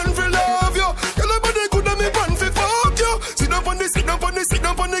and me born for love you. All about the good and me born for fuck you. Sit down on the, sit down on the, sit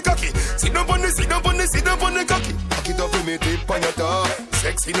down on the cocky. Sit down on the, sit down on the, sit down on the cocky. Cock it up with me tip on your top.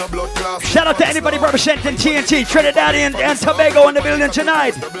 Sexy no blood clot. Shout out to anybody representing TNT, Trinidad and Tobago in the building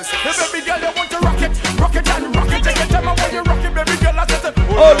tonight. Hey, baby girl, you want to rock it, rock it and rock it. Take your time when you rock it, baby girl. I said,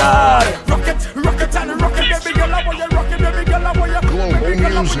 oh Lord. Rock it and rock it, baby girl. I want you rock it, baby girl. I want you. Baby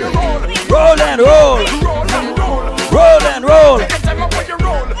girl, I want you roll and roll, roll and roll, roll and roll. Take your time when you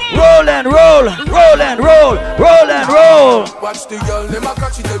roll, roll and roll, roll and roll, roll and roll. Watch the girl, them a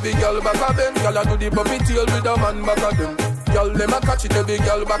catch it, every girl back of them. Girl a do the puppy tail with a man back of them. Girl, them a catch it, every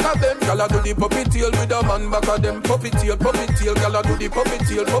girl back of them. Girl a do the puppy tail with a man back of them. Puppy tail, girl a do the puppy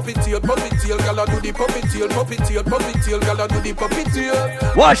tail, puppy tail, puppy tail. Girl a do the puppy tail, puppy tail, puppy tail. Girl a do the puppy tail.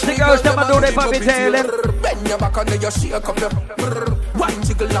 Watch the girls, them a do the puppy tail. Bend your back and then you shake up your. Wine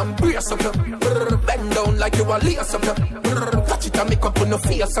jiggle and brace up your. Bend down like you a lace up your. watch it and make up on no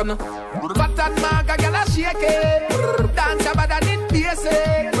face on. But that maga girl a shake it. Dance about that it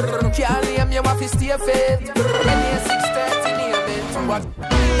basic. Can't name you have to stay fit. When you're 6:30 name it. What?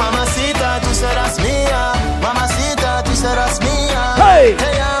 Mamacita, tú serás mía. Mamacita, tú serás mía. Hey.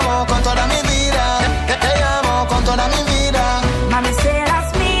 Te amo con toda mi vida. Te amo con toda mi vida. Mami,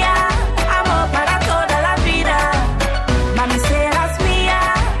 serás mía. Amor para toda la vida. Mami, serás mía.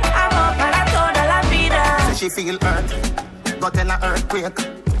 Amor para toda la vida. Say she feel hurt, got in a earthquake.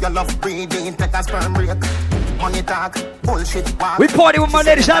 Your love breathing, take a sperm break. Money talk, bullshit walk. We party with my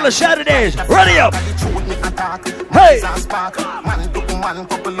ladies all the Saturdays. Ready up. Hey. Man to man,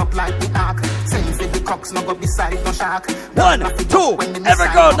 couple up like the ark. Same for the cocks, no go beside no shark. 1, 2, every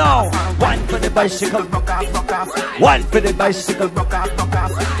girl now. One for the bicycle. One for the bicycle.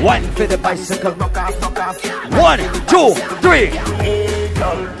 One for the bicycle. 1, 2, 3.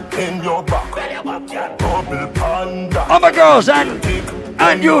 In your back, bubble panda. All my girls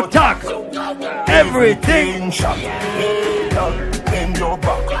and you talk everything. In your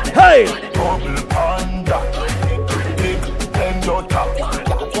back, hey, bubble panda. In your top,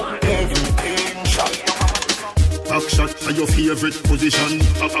 everything shot. Back shot to your favorite position.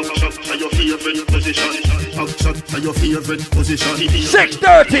 Back shot to your favorite position. Back shot to your favorite position.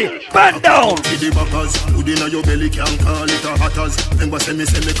 6:30, bend down. To the backers, food in your belly can't call it a hatters. Remember say me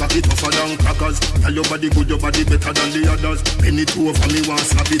cock it tougher than crackers. Tell your body good, your body better than the others. Penny two over me want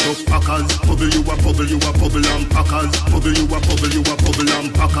slap it up packers. Bubble you a bubble, you a bubble and packers. Bubble you a bubble, you a bubble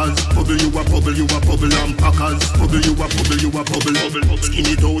and packers. Bubble you a bubble, you a bubble and packers. Bubble you a bubble, you a bubble. Skin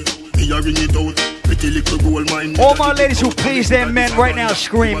it out, me a ring it out. Pretty little gold mine. All my ladies who please their men right now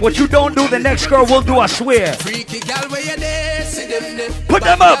scream. What you don't do, the next girl will do, I swear. Put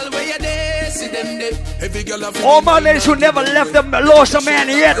them up. All my ladies who never left them, lost a man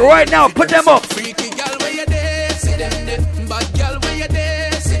yet, right now, put them up.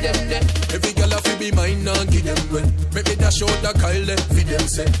 Every girl have to be mine and give them well. Make me dash out the Kyle for them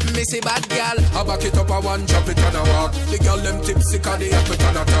say. Me say bad girl, I back it up a one, drop it on a walk. The girl them tipsy cause they have it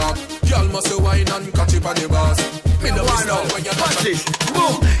on a talk. Girl must wine and catch it on the bars. Me no miss out when you watch this.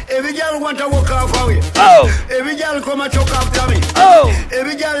 Boom. Every girl want to walk off of me. Oh. Every girl come and choke after me. Oh.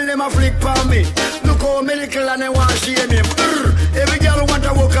 Every girl them a flick for me. Look how me little and they want to see me. Every girl want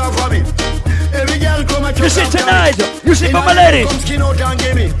to walk off of me. Every girl come and choke after me. You see tonight, you see for my ladies. Come skin out and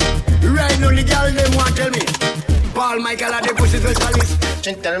give me. Right now the girl them want tell me. Paul Michael and the pussy specialist.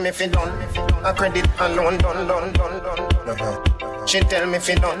 She tell me if it done, a credit alone done. She tell me if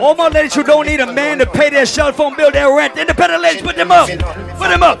it done. All my ladies who don't need a man to pay their cell phone bill, their rent, independent ladies, put them up. Put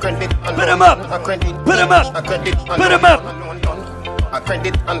them up. Put them up. Put them up. Put them up. A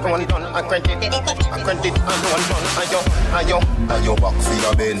credit and one done. A credit and one done. Ayo back for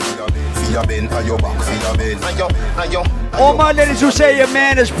your ben. For your ben. Ayo back for your ben. Ayo. All my ladies who say your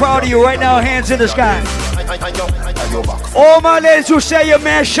man is proud of you right now, hands in the sky. All my ladies who say your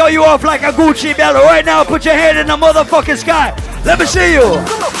man show you off like a Gucci belt right now, put your hand in the motherfucking sky. Let me see you.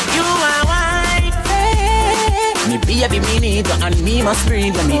 You are white. Me baby me need you and me must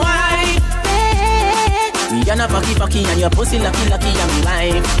breathe me. White. You're not fucky and your pussy lucky and me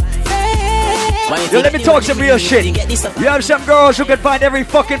wife. Yo, let me talk some real shit. You have some girls who can find every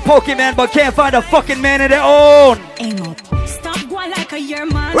fucking Pokemon but can't find a fucking man of their own. Stop going like a year,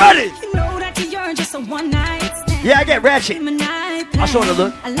 man. Ready? You know that you're just a one night stand. Yeah, I get ratchet. I saw the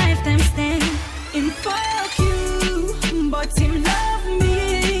look. A lifetime stand. In fuck you, but him love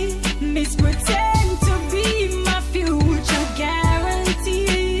me. Miss pretend to be my future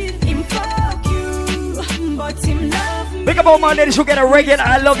guaranteed. In fuck you, but him love me. Think about my ladies who get a regular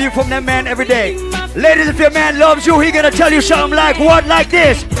I love you from their man every day. Ladies, if your man loves you, he gonna tell you something like what? Like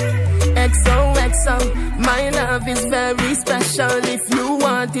this. XOXO, my love is very special. If you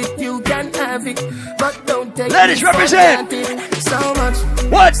want it, you can have it. But don't take ladies, represent. So much.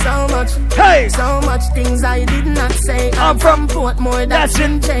 What? So much. Hey. So much things I did not say. I'm from Portmore, that's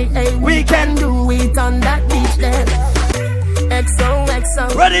in J.A. We can do it on that beach there.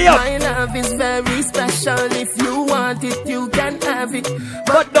 XOXO, ready up. My love is very special. If you want it, you can have it.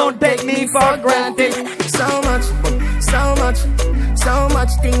 But don't take me for granted. So much, so much, so much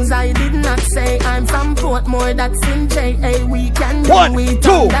things I did not say. I'm from Portmore, that's in J.A. We can do 1, it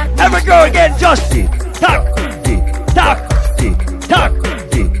 2, on that every girl again, just tick, tock, tick, tock, tick, tock,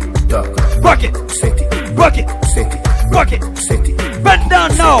 tick, tock. Rock it, set it, rock it, set it, rock it, set it. Bend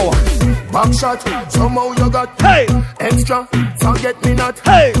down now. Back shot, somehow you got hey extra, forget me not.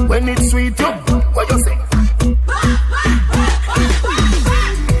 Hey, when it's sweet, you what you say?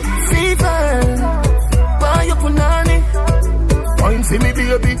 Fever, why you punani? Wine for me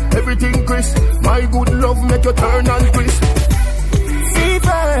baby, everything crisp. My good love make you turn and crisp.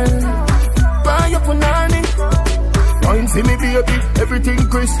 everything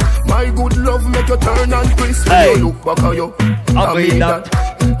crisp. My good love make you turn and crisp. When you look back at you, I mean that.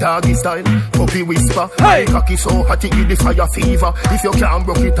 Doggy style, puppy whisper. Hey, cocky so hot it give the fire fever. If you can't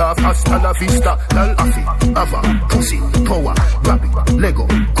broke it off, hasta la vista. Lal afi, ava, pussy, power, grab it, Lego,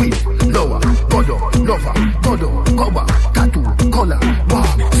 quick, lower, godo, lover, godo, cover, tattoo, color, wow,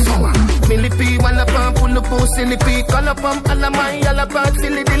 summer. Millipede, wanna pump, pull the pussy, lippy, color pump, alla my, alla pump,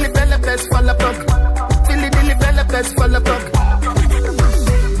 silly dilly, bella best, fall pump. Silly dilly, bella best, fall pump.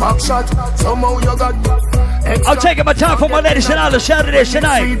 Back shot, somehow you got. I'm taking my time for my ladies and all the Saturdays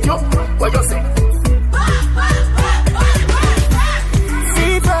tonight. What you say?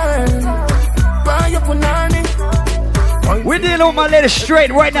 We're dealing with my ladies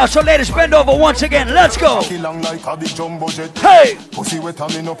straight right now, so ladies bend over once again. Let's go. Hey! Pussy wet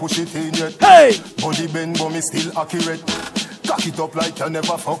and me no push it in yet. Hey! Body bend but me still accurate. Cock it up like you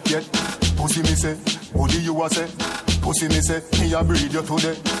never fuck yet. Pussy me say, body you a say. Pussy me say, me a breed you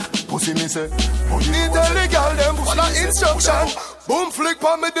today. Pussy me say, body you a say. Tell the girl them follow instruction. Boom flick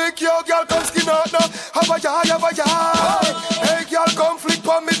pa me dick, yo girl come skin out now. Have a yai, have a yai. Hey girl come flick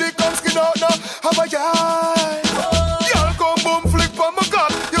pa me dick, come skin out now. Have a yai. Girl come boom flick pa me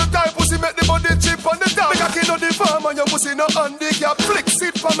cock. Your tight pussy make the body chip on the top. Make a kid on the farm and your pussy no handicap. Flick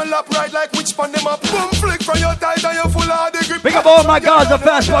sit pa me lap right like which pan them up. Boom flick from your tight and your full of the grip. Big up all my guys, the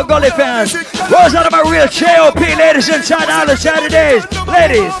Fastball Gully fans. Where's out of my real J.O.P. ladies inside all the Saturdays?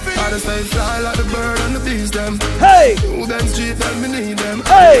 Ladies. Hey. Me need them.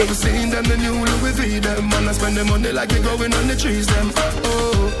 Hey. Never seen them, the new Louis V them. Man, I spend the money like it growing on the trees them.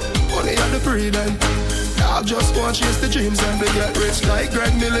 Oh, money on the freedom. I just want to chase the dreams and they get rich like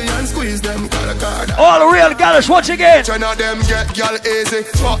Greg Millie and squeeze them. Got a card. All the real gallus once again. None of them get gal easy,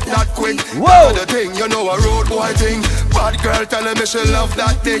 fuck that quick. Whoa. The thing, you know a road boy thing. Bad girl telling me she love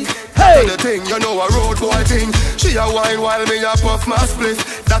that dick. Hey. The thing, you know a road boy thing. She a wine while me a puff my split.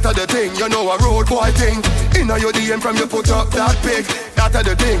 That the thing, you know a road boy thing. Inna your DM from you put up that pig. That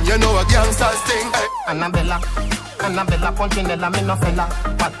the thing, you know a gangster's thing. Hey. Annabella Punchinella, me no fella.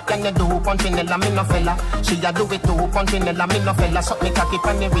 What can you do, Punchinella, me no fella? She a do it too, Punchinella, me no fella. Suck me cocky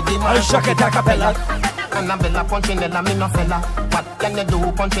panny with the man. Suck it a cappella. Annabella Punchinella, me no fella. What can you do,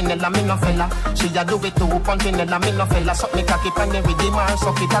 Punchinella, me no fella? She a do it too, Punchinella, me no fella. Suck me cocky panny with the man.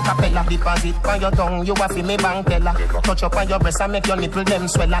 Suck it a cappella. Deposit on your tongue, you a fi me bank teller. Touch up on your breast and make your nipple them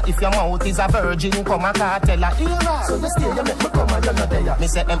swella. If your mouth is a virgin, come a cartella. So you still you make me come and you're not there. Me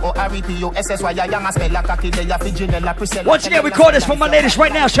say MOREPUSSY, I am a speller. Cocky they a fi once again, we call this for my ladies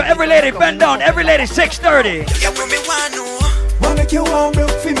right now. So every lady bend down, every lady 6:30. Wanna make you warm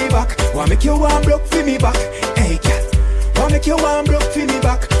broke for me back. Wanna make you warm broke for me back. Hey cat. Wanna make you warm broke for me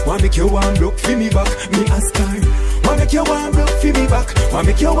back. Wanna make you warm broke for me back. Me ask her. Wanna make you warm broke for me back. Wanna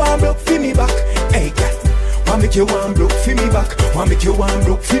make you warm broke for me back. Hey cat. Wanna make you warm broke for me back. Wanna make you warm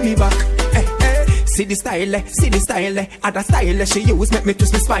broke for me back. Hey. See the style, other style she use make me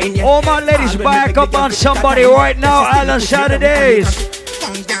twist my spine. Yeah. All my ladies back up on somebody right now, Island Saturdays.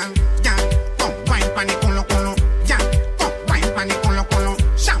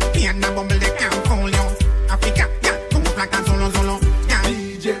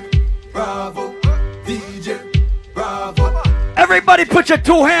 Everybody put your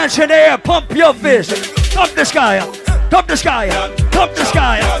two hands in the air, pump your fist, thump the sky up. Thump the sky up, thump the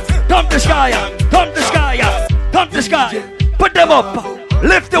sky up, thump the sky up, thump the sky up, thump the sky. Put them up,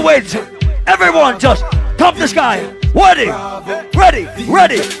 lift the weights. Everyone just thump the sky. Ready, ready,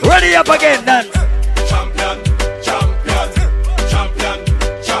 ready, ready up again then. Champion, champion, champion,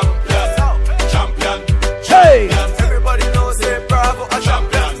 champion, champion, hey. Everybody knows say bravo a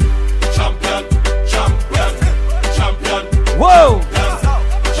champion, champion, champion, champion. Whoa.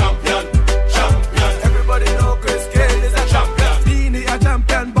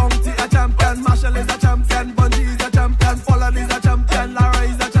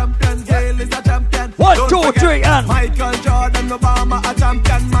 Michael Jordan, Obama a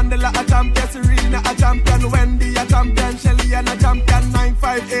champion, Mandela a champion, Serena a champion, Wendy a champion, Shelly and a champion,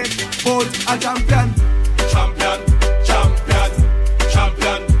 958 Bolt a champion. Champion, champion,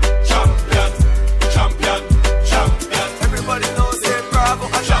 champion, champion, champion, champion. Everybody knows say bravo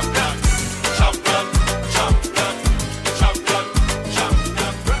a champion, champion, champion, champion,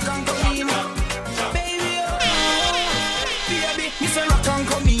 champion. Rock and come in, baby, baby, Mr. Rock and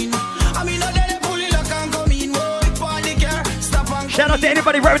come in. I mean, shout out to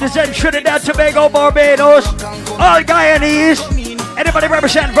anybody representing Trinidad, Tobago, Barbados, all Guyanese, anybody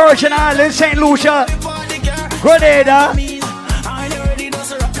representing Virgin Islands, St. Lucia, Grenada.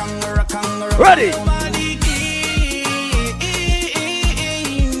 Ready?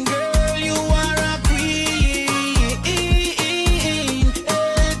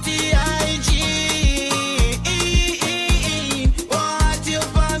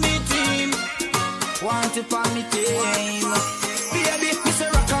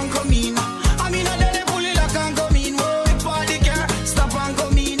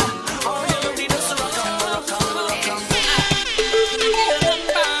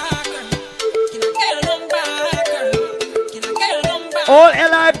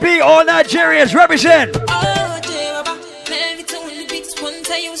 VIP, all Nigerians represent.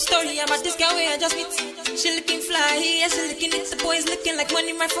 She looking fly, yeah, she looking at the boys looking like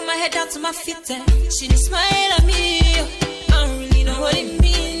money right from my head down to my feet. She just smile at me, I don't really know what it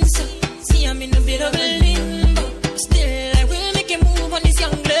means. See, I'm in a bit of a limbo, but still I will make a move on this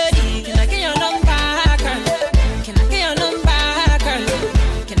young lady. Can I get your number, girl? Can I get your number, girl?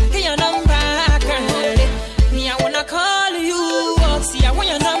 Can I get your number, girl? Me, I wanna call you, see, I want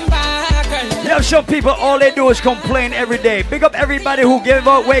your number, girl. You know, some people, all they do is complain every day. Big up everybody who give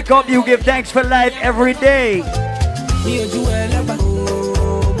up, wake up, you give thanks for life every day.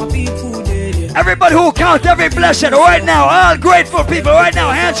 Everybody who counts every blessing right now, all grateful people right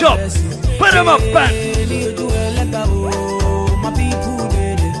now, hands up. Put them up, man.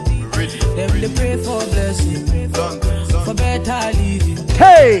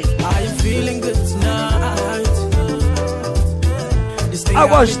 Hey! Are you feeling good tonight? I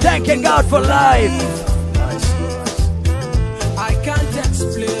was thanking God for life. I can't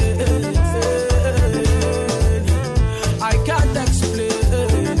explain. I can't explain.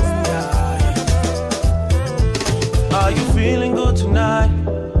 Are you feeling good tonight?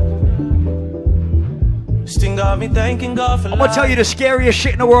 Sting got me thanking God for life. I'm gonna tell you the scariest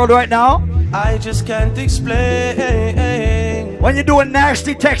shit in the world right now. I just can't explain. When you do a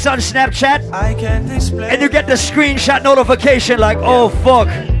nasty text on Snapchat, I can't explain. And you get the screenshot notification like, oh fuck.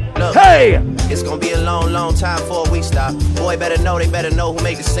 Look, hey! It's gonna be a long, long time before we stop. Boy, they better know who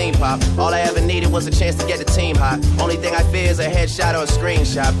made the scene pop. All I ever needed was a chance to get the team hot. Only thing I fear is a headshot or a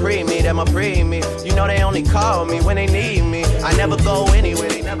screenshot. Pre-me, them a pre-me. You know they only call me when they need me. I never go anywhere,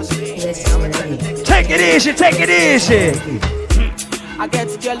 they never see me. Take it easy, take it easy. I get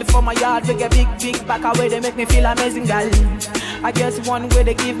jelly for my yard, we get big back away, they make me feel amazing, girl. I guess one way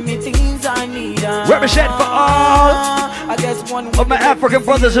they give me things I need. Represent for all I guess one of my African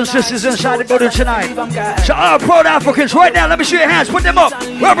brothers and sisters inside the building tonight. So all proud Africans right now, let me see your hands, put them up.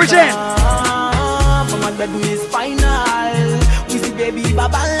 Represent. For my bed is final. We see baby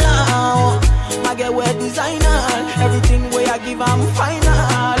baba now. I get wear designer. Everything way I give I'm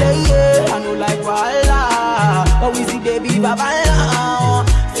final. Yeah, I know like Walla. But we see baby baba now.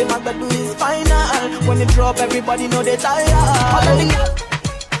 Say my bed is final. When they drop, everybody know they tired.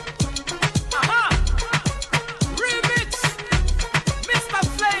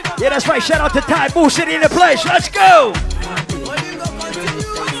 Yeah, that's right. Shout out to Ty Boo City in the place. Let's go.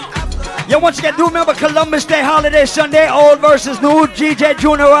 Yeah, once again, do remember Columbus Day holiday Sunday, old versus new. GJ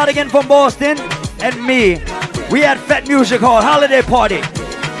Junior Rodigan from Boston and me. We had Fat Music Hall holiday party.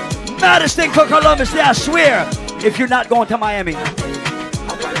 Maddest thing for Columbus Day, I swear. If you're not going to Miami.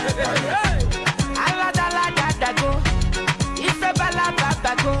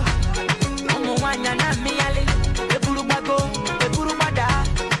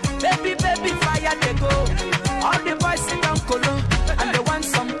 Baby, fire they go. All the boys sit down colo, and they want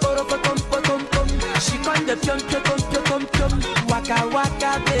some poro tom. She come the pium. Waka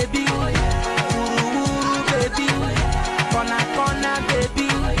waka baby, ooh baby, corner baby.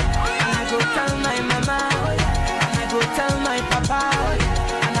 And I go tell my mama, and I go tell my papa,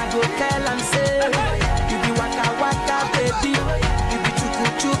 and I go tell and say, you be waka baby, you be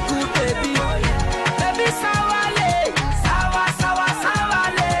chuku baby, baby sawale, sawa.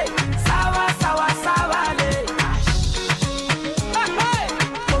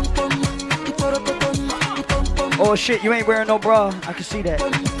 Oh shit, you ain't wearing no bra. I can see that.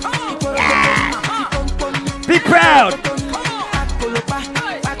 Be proud.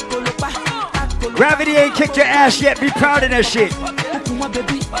 Gravity ain't kicked your ass yet. Be proud of that shit.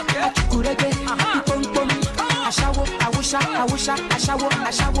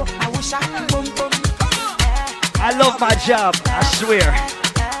 I love my job, I swear.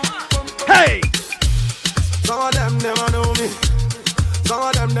 Hey! Some of them never know me. Some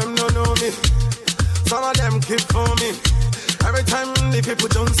of them don't know me. Some of them keep for me. Every time the people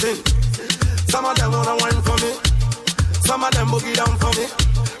jumps in. Some of them wanna wine for me. Some of them boogie down for me.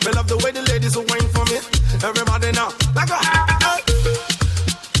 Me love the way the ladies will wine for me. Everybody now, like a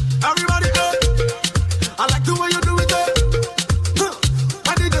everybody go. I like the way you do it.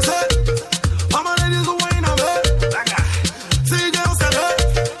 What did you say? All my ladies will wine on me. See girls said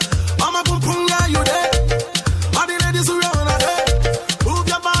hey. I'm a pum pum guy, you there. All the ladies who run on there. Move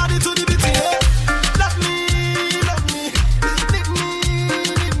your body to the beat, yeah.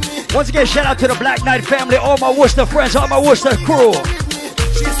 Once again, shout out to the Black Knight family, all my Worcester friends, all my Worcester crew.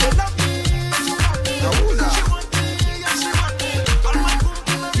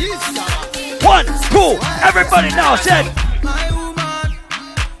 One, two, everybody now said. My woman,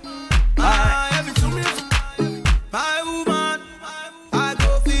 my everything. My woman, I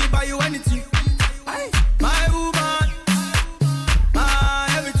go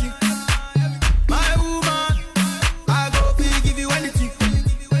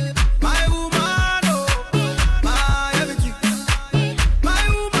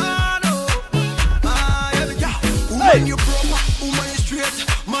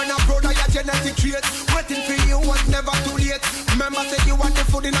genetic trait. Waiting for you was never too late. Remember, say you want the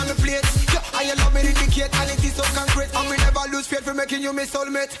food in on the plate. Yeah, and you love me indicate, and it is so concrete. And we never lose faith for making you my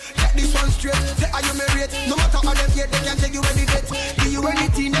soulmate. Get this one straight, say are you married? No matter how them get, they can take you any date. Do you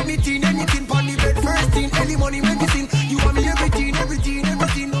anything, anything, pon the bed. First thing, any money, medicine. You want me everything.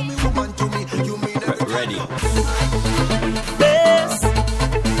 No me woman to me, you mean everything. Ready.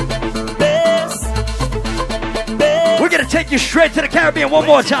 We're gonna take you straight to the Caribbean one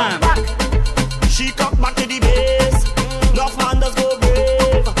more time. She come back to the base. Enough man does go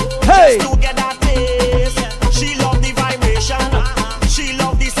brave. Hey! Just to get that taste. She love the vibration. She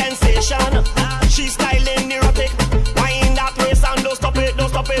love the sensation. She styling erotic. Wind that waist and don't stop it.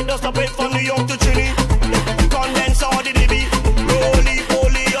 From New York to Chile. Condense all the DB. Roly,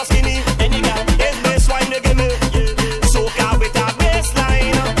 or skinny. Any girl, if this wine they give me. Soak her with her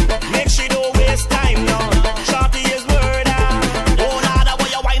baseline. Make she don't waste time now. Shorty is murder. Oh, nada, boy,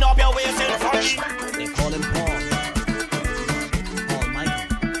 you wind up your waist in front of me. They call him Paul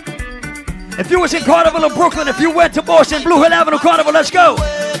Michael. If you was in Carnival in Brooklyn, if you went to Boston, Blue Hill Avenue Carnival, let's go.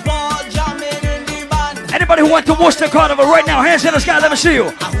 Anybody who went to Worcester Carnival right now, hands in the sky, let me see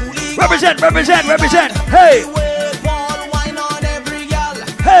you. Represent. Hey.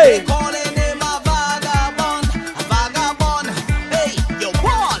 Hey. Hey, yo,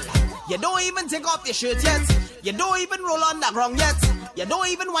 Paul. You don't even take off your shirt yet. You don't even roll on the ground yet. You don't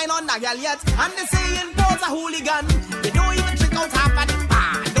even whine on the girl yet. And they saying Paul's a hooligan. You don't even trick out half of the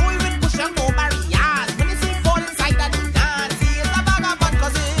bar. Don't even push on no barriers. When you see Paul inside that dance, he is a vagabond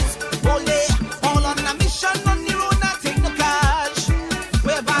cause it's all day. All on a mission on the road, not take no cash.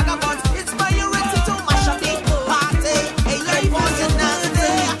 We're vagabonds, it's priority to mash up the party. Hey, life was in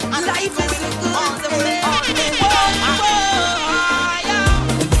and life is on the way.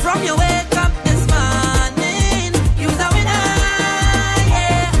 From your wake up this morning, you's a winner.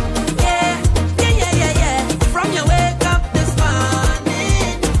 Yeah. From your wake up this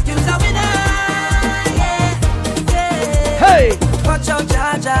morning, you's a winner. Yeah. Hey. Watch out,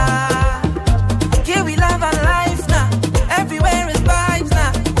 Jaja. Here we love our life now. Everywhere is vibes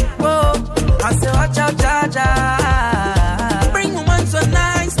now. Whoa, I say watch out, Jaja. Bring woman so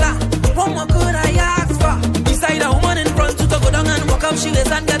nice now. What more could I ask for? Beside a woman in front to go down and walk up she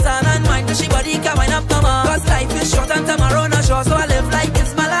waist and get on and mind. She body can wind up no more. Cause life is short and tomorrow not sure. So I live like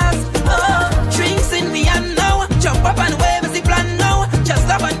it's my last. Oh, drinks in me and now. Jump up and wave is the plan now. Just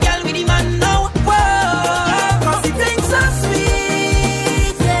love and girl with the man now. Whoa, cause the things are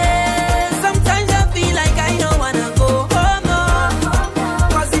sweet. Yeah, sometimes I feel like I don't wanna go home no.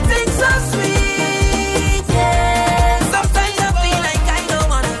 Cause the things are sweet. Yeah, sometimes I feel like I don't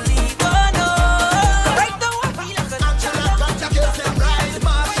wanna leave. Oh no, right now I feel like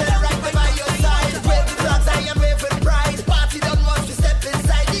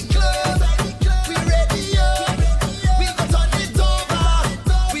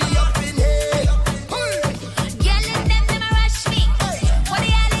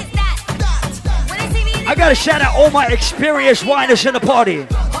I gotta shout out all my experienced winers in the party.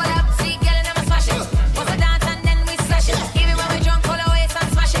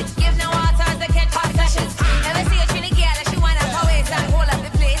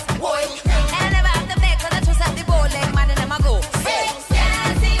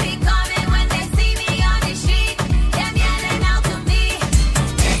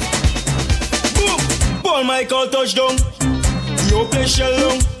 Paul Michael touchdown. Yo play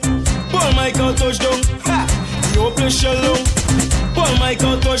shalom. Paul Michael touchdown. Ha! Yo play shalom. Paul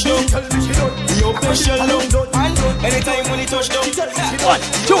Michael touchdown. Yo play shalom. Anytime when he touchdown. 1,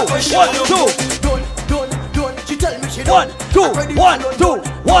 2, 1, 2. She tell me she 1, 2, 1, 2,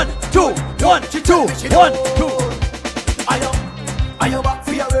 1, 2, 1, 2, 1, 2. Are you back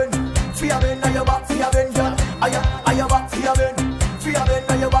for your win? For your win, are you back for your win, girl? Are you back for your win? For your win,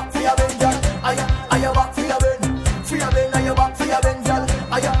 are you back for your win, girl? Are you back for your win? For your win, are you back for your win, girl?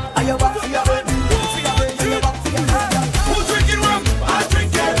 Are you back for your win? For your win, are you back for your win, girl? Who's drinking rum? I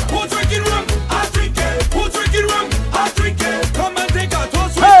drink it. Who's drinking rum? I drink it. Who's drinking rum? I drink it. Come and take a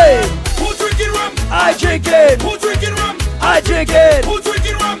toast with Hey! me. Who's drinking rum? I drink it. Who's drinking rum? I drink it. Who's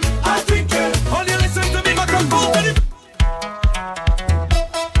drinking rum? I drink it. Only listen to me, my come on.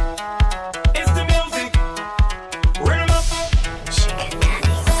 It's the music. Rhythm up.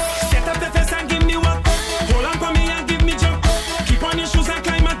 Set up the face and give me one. Hold on for me and give me jump. Keep on your shoes and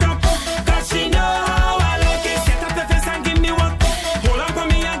climb on top. Cause she know how I like it. Set up the face and give me one. Hold on for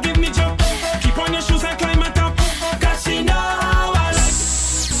me and give me jump. Keep on your shoes and climb on top. Cause she know how I like it.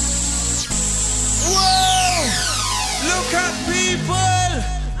 Whoa! Look at people,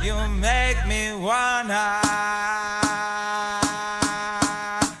 you make me wanna.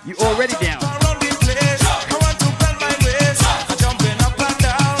 You already down.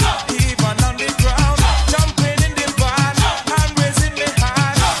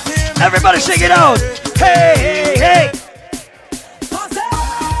 Everybody sing it out. Hey, hey, hey.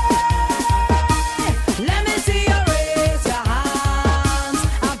 Let me see you raise your hands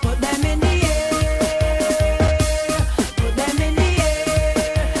and put them in the air. Put them in the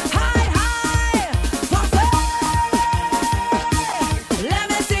air. High, high. Let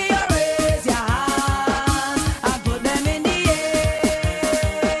me see you raise your hands and put them in the air.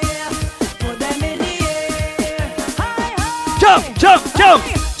 Put them in the air. High, high. Jump, jump, jump.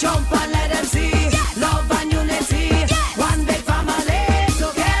 Jump and let them see love and unity. One big family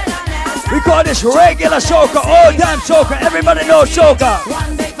togetherness. We call this regular soca, all time soca. Everybody knows soca.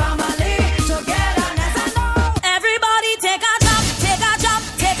 One big family togetherness. Everybody take a jump, take a jump,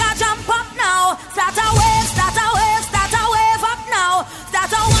 take a jump up now. Start a wave, start a wave, start a wave up now. Start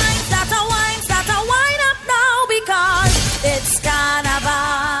a wine, start a wine, start a wine up now because it's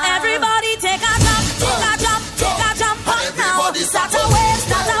carnival. Everybody take a jump, take a jump, take a jump up now. Start a wave,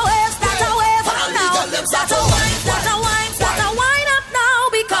 start a wave, start a wave up now. Start a wine, start a wine, start a wine up now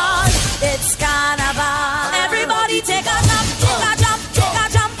because it's carnival. Everybody take a jump, take a jump, take a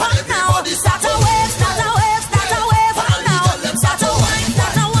jump up now. Start a wave, start a wave, start a wave up now. Start a wine,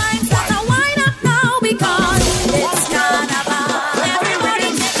 start a wine, start a wine up now because it's carnival.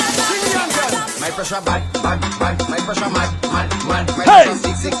 Everybody take a jump, take a jump. My pressure bad, bad, bad. My pressure mad, mad, mad. My Hey!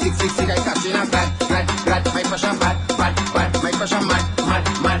 pressure sick. I catch in a glad, glad, glad. My pressure bad, bad, bad. My pressure mad, mad,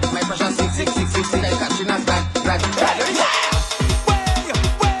 mad. My pressure sick. I catch in a glad, glad, glad.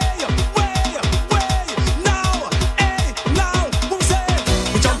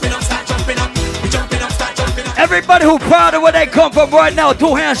 Everybody who proud of where they come from right now,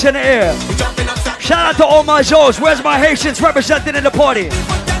 2 hands in the air. Shout out to all my Zoes. Where's my Haitians represented in the party?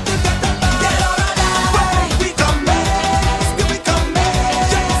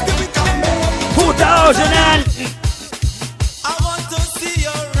 2000 and... I want to see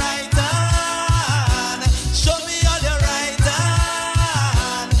your right hand. Show me all your right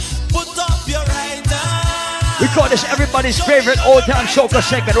hand. Put up your right hand. We call this everybody's favorite old-time soca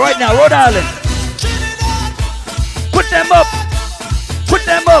segment right now, Rhode Island. Put them up. Put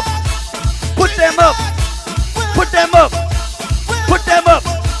them up. Put them up. Put them up. Put them up.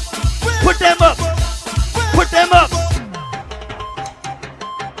 Put them up. Put them up.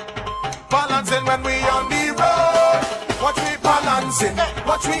 Balancing when we on the road. Watch me balancing.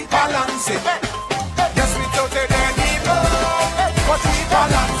 Watch me balancing. Yes, we tilted any road. Watch me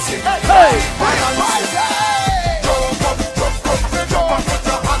balancing. Hey! Balancing. Jump up, jump up, jump up, put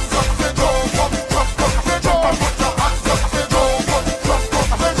your hands up. Jump up, jump up, jump up, put your hands up. Jump up, jump up,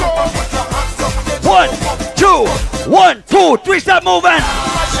 jump up, put your hands up. 1, 2, 1, 2, 3, start moving.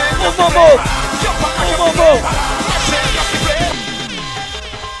 Move, move, move. Move, move, move.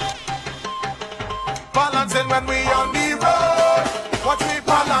 Balancing when we on the road. Watch me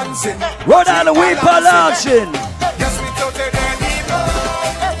balancing. Rhode Island, we balancing. Yes, we tilted any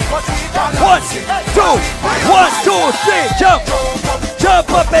road. Watch me 1, 2, 1, 2, 3, jump. Jump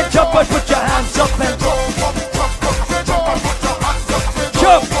up and jump and put your hands up and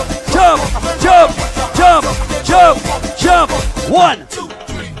jump, jump, jump, jump, jump, jump. 1, 2,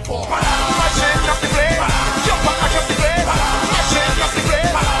 3, 4.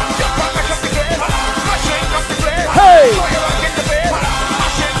 Hey!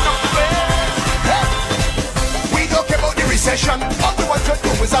 We don't care about the recession. All we want to do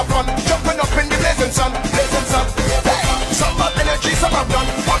is have fun. Jumping up in the blazing sun, blazing sun. Hey, some have energy, some have none.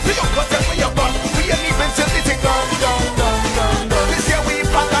 But we don't whatever we have done. We ain't even till the thing down, down, down, down, down. This year we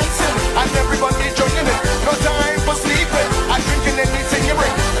balancing and everybody joining it. No time for sleeping and drinking anything you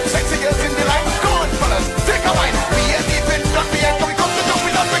bring. Sexy girls in the line, come on, fellas, take a wine. We ain't even done, we ain't coming, come to jump,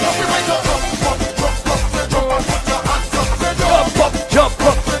 we don't bring up, we right up. Jump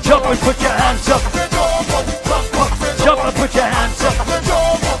up, jump and put your hands up. Jump and put your hands up.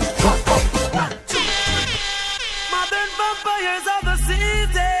 Modern vampires of the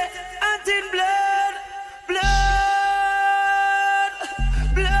city, and in blood, blood,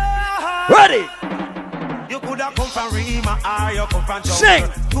 blood. Ready? You coulda come from Rima or you come from Jungle. Sing.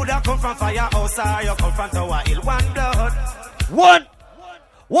 Coulda come from Firehouse or you come from Tower Hill. One blood. 1,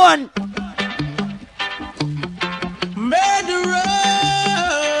 1. Murderer,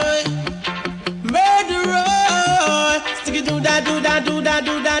 murderer. Stick it do that, do that, do that,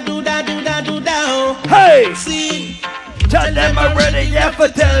 do that, do that, do that, do that. Hey! See, Tell them already, you have to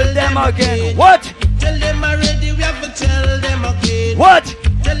tell them again. What? tell them already, we have to tell them again. What?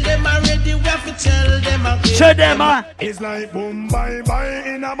 Tell them already, we have to tell them again. to them, huh? It's like boom, bye, bye,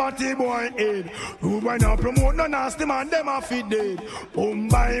 in a body boy head. Who right now promote no nasty man, them a feed dead. Boom,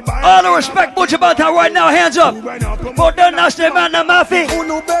 bye, bye. All the respect, much about that right now, hands up. For the nasty man, the mafia.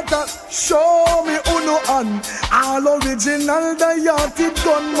 Uno better show me Uno on. All original, the yachted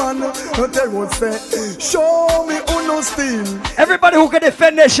gunman. They would say, show me Uno still. Everybody who can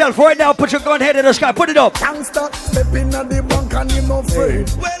defend themselves right now, put your gun head in the sky, put it up. Gangsta stepping at the bank and him afraid.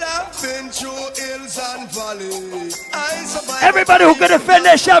 Well, I've been through hills and valleys. Everybody who can defend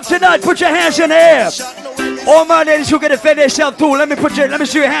themselves tonight, put your hands in the air. All my ladies who can defend themselves too, let me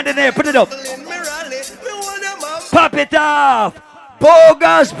see your hand in there, put it up. Pop it off.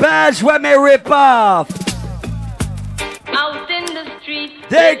 Bogus badge when me rip off. Out in the street,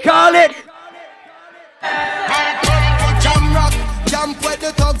 they call it. Jam rock, jump where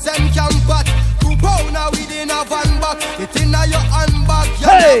the thugs and camp at. 2 pounder within a van back. It in your handbag.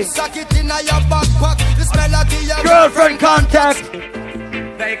 Hey. Sack it in your backpack. The smell of the Girlfriend contact.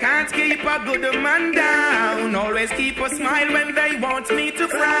 They can't keep a good man down. Always keep a smile when they want me to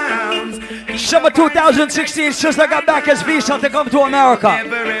frown. Summer 2016, Sizzla got back as visa to come to America.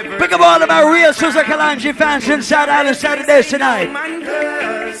 Pick up all of my real Sizzla Kalanji fans inside Island Saturdays tonight.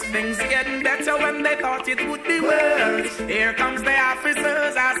 Things getting better when they thought it would be worse. Here comes the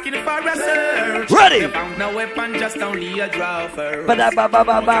officers asking for a search. Ready? They found no weapon, just only a drawer.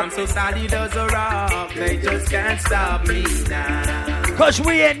 I'm so solid as a rock. They just can't stop me now. Cause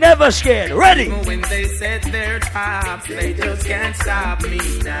we ain't never scared. Ready? When they set their traps, they just can't stop me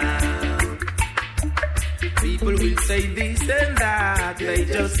now. People will say this and that, they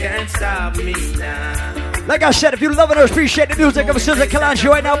just can't stop me now. Like I said, if you love and appreciate the music of Sizzla Kalanji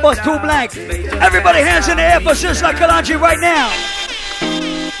right now, bust 2 blank. Everybody hands in the air for Sizzla Kalanji right now.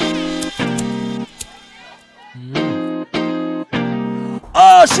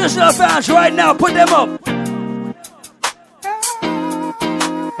 Oh, Sizzla fans right now, put them up.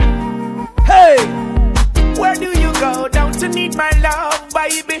 Hey! Where do you go? Don't you need my love,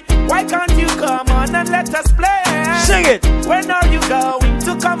 baby? Why can't you come on and let us play? Sing it! When are you going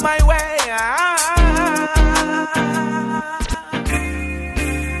to come my way?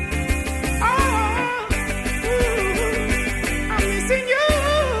 I'm missing you.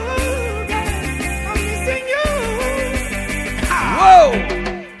 I'm missing you. Whoa!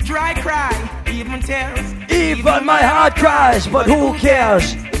 Dry cry, even tears. Even my heart cries, but who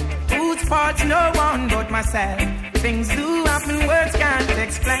cares? Whose fault's no one but myself. Things do happen, words can't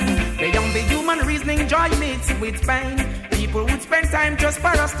explain. Beyond the human reasoning, joy meets with pain. People would spend time just for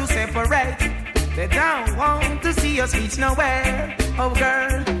us to separate. They don't want to see us reach nowhere. Oh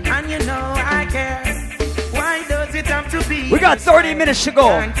girl, and you know I care. Why does it have to be? We got 30 minutes to go.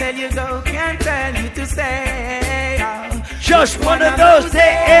 Can't tell you go, can't tell you to stay. Oh, just one of those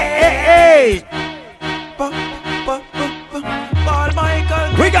days.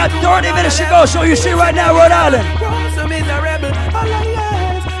 We got 30 minutes to go, so you see right now, Rhode Island.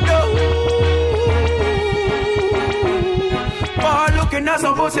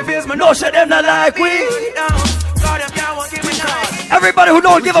 No, say them not like we. Everybody who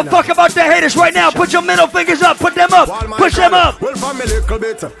don't give a fuck about the haters right now, put your middle fingers up, put them up, push them up.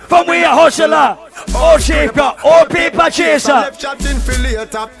 From we a hustler, old shaker, old paper chaser. Left chatting for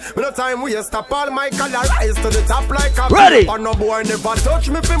later. With no time we stop all my color rise to the top like a ready. And no boy never touch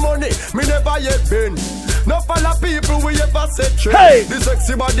me for money. Me never yet been. No follow people we ever set trade. Hey. The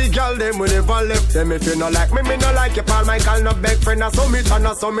sexy body girl them we never left them. If you no like me no like you. Paul Michael no beg friend. A summit and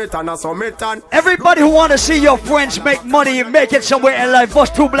a summit and a summit and. Everybody who wanna see your friends make money and make it somewhere in life,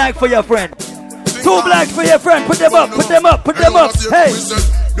 bust 2 blank for your friend. 2 blank for your friend. Put them up, put them up, put them up. Hey.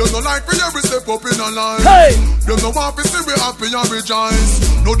 You no like for every step up in a line. Hey. You no want to see we happy and rejoice.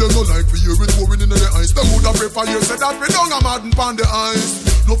 No, they no like for you it going in the eyes. The would have prefer you say that we don't have madden pan the eyes.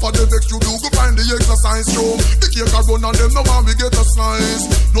 No for the vex you do go find the exercise room. The cake a run and them no want we get a slice.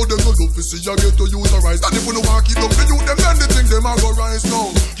 No, they no love to see you get to use a rise. And if you no want keep up the youth them then the thing them a go rise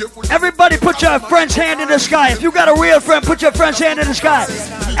now. Everybody put your friend's hand in the sky. If you got a real friend, put your friend's hand in the sky.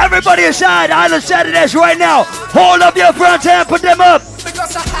 Everybody inside Island Saturdays right now. Hold up your friend's hand, put them up.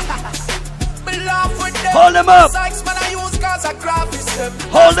 Hold them up.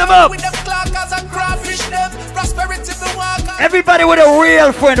 Hold them up. Everybody with a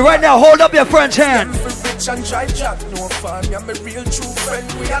real friend right now, hold up your friend's hand.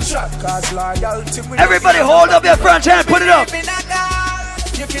 Everybody hold up your friend's hand, put it up.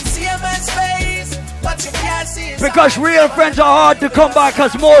 You can see a man's face, but you can't see Because real friends are hard to come by,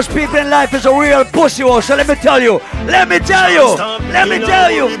 because most people in life is a real pussy hole. So let me tell you. Hey!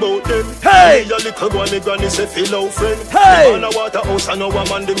 Hey!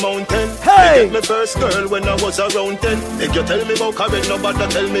 Hey! My first girl when I was around 10. If you tell me about Karen, nobody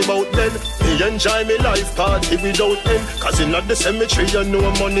tell me about then. Me enjoy me life party without end. Cause in the cemetery you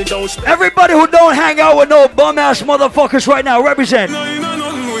know money don't spend. Everybody who don't hang out with no bum ass motherfuckers right now, represent.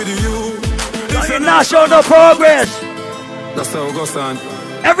 You're not showing no progress. That's how it goes on.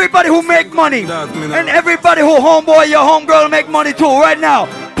 Everybody who make money and everybody who homeboy your homegirl make money too right now.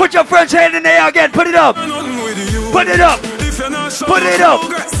 Put your friend's hand in the air again. Put it up. Put it up. Put it up.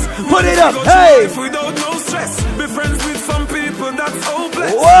 Put it up. Hey. Without no stress. Be friends with some people that's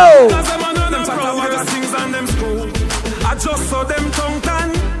hopeless. Whoa. Cause them on them talk about things and them school. I just saw them tongue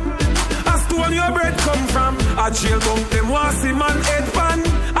tan. As to when your bread come from. I jail bunk them want see man head pan.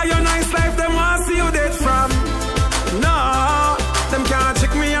 Are your nice life them want see you dead from. Nah, them can't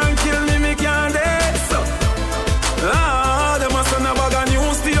check me and kill me, me can't dead so. Them a send a bag of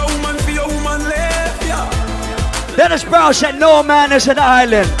news to your woman for your woman left, yeah. Dennis Brown said no man is an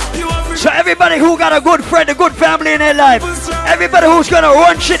island. So everybody who got a good friend, a good family in their life, everybody who's gonna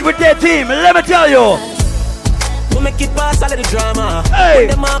run shit with their team, let me tell you. We make it pass all of the drama. Hey. When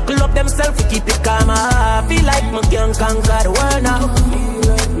them all pull up themselves, we keep it calm. I feel like me can conquer the world now. Feel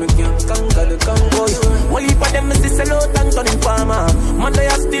like me can conquer the Congo. One heap of them is this hello and turning farmer. Man, they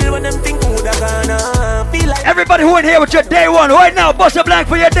are still when them think who they're gonna. Feel like everybody who in here with your day one right now, bust a blank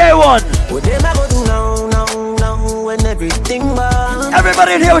for your day one. What them I go do now, when everything bad.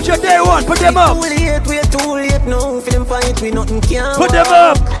 Everybody in here with your day one, put them up. We're too late now. For them fight, we nothing can. Put them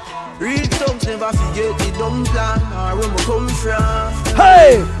up. Real thugs never forget the dumb plan or where we come from.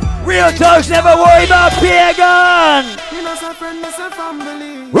 Hey! Real thugs never worry about pagan!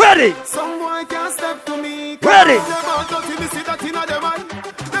 Ready! Some boy can't step to me. Ready!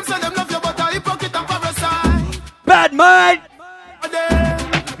 Bad mind!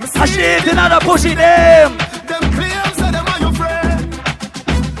 I see it in other pussy them! Them claims that them are your friend.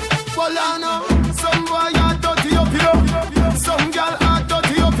 Well, I know some boy are dirty up here. Some girl are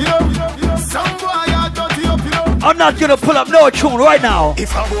dirty up here. Some boy are dirty up here. I'm not gonna pull up no tune right now.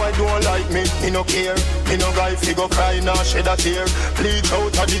 If a boy don't like me no care. Me no guy fi go cry nor shed a tear. Bleach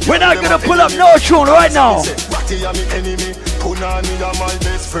out of the we're not gonna pull up no tune right now. Ratty a me enemy. Punani a my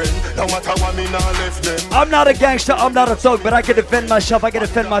best friend. No matter what me nah left them. I'm not a gangster, I'm not a thug, but I can defend myself, I can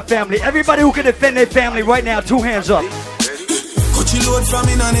defend my family. Everybody who can defend their family right now, 2 hands up. Put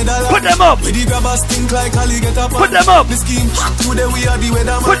them up. Put them up.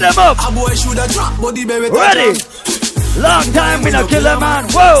 Put them up. Ready. Long time we not kill a man.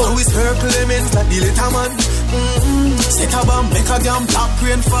 Whoa. So it's her claimants like the little man. Set a bomb, make a damn black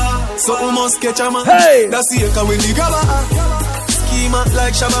rain fall. So we must catch a man. Hey. That's the echo when the grabber. Schema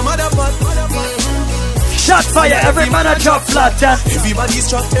like Shabba Motherpot. Shot fire, every man a drop flat. Everybody's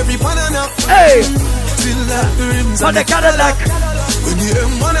trapped, every pan and up. Hey. Still like the rims on the Cadillac. When the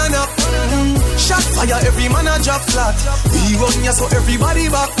M1 and up. Shot fire, every man a drop flat. We run ya so everybody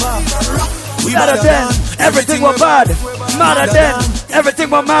back. We Madder than everything were bad. Madder than everything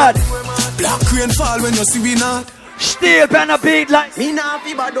were mad. Black rain fall when you see we not. Still pen a beat like me now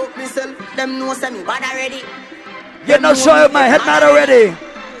fi bad up myself. Them know say me bad already. You know so my head mad already.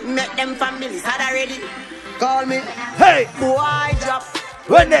 Make them families sad already. Call me. Hey. Boy drop.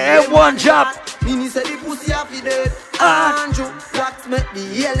 When the M1 drop. Mini say the pussy off the dead. Andrew, what make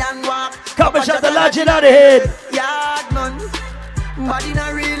the alien walk? Couple shot the lodge in the head. Yard man. Bad in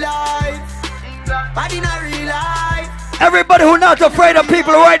a real life. Bad in a real life. Everybody who not afraid of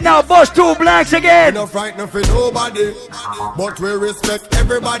people right now, bust 2 blanks again. We not frightened for nobody, but we respect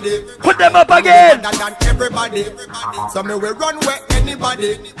everybody. Put them up again. Than everybody. So me we run where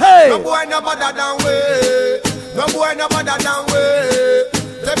anybody. Hey. No boy no better than we. No boy no better than we.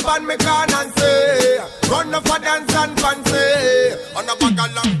 Step on me can and say, run up for dance and fancy. On a bag of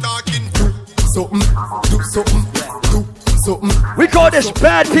long talking. Do something. We call this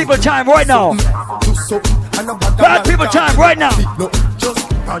bad people time right now. Bad people time right now. Just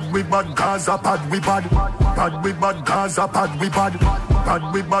bad we bad Gaza, bad we bad. Bad we bad Gaza, bad we bad.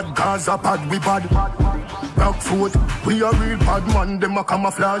 Bad we bad Gaza, bad we bad. Black foot, we a real bad man, them a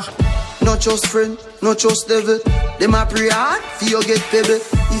camouflage. Not just friend, not just devil. Them a pray hard, feel get pebble.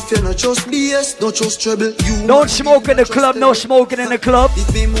 If you not just BS, not just trouble. You don't smoke in the club, no smoking in the club.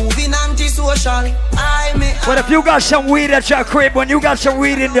 If me moving anti-social, but if you got some weed at your crib, when you got some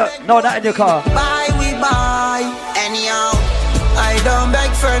weed in the, no, not in your car. Buy, we buy, anyhow. I don't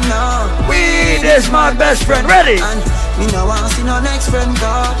beg for friend now. Weed is my best friend. Ready? And me no want see no next friend,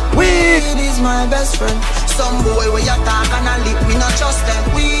 God. Weed is my best friend. Some boy where you talk and a lip, me not trust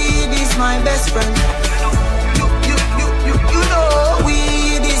them. Weed is my best friend. You know,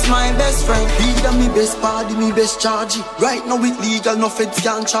 weed is my best friend. Weed and me best party, me best charge. Right now it legal, no feds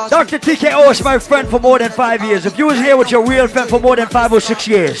can charge. Dr. TKO is my friend for more than 5 years. If you was here with your real friend for more than 5 or 6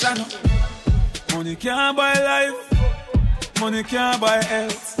 years. Money can't buy life. Money can't buy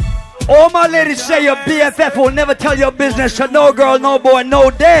health. All my ladies say your BFF will never tell your business to no girl, no boy,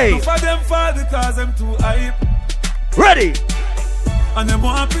 no day. For them fall because them too hype. Ready? And them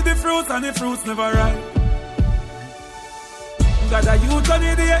want to the fruits and the fruits never ripe. Got a youth on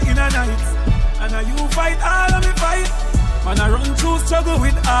the day in a night. And a you fight all of me fight. Man I run through struggle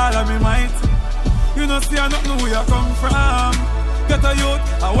with all of me might. You know see I don't know where you come from. Get a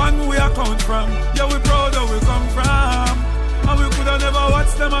youth, I want where you come from. Yeah we proud of where we come from. And we could have never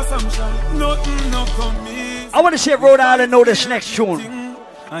watched them assumption. Nothing no come easy. I want to see Rhode Island know this next tune.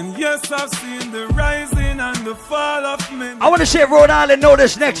 And yes, I've seen the rising and the fall of men. I want to see Rhode Island know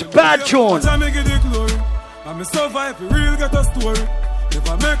this next bad tune.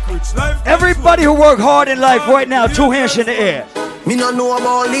 Everybody who work hard in life right now, 2 hands in the air. Me no know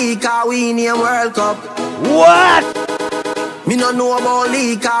about league, we name World Cup. What? Me no know about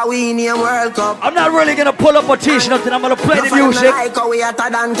league, we name World Cup. I'm not really gonna pull up a t-shirt and I'm gonna play the music.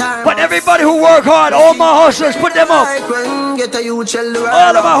 But everybody who work hard, all my hustlers, put them up.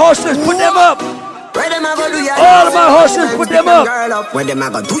 All of my hustlers, put them up. All of my hustlers, put them up. Where them a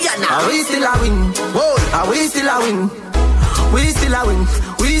go do ya now? We still a win. We still a win. We still a win.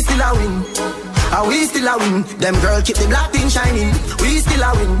 We still a win. We still a win. Them girls keep the black thing shining. We still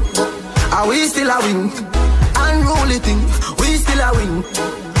a win. We still a win. Unruly thing. We still a win.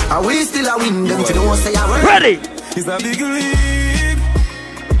 We still a win. Them you don't say a word. Ready? It's a big league.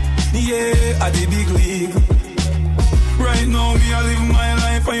 Yeah, at the big league. Right now, me I live my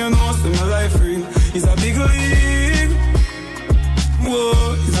life and you know see my life real. It's a big league.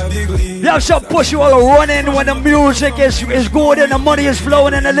 Whoa, it's a big league. Y'all some push you all running when the music is good and the money is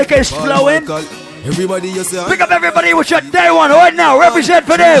flowing and the liquor is flowing. Everybody you say, pick up everybody with your day one right now. Represent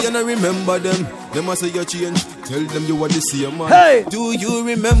for them. You know remember them. Them must say you change. Tell them you are the same man. Hey. Do you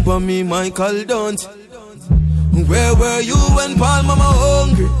remember me, Michael? Don't. Where were you when Paul Mama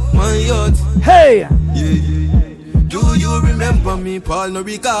hungry? My yacht. Hey. Yeah. Do you remember me, Paul? No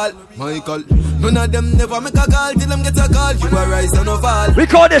recall, Michael. None of them never make a call till them get a call. You are rise and fall. We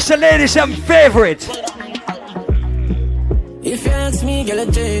call this the ladies' favorite. If you ask me, girl, I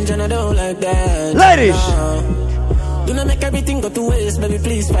change and I don't like that. Ladies! Do not make everything go to waste, baby,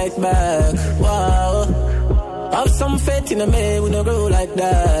 please fight back. Wow. Have some faith in a man, we don't grow like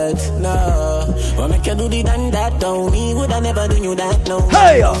that. No. What make you do the and that, don't me, would I never do you that, no.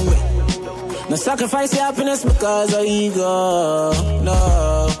 Hey! No sacrifice your happiness because of ego.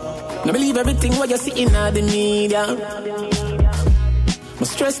 No. No believe everything what you see in the media. I'm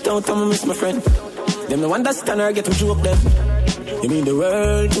stressed out, I'm miss my friend. Them no understand or get to joke them. You mean the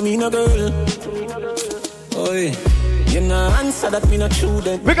world to me, no girl. Oi. You know answer that me not true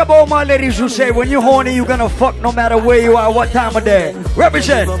then. Big up all my ladies who say when you horny you gonna fuck no matter where you are, what time of day.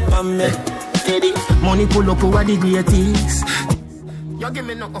 Represent. Money pull up over the greatest. You give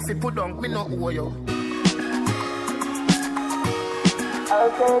me no coffee, put down, me no owe you.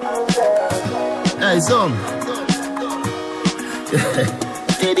 Hey, son.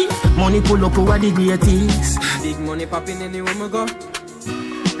 Steady. Money pull up over the greatest. Big money popping anywhere we go.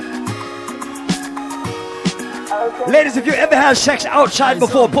 Ladies, if you ever had sex outside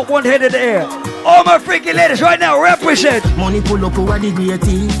before, put one hand in the air. All my freaky ladies right now, represent. Money pull up over the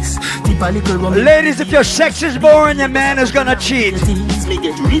greatest. Ladies, if your sex is boring, your man is gonna cheat. Me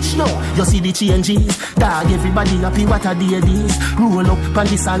get rich now, you see the changes. Dog, everybody happy, what a day this. Roll up on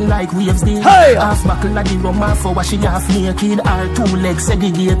the sand like waves this. Hey! Half buckle of the rum, half for washing half naked. Our 2 legs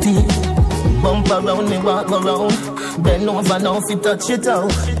segregated. Bump around, me walk around. Bend over now, if you touch it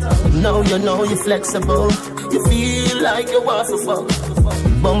out. Now you know you're flexible. You feel like you want to fuck.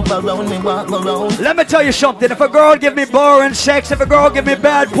 Bump around, me walk around. Let me tell you something. If a girl give me boring sex, if a girl give me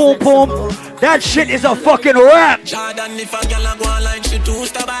bad poom poom, that shit is a fucking rap. Jordan, if a girl go online, she too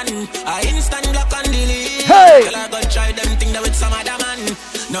stubborn. I instant block and delete. Hey! Girl, I go try them thing that with some other man.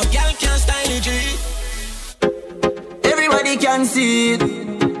 No girl can style it. Everybody can see it.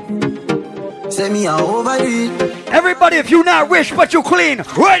 Say me a over it. Everybody, if you not rich but you clean,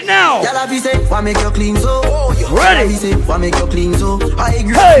 right now. Y'all be say, why make you clean so? Ready? Be say, why make you clean so? I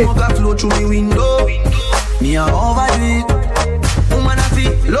agree. Hey. Smoke flow through the window. Me a over it. Woman I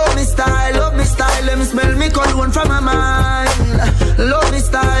feel, love me style, Girl, them smell me cologne from my mind. Love me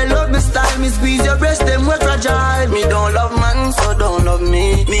style, me squeeze your breast, them we fragile. Me don't love man, so don't love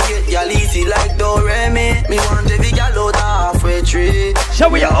me. Me get y'all easy like Doremi. Me want every girl out halfway tree. So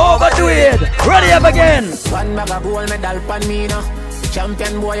we overdo it. Ready up again. One bag of gold medal pan me now.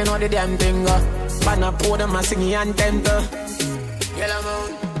 Champion boy, you know the damn thing. Man, I pour them a singing anthem. Yellow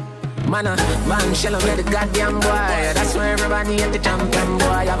moon. Man, shell up let the goddamn boy. That's why everybody at the champion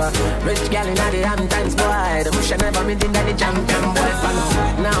boy. Have a rich gal in the Hamptons boy. The bush never been in the champion boy.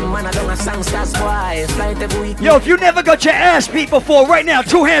 Now man, I don't a songsters boy. Flight every week. Yo, if you never got your ass beat before, right now,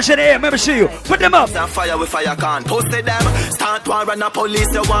 2 hands in the air. Let me see you. Put them up. Fire with fire can posted them. Start war and the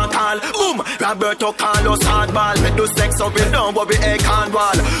police you want call. Boom, Roberto Carlos hardball. Me do sex so we don't worry a can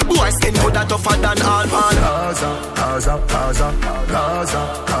wall. Boy skin good that tougher than all man.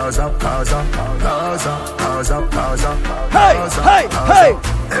 Hey,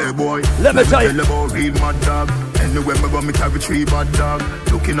 hey boy, let me tell you about real mad dog. Anywhere me go, me carry 3 bad dog.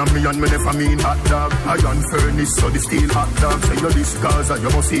 Looking at me and me never mean hot dog. Iron furnace, so the steel hot dog. Say you this cause and you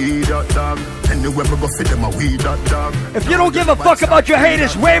must see that dog. Anywhere me go, fit them a weed that dog. If you don't give a fuck about your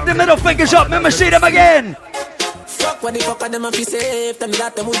haters, wave the middle fingers up. Let me see them again. Fuck what the fuck are them a be safe. Tell me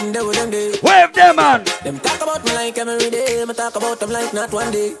that them wouldn't do them day. Wave them on. Them talk about me like every day. Me talk about them like not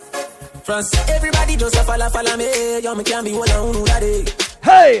one day. France, everybody just a follow me. Yo, me can't be one on who that day.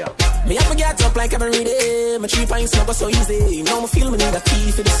 Hey! Me have to get up like every day. My 3 pints not go so easy. Now me feel me need a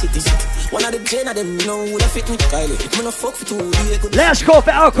key for the city. One of the gen of them know who that fit me. Kylie, if me no fuck for 2 days. Last call for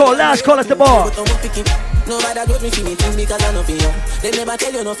alcohol, last call at the bar. Nobody got me for me thing because I know for you. They never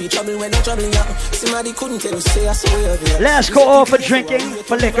tell you no for trouble when no trouble you. Somebody couldn't tell you say I saw you. Last call for drinking,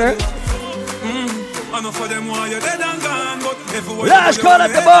 for liquor. I know for them why you're dead and gone, but everywhere last call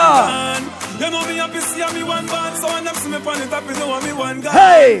at the bar. You know me happy see me one band, so when them see me on it happy, know me one guy.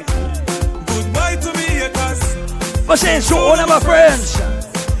 Hey! Goodbye to me haters. But saying to one of my friends.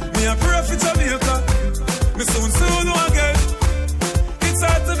 Me a pray for Jamaica. Me soon again. It's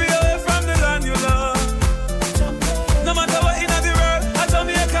hard to be away from the land you love. No matter what in the world, a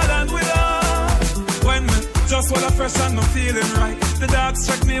Jamaica land we love. When me just wanna fresh and no feeling right. The dogs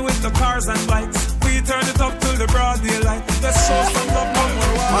check me with the cars and bikes. We turn it up till the broad daylight. Let's show some love, no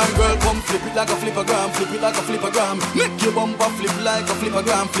more. Man, girl, come flip it like a flippergram, flip it like a flippergram. Make your bumper flip like a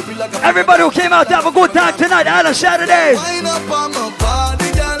flippergram, flip it like a. Everybody who came out to have a good time tonight, Island Saturdays. Wind up on my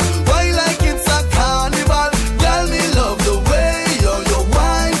body, girl. Why like it's a carnival? Girl, me love the way you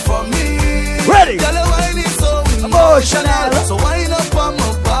wine for me. Ready? Girl, your wine is so emotional. So wind up on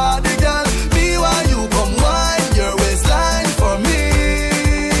my body, girl. Me while you come wine your waistline for me.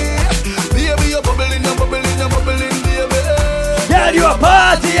 Baby, you're bubbling, baby. Girl, you a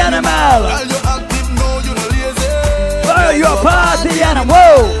party animal. Girl, you active, no, you no lazy. Girl, you a party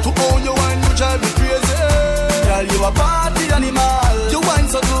animal. To own your wine, you drive me crazy. Girl, you a party animal. You wine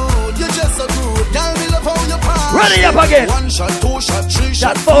so good, you dress so good. Girl, me love how you party. Ready up again. 1 shot, 2 shot, 3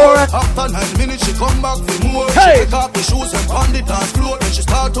 shot, 4. 4. After 9 minutes, she come back for more. Hey. She take off the shoes and pound it and floor. Then she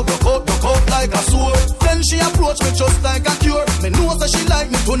start to broke out like a sword. Then she approach me just like a cure. Me know that she like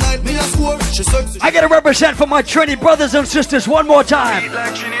me tonight, me a score. She sexy. I gotta represent for my Trini brothers and sisters one more time.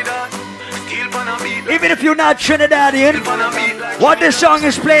 Even if you're not Trinidadian, what this song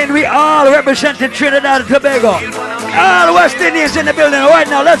is playing, we all representing Trinidad and Tobago. All West Indians in the building right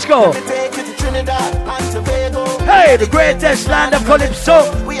now, let's go. Hey, the greatest land of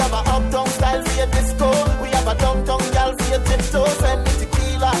Calypso. We have a uptown style for your disco. We have a downtown gal for your tiptoes. And the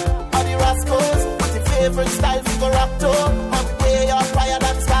tequila or the rascals. What's your favorite style for your rock to? And way you're fire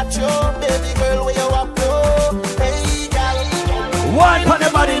than statue. Baby girl, where you up to? Hey, gal. One on the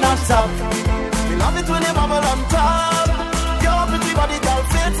body non-stop. We love it when you bubble on top. Your pretty body girl,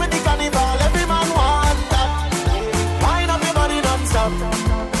 fit for the carnival. Every man want that. Wind up your body non-stop.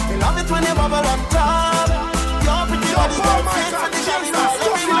 We love it when you bubble on top. Your pretty body girl, fit for the carnival.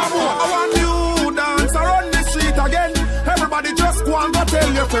 Every man want that. I want you dance around the street again. Everybody just go and go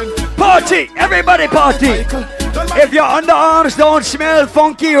tell your friend. Party, everybody party. If your underarms don't smell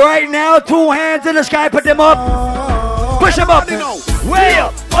funky right now, 2 hands in the sky, put them up. Push them up. Way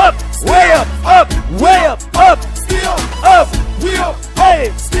up, up, way up, up, way up, up. Stay up, up, we up,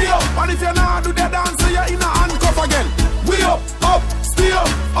 hey. Stay up. And if you not do the dance, you're in a handcuff again. We up, stay up,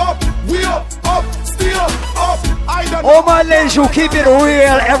 we up, stay up. All my ladies who keep it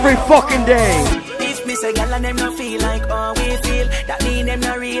real every fucking day. If me say gal and them not feel like how we feel, that mean them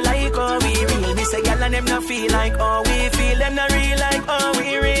not real like how we real. Me say gal and them not feel like how we feel, them not real like how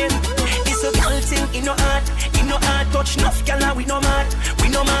we real. It's a gal thing in no heart, touch enough gal and we no mad,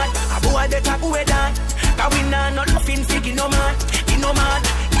 A boy better go with that, 'cause we nah no laughing fig in no mad,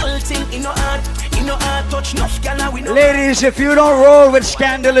 Gal thing in no heart, no heart touch, no scanner, we no. Ladies, if you don't roll with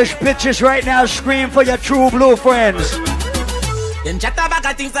scandalous bitches right now, scream for your true blue friends. Them chat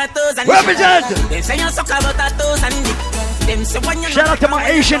about things like those and represent. Them say you suck about those and them say when you. Shout out to my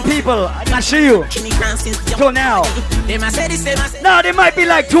Asian people. I see you. So now. Now they might be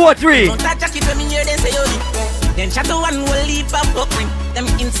like 2 or 3. Don't touch it when me hear them say you. Them chat one will leave up fucking. Them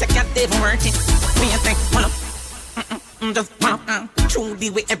insecure they've working. Me a think, well up. Just through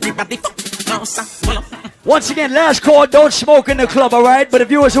the way everybody fuck. No sir, well up. Once again, last call, don't smoke in the club, alright? But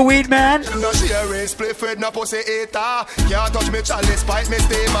if you was a weed man, no share split Fred, no pussy eater. Can't touch me chalice, pipe me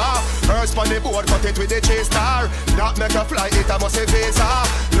steamer. First on the board, cut it with the chase star. That make a fly, it a must a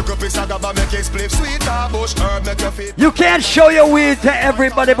visa. Look up his agaba, make it split sweeter. Bush herb, make a fit. You can't show your weed to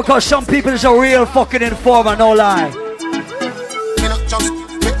everybody because some people is a real fucking informer, no lie.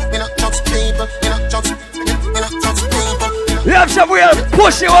 You have some real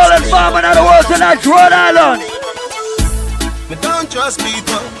pussy all environment of the world tonight, Rhode Island. Me don't trust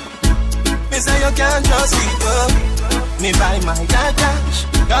people. Me say you can't trust people. Me buy my cash.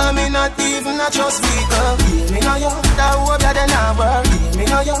 Cause me not even a trust people. Me know you, that hope you then I work. Me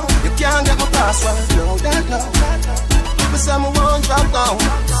know you can't get my password. No, that no. Me say me won't drop down.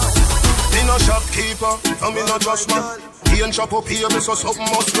 Me no shopkeeper, no me no trust man.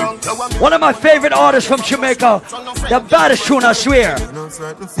 One of my favorite artists from Jamaica, the baddest tune, I swear.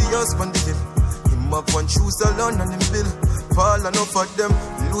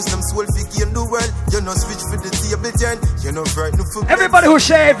 Everybody who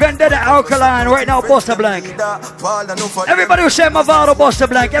say Vendetta Alkaline right now, Buster Blank. Everybody who say Mavado, Buster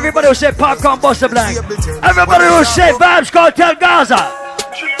Blank. Everybody who say Popcorn, Buster Blank. Everybody who say Vibes Cartel Gaza.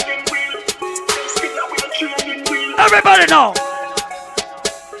 Everybody know.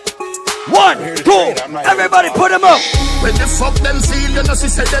 1, 2, everybody put them up. When the fuck them seal, you know, see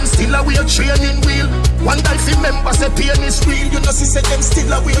say them still a weird training wheel. One guy fi members say pain is real, you know, see say them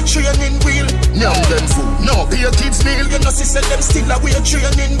still a weird training wheel. Now them food, no pay your kids meal, you know, see say them still a weird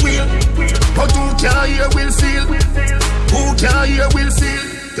training wheel. But who can hear will feel? Who can hear will feel?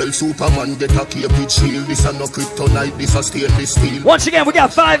 Tell Superman get a cape with shield. This a no kryptonite, this a stainless steel. Once again, we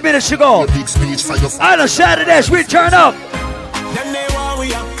got 5 minutes to go. Big speech for your Island Saturdays, we turn up. Then they want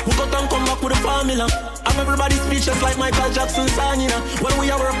we are. Who got and come back with a formula? I'm everybody speechless like Michael Jackson song, you know. When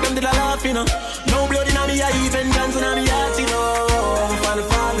we are work, them did a laugh, you know. No blood in me, I even dance in me heart, you know. For the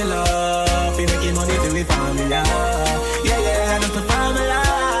formula, we making money to the formula. Yeah, that's the formula.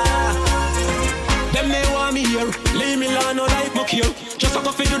 Them they want me here, leave me alone, no like muck here. Just a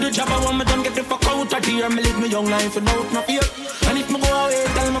go fi do the job, I want me them get the fuck out of here. Me live me young life without no fear. And if me go away,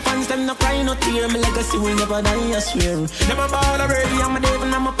 tell my fans them no cry, no tear. Me legacy will never die, I swear. Never ball already, I'm a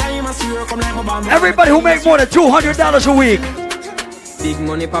devil, I'm a prime, I swear. Come like my bomb. Everybody who make more than $200 a week. Big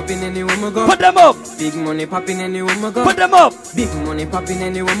money popping anywhere we go. Put them up. Big money popping anywhere we go. Put them up. Big money popping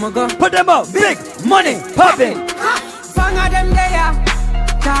anywhere we go. Put them up. Big money popping. Bang of them there.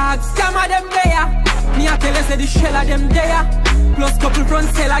 Tag, some of them there. Me a tell you say the shell of them there. Plus couple front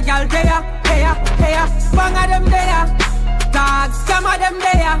seller gal there. Bang of them there. Tag, some of them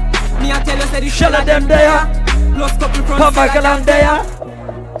there. Me a tell you say the shell of them there. Plus couple front seller gal there.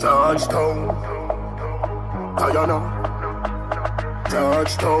 Touchdown, Guyana.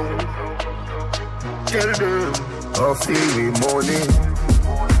 Touchdown. Tell them I feel me money.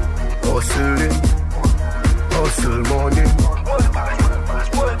 Hustling, hustle money.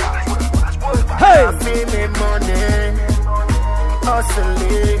 Hey! I feel me money.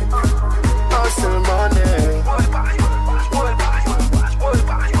 Hustling, hustle money.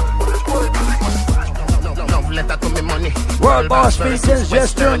 Letter to me money. World Boss Meetings,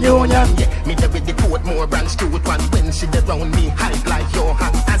 Western Union. Yeah, me there with the port more branch to it one. When she dey round me, hype like your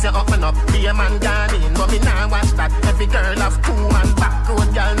hand. As you open up, be a man gone in. But me now watch that. Every girl have 2 and back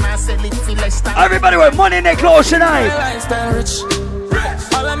road girl now sell it for less than. Everybody with money in their clothes tonight. My lifestyle rich.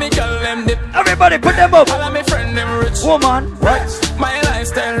 All of me girl them dip. Everybody put them up. All of me friend them rich. Woman, what? My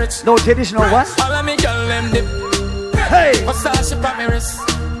lifestyle rich. No titties, no what? All of me girl them dip. Hey! What's that shit on me wrist?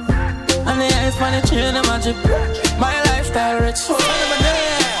 And the eyes on the chain of my drip. My lifestyle rich.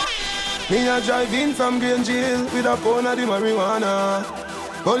 Me a drive in from Green Jail with a pound of the marijuana.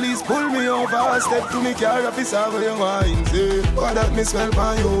 Police pull me over, step to me car, officer where you wine. Say, what that me smell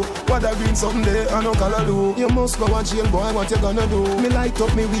for you? What that green someday, I no color do. You must go and jail, boy, what you gonna do? Me light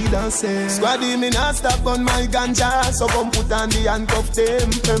up me weed and say, squaddy me not stop on my ganja. So come put on the handcuff them.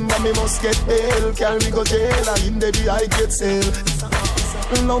 Remember me must get bail, carry me go jail, and in the I get sale.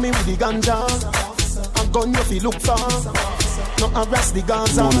 Allow me with the ganja. A gun you feel look for. No arrest the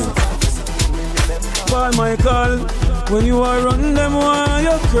Gaza. Why Michael? When you are run them, why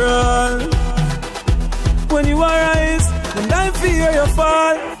you crawl?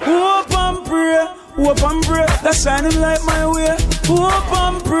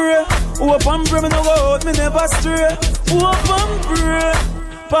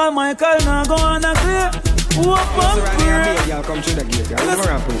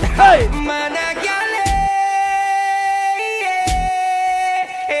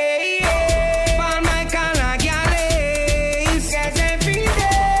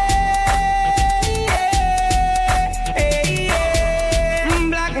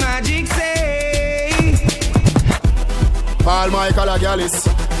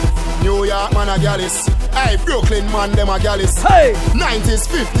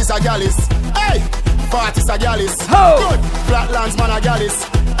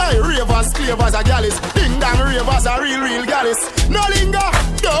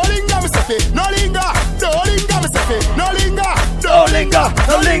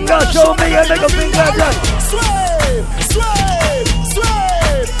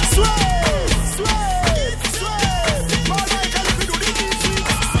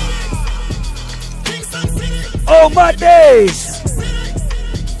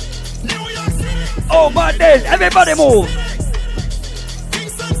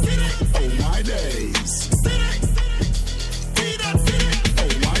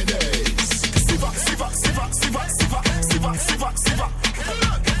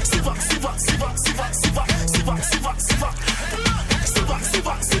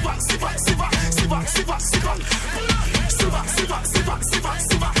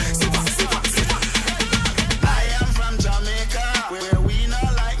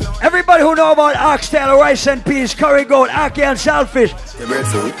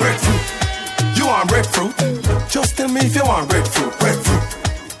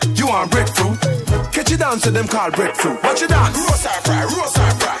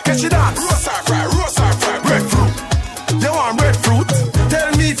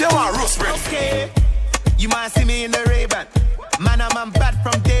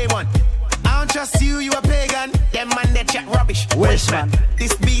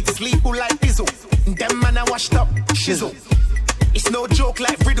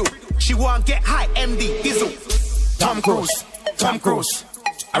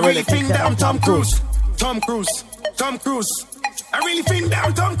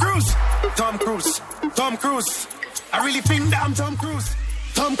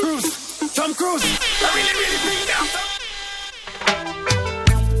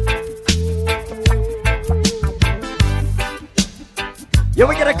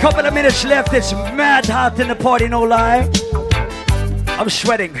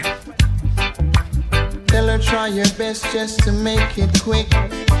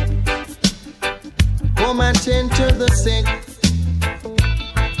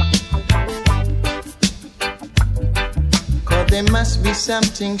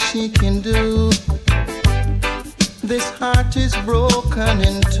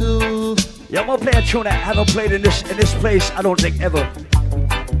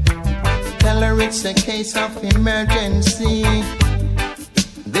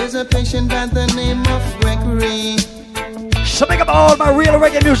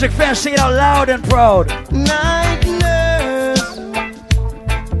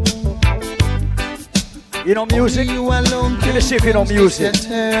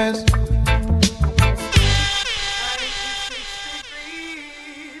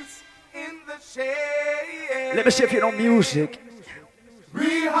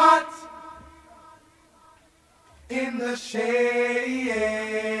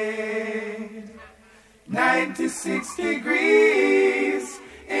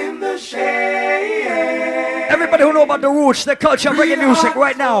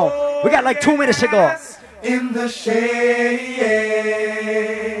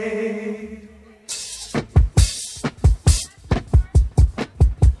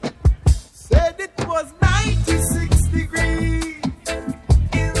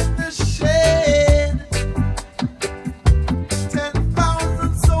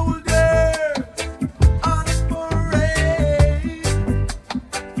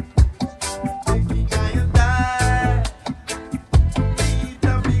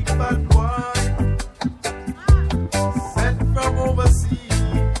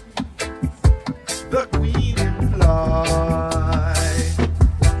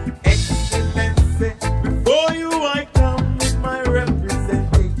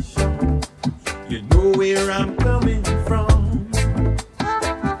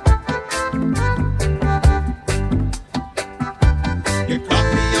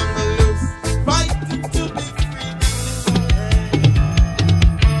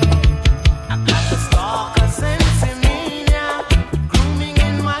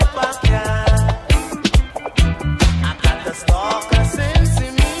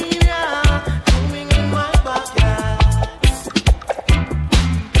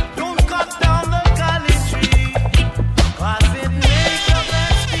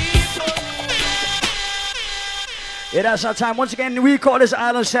 Yeah, that's our time. Once again, we call this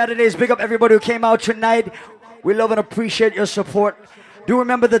Island Saturdays. Big up everybody who came out tonight. We love and appreciate your support. Do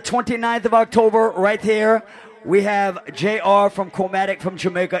remember the 29th of October right here. We have JR from Chromatic from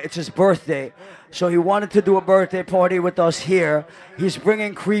Jamaica. It's his birthday. So he wanted to do a birthday party with us here. He's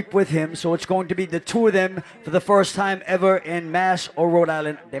bringing Creep with him. So it's going to be the two of them for the first time ever in Mass or Rhode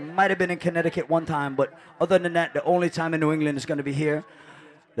Island. They might have been in Connecticut one time, but other than that, the only time in New England is going to be here.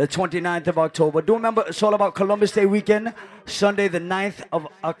 The 29th of October. Do remember, it's all about Columbus Day weekend. Sunday, the 9th of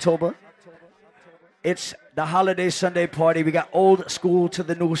October. It's the holiday Sunday party. We got old school to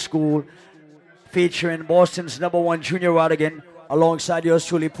the new school, featuring Boston's #1 Junior Rodigan, alongside yours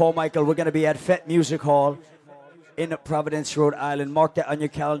truly, Paul Michael. We're going to be at Sept Music Hall in Providence, Rhode Island. Mark that on your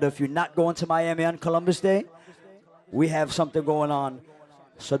calendar. If you're not going to Miami on Columbus Day, we have something going on,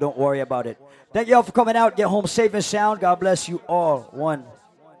 so don't worry about it. Thank you all for coming out. Get home safe and sound. God bless you all. One.